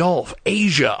 Arabian Gulf,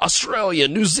 Asia, Australia,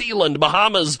 New Zealand,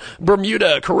 Bahamas,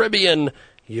 Bermuda, Caribbean,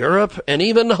 Europe, and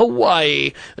even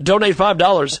Hawaii. Donate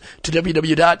 $5 to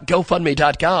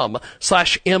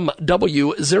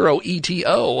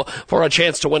www.gofundme.com/MW0ETO for a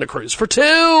chance to win a cruise for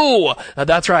two.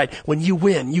 That's right. When you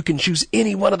win, you can choose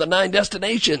any one of the 9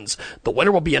 destinations. The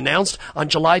winner will be announced on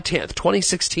July 10th,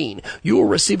 2016. You will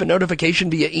receive a notification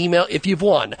via email if you've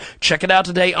won. Check it out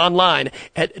today online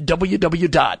at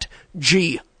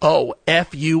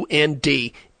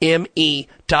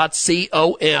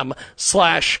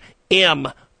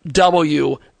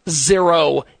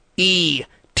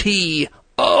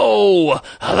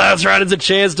That's right, it's a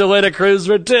chance to win a cruise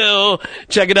for two.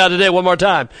 Check it out today one more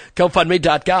time.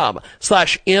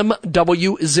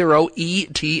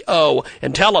 GoFundMe.com/MW0ETO.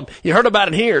 And tell them you heard about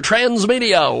it here,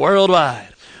 Transmedia Worldwide.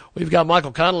 We've got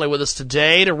Michael Connolly with us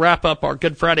today to wrap up our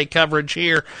Good Friday coverage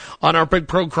here on our big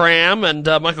program. And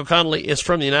Michael Connolly is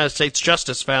from the United States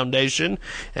Justice Foundation.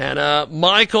 And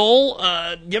Michael,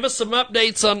 give us some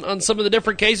updates on some of the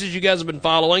different cases you guys have been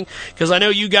following, because I know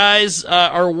you guys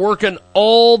are working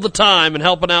all the time and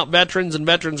helping out veterans and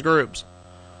veterans groups.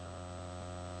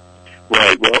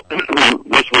 Right. Well,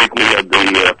 this week we had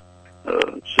the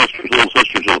Little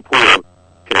Sisters of the Poor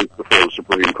case before the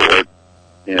Supreme Court.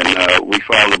 And we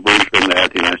filed a brief in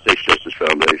that, the United States Justice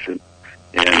Foundation,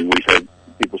 and we said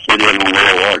people sit in on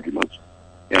oral arguments.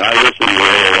 And I listened to the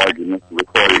oral argument, the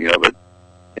recording of it,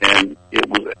 and it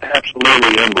was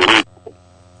absolutely unbelievable.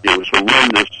 It was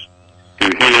horrendous to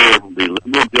hear the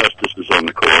liberal justices on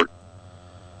the court,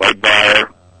 like Breyer,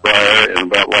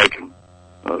 and about like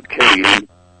Kagan,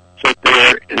 sit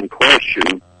there and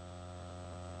question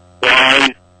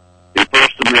why the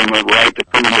First Amendment right to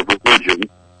freedom of religion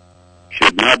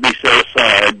should not be set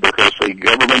aside because a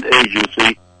government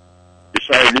agency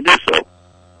decided to do so.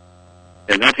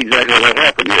 And that's exactly what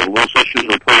happened here. Little Sisters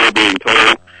of the Poor are being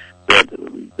told that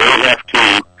they have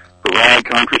to provide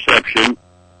contraception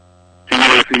to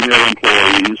their female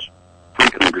employees, free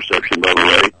contraception, by the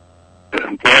way,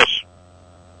 and plus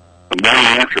a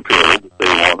morning after pill if they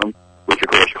want them, which of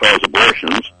course cause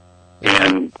abortions.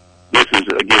 And this is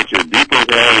against their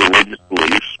deeply held religious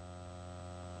beliefs.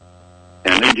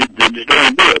 And they just don't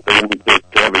do it. They want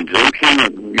to have exemption,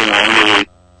 under the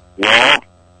law,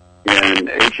 and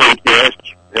HHS,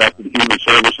 Health and Human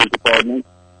Services Department,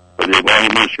 or the Obama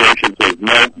administration says,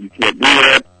 no, you can't do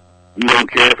that. You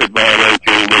don't care if it violates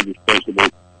your religious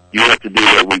principle. You have to do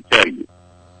what we tell you.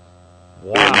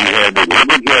 Wow. And you had the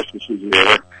liberal justices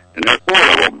there, and there are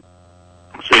 4 of them,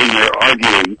 sitting there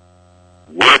arguing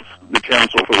with the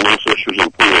Council for Little Sisters of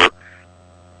the Poor,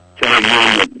 telling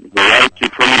them that the right to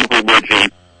freedom of religion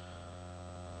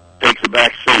takes a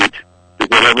back seat to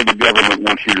whatever the government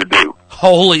wants you to do.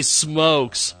 Holy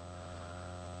smokes.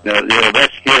 Now,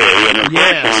 that's scary, and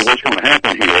unfortunately what's going to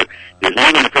happen here is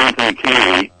even if Anthony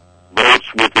Kennedy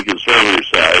votes with the conservative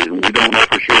side, and we don't know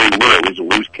for sure he will, he's a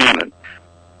loose cannon,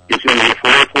 it's going to be a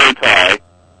 4-4 tie,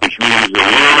 which means the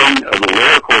ruling of the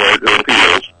lower court of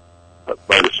appeals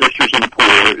by the Sisters of the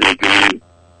Poor is going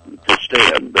to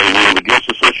stand. They ruled against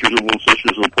the Little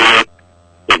Sisters of the Poor,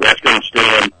 so that's going to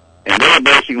stand. And they're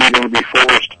basically going to be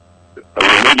forced, a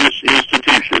religious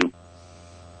institution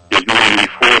is going to be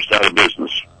forced out of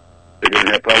business. They're going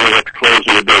to probably have to close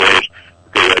their doors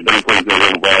because I don't think they're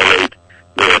going to violate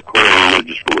their core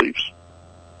religious beliefs.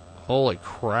 Holy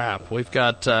crap. We've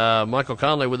got Michael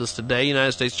Connolly with us today,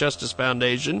 United States Justice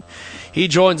Foundation. He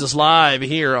joins us live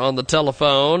here on the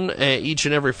telephone each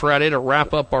and every Friday to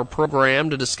wrap up our program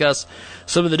to discuss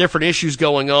some of the different issues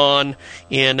going on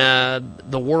in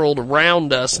the world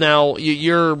around us. Now,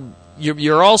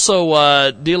 you're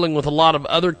also dealing with a lot of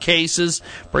other cases.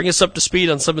 Bring us up to speed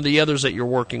on some of the others that you're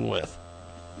working with.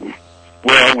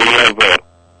 Well, we have,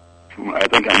 I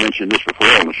think I mentioned this before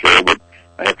on the show, but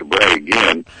I have to brag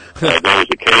again. There was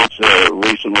a case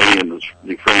recently in the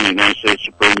United States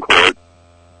Supreme Court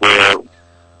where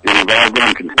it involved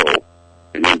gun control.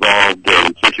 It involved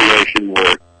a situation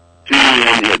where 2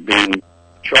 men had been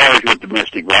charged with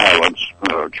domestic violence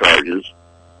charges,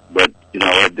 but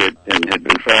had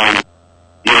been found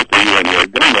guilty, and their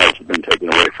gun rights had been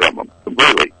taken away from them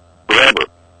completely, forever.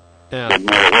 Yeah. No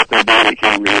matter what they do, they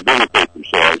can't rehabilitate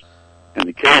themselves. And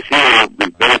the case here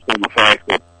is based on the fact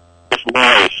that this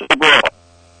law is so broad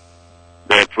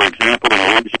that, for example,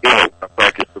 in Louisiana, I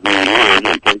practiced for many years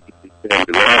and taking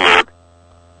family law work,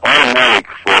 automatic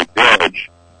for a judge,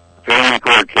 family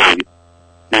court case,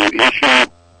 to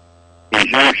issue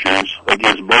injunctions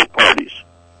against both parties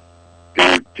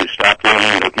to stop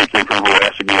them or keep them from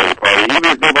harassing the other party, even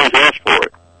if nobody's asked for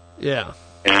it. Yeah.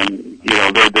 And,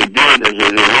 they do it as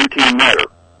a routine matter.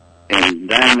 And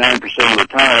 99% of the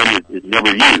time, it's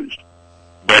never used.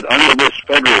 But under this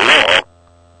federal law,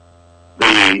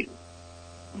 the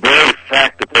very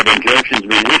fact that that injunction's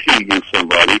been issued against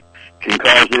somebody can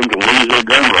cause them to lose their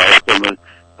gun rights on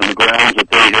the grounds that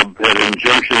they have had an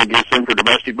injunction against them for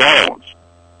domestic violence,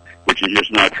 which is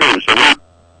just not true. So we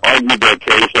argued that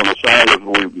case on the side of,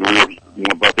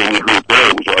 about the only group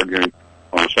there was arguing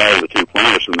on the side of the 2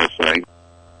 plaintiffs in this thing.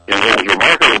 And what was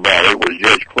remarkable about it was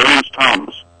Judge Clarence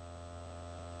Thomas.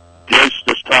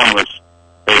 Justice Thomas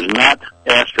has not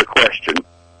asked a question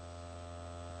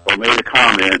or made a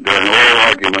comment during an oral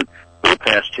argument for the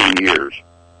past 2 years.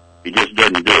 He just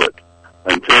doesn't do it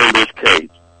until this case.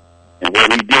 And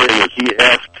what he did is he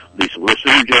asked the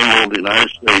Solicitor General of the United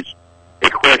States a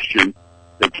question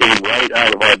that came right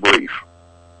out of our brief.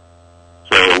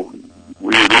 So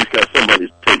we at least got somebody's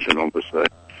attention on this thing.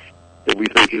 that we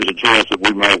think there's a chance that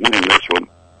we might win this one.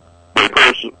 But of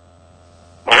course,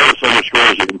 all this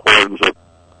underscores the importance of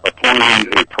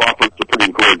appointing a proper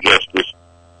Supreme Court justice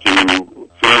to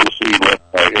fill the seat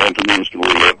left by Antonin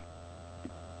Scalia.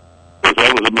 Because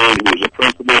that was a man who was a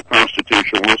principled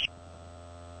constitutionalist,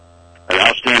 an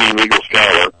outstanding legal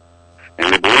scholar,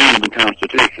 and they believed in the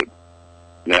Constitution.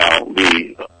 Now,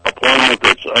 the appointment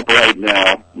that's up right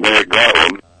now, Merrick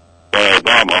Garland, by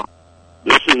Obama,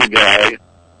 this is a guy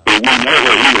who we know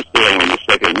where he was still in the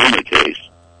Second Amendment case.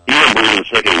 He doesn't believe in the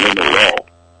Second Amendment at all.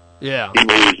 Yeah. He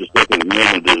believes the Second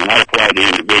Amendment does not apply to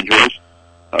individuals.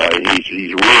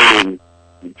 He's really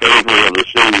in favor of the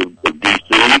city of D.C.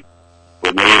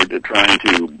 when they're trying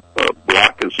to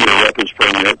block concealed weapons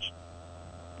permits.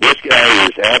 This guy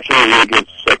is absolutely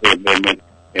against the Second Amendment,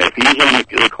 and if he's on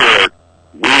the court,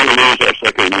 we will lose our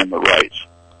Second Amendment rights,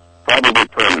 probably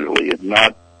permanently, if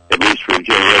not at least for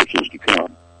generations to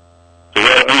come. So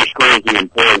that underscores the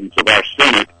importance of our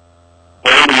Senate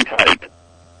holding tight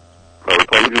for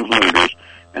Republicans' leaders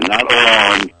and not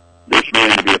allowing this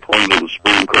man to be appointed to the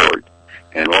Supreme Court.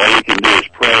 And all we can do is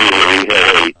pray that we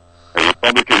have a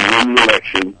Republican win the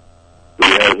election who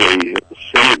has a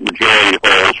Senate majority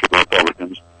holds for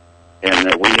Republicans, and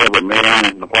that we have a man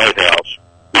in the White House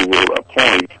who will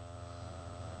appoint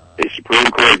a Supreme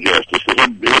Court justice. It'll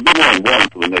be only one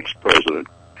for the next president.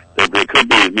 There could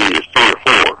be as many as 3 or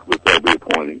 4 that they'll be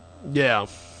appointing. Yeah.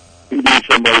 We need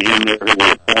somebody in there who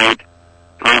will appoint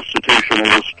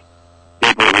constitutionalists,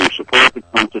 people who support the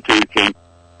Constitution,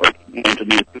 like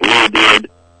Anthony Scalia did,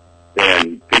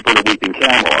 and people that we can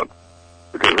count on.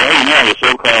 Because right now, the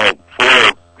so-called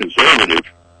 4 conservative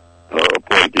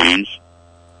appointees,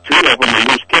 2 of them are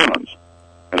loose cannons.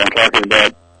 And I'm talking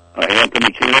about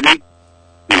Anthony Kennedy,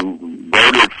 who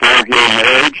voted for gay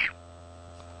marriage,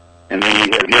 and then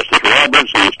you have Justice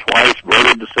Roberts, who was twice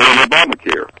voted to say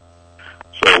Obamacare.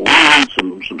 So we need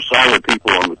some solid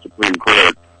people on the Supreme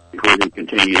Court if we can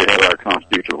continue to have our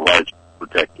constitutional rights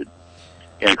protected.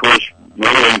 And of course,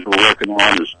 another thing we're working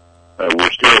on is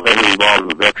we're still heavily involved in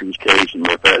the veterans case, and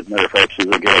as a matter of fact,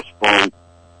 since I got off the phone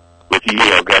with you,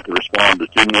 I've got to respond to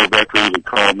 2 more veterans that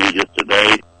called me just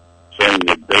today saying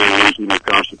that they were losing their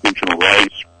constitutional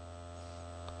rights.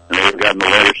 And they've gotten a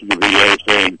letter from the VA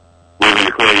saying, we're going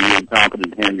to declare you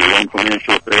incompetent to handle your own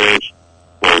financial affairs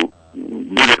for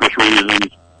ludicrous reasons,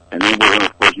 and then we're going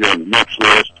to put you on the NIPS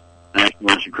list,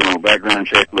 National Instant Criminal Background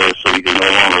Check list, so you can no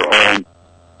longer own,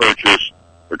 purchase,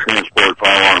 or transport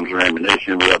firearms or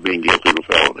ammunition without being guilty of a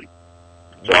felony.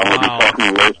 So I'm going to be talking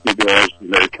to those 2 guys,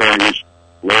 their attorneys,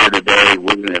 later today.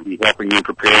 We're going to be helping you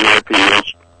prepare your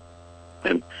appeals.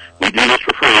 And we do this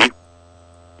for free.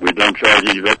 We don't charge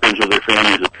these veterans or their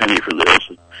families a penny for this.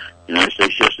 The United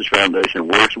States Justice Foundation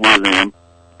works with them.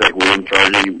 In fact, we didn't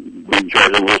charge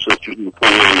the little sisters in the pool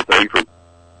or anything for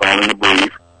filing a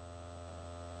brief.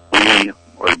 We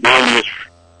are doing this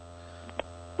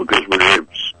because we're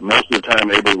most of the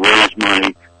time able to raise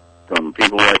money from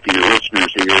people like your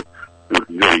listeners here who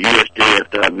can go to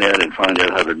USJF.net and find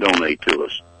out how to donate to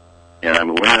us.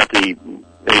 And we're not the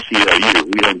ACLU.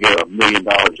 We don't get $1 million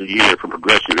a year from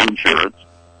Progressive Insurance.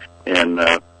 And,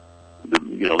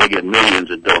 they get millions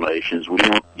in donations. We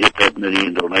don't get that many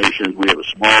in donations. We have a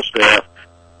small staff,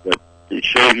 but it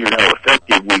shows you how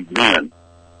effective we've been.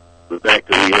 The fact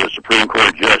that we have a Supreme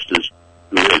Court justice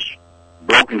who has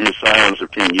broken his silence of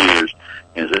 10 years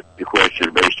and is a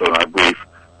question based on our brief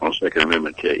on the Second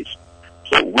Amendment case.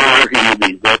 So we're working with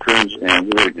these veterans, and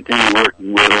we're going to continue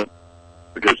working with them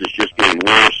because it's just getting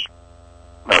worse.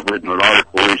 I've written an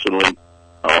article recently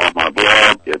on my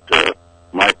blog at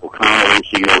Michael Connelly,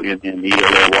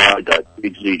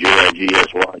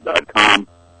 CONNELLY.BigZJIGSY.com,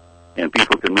 and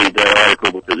people can read that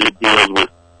article because it deals with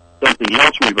something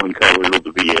else we've uncovered with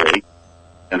the VA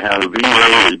and how the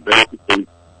VA is basically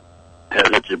has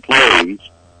its employees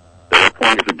that are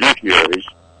appointed fiduciaries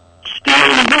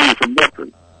stealing money from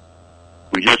veterans.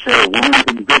 We just had a woman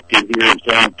convicted here near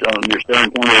San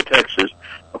Antonio, Texas,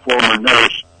 a former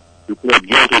nurse who pled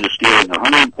guilty to stealing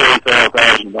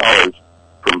 $145,000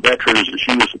 from veterans that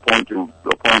she was appointed to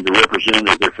represent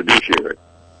as their fiduciary.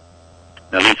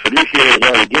 Now, these fiduciaries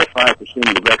ought to get 5% of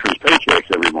the veterans'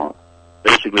 paychecks every month,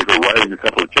 basically for writing a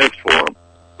couple of checks for them.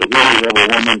 But here we have a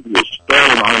woman who has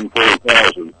stolen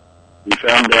 $140,000. We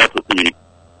found out that the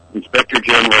Inspector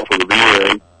General for the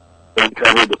VA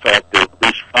uncovered the fact that at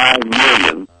least $5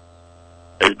 million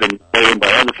has been stolen by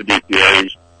other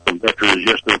fiduciaries from veterans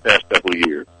just in the past couple of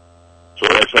years. So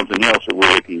that's something else that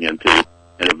we're looking into.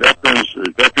 And the veterans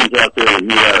out there that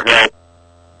need our help,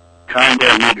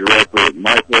 contact me directly at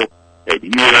Michael at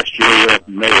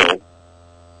USJFmail,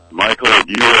 Michael at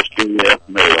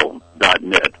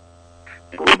USJFmail.net.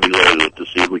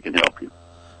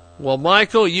 Well,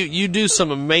 Michael, you do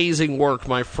some amazing work,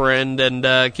 my friend,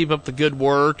 and keep up the good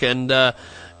work, and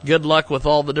good luck with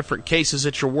all the different cases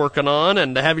that you're working on,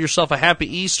 and have yourself a happy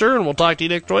Easter, and we'll talk to you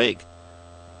next week.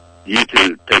 You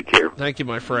too. Take care. Thank you,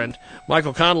 my friend.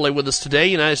 Michael Connolly with us today,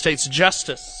 United States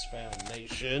Justice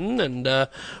Foundation, and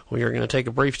we are going to take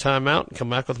a brief time out and come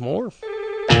back with more.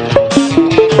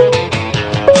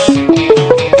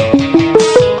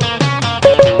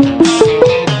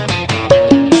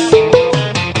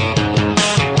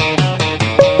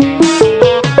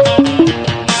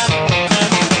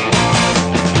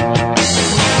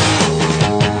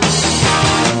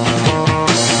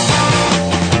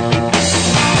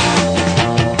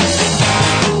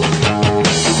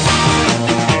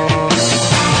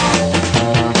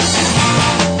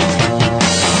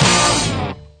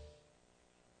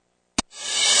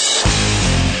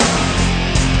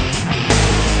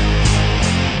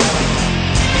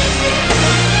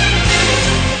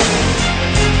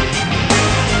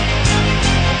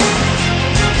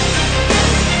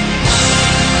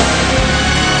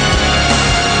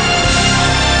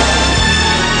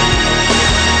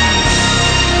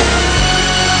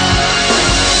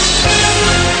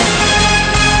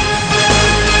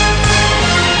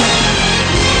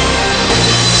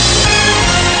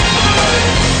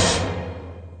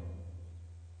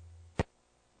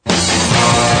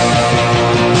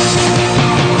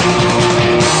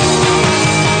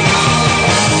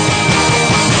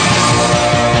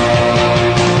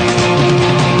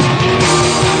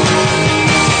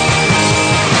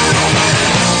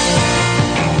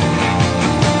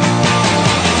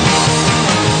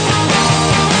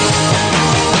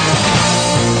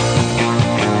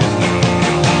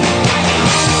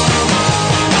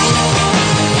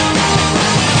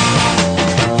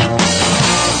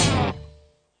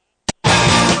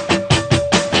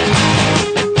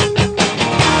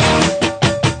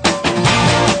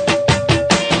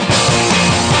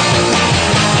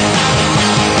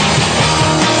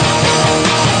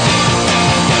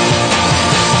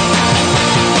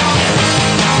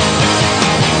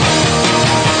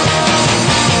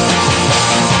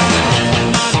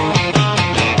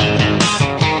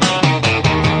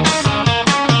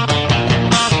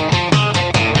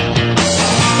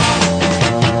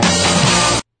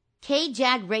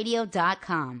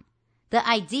 KJagRadio.com, The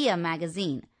Idea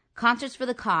Magazine, Concerts for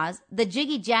the Cause, The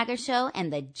Jiggy Jagger Show,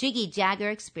 and The Jiggy Jagger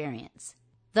Experience.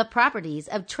 The properties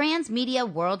of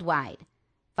Transmedia Worldwide.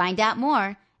 Find out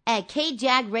more at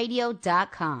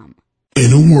KJagRadio.com.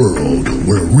 In a world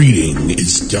where reading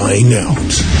is dying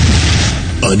out,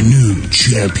 a new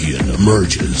champion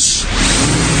emerges.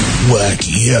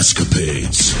 Wacky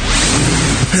escapades,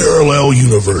 parallel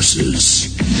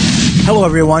universes. Hello,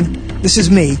 everyone. This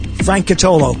is me, Frank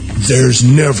Catolo. There's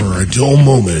never a dull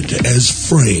moment as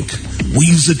Frank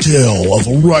weaves a tale of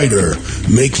a writer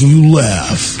making you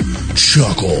laugh,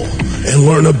 chuckle, and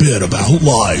learn a bit about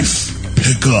life.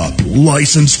 Pick up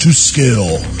License to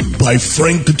Skill by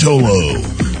Frank Catolo,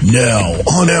 now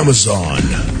on Amazon.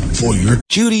 For your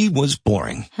Judy was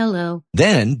boring. Hello.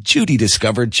 Then Judy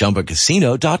discovered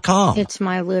ChumbaCasino.com. It's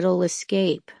my little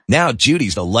escape. Now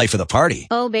Judy's the life of the party.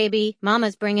 Oh, baby,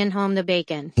 mama's bringing home the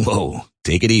bacon. Whoa,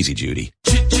 take it easy, Judy.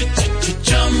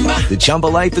 The Chumba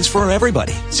life is for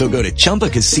everybody. So go to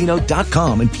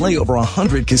ChumbaCasino.com and play over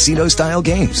 100 casino-style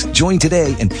games. Join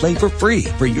today and play for free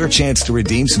for your chance to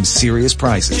redeem some serious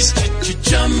prizes.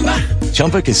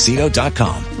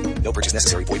 ChumbaCasino.com. No purchase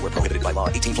necessary. Void where prohibited by law.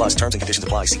 18 plus terms and conditions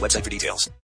apply. See website for details.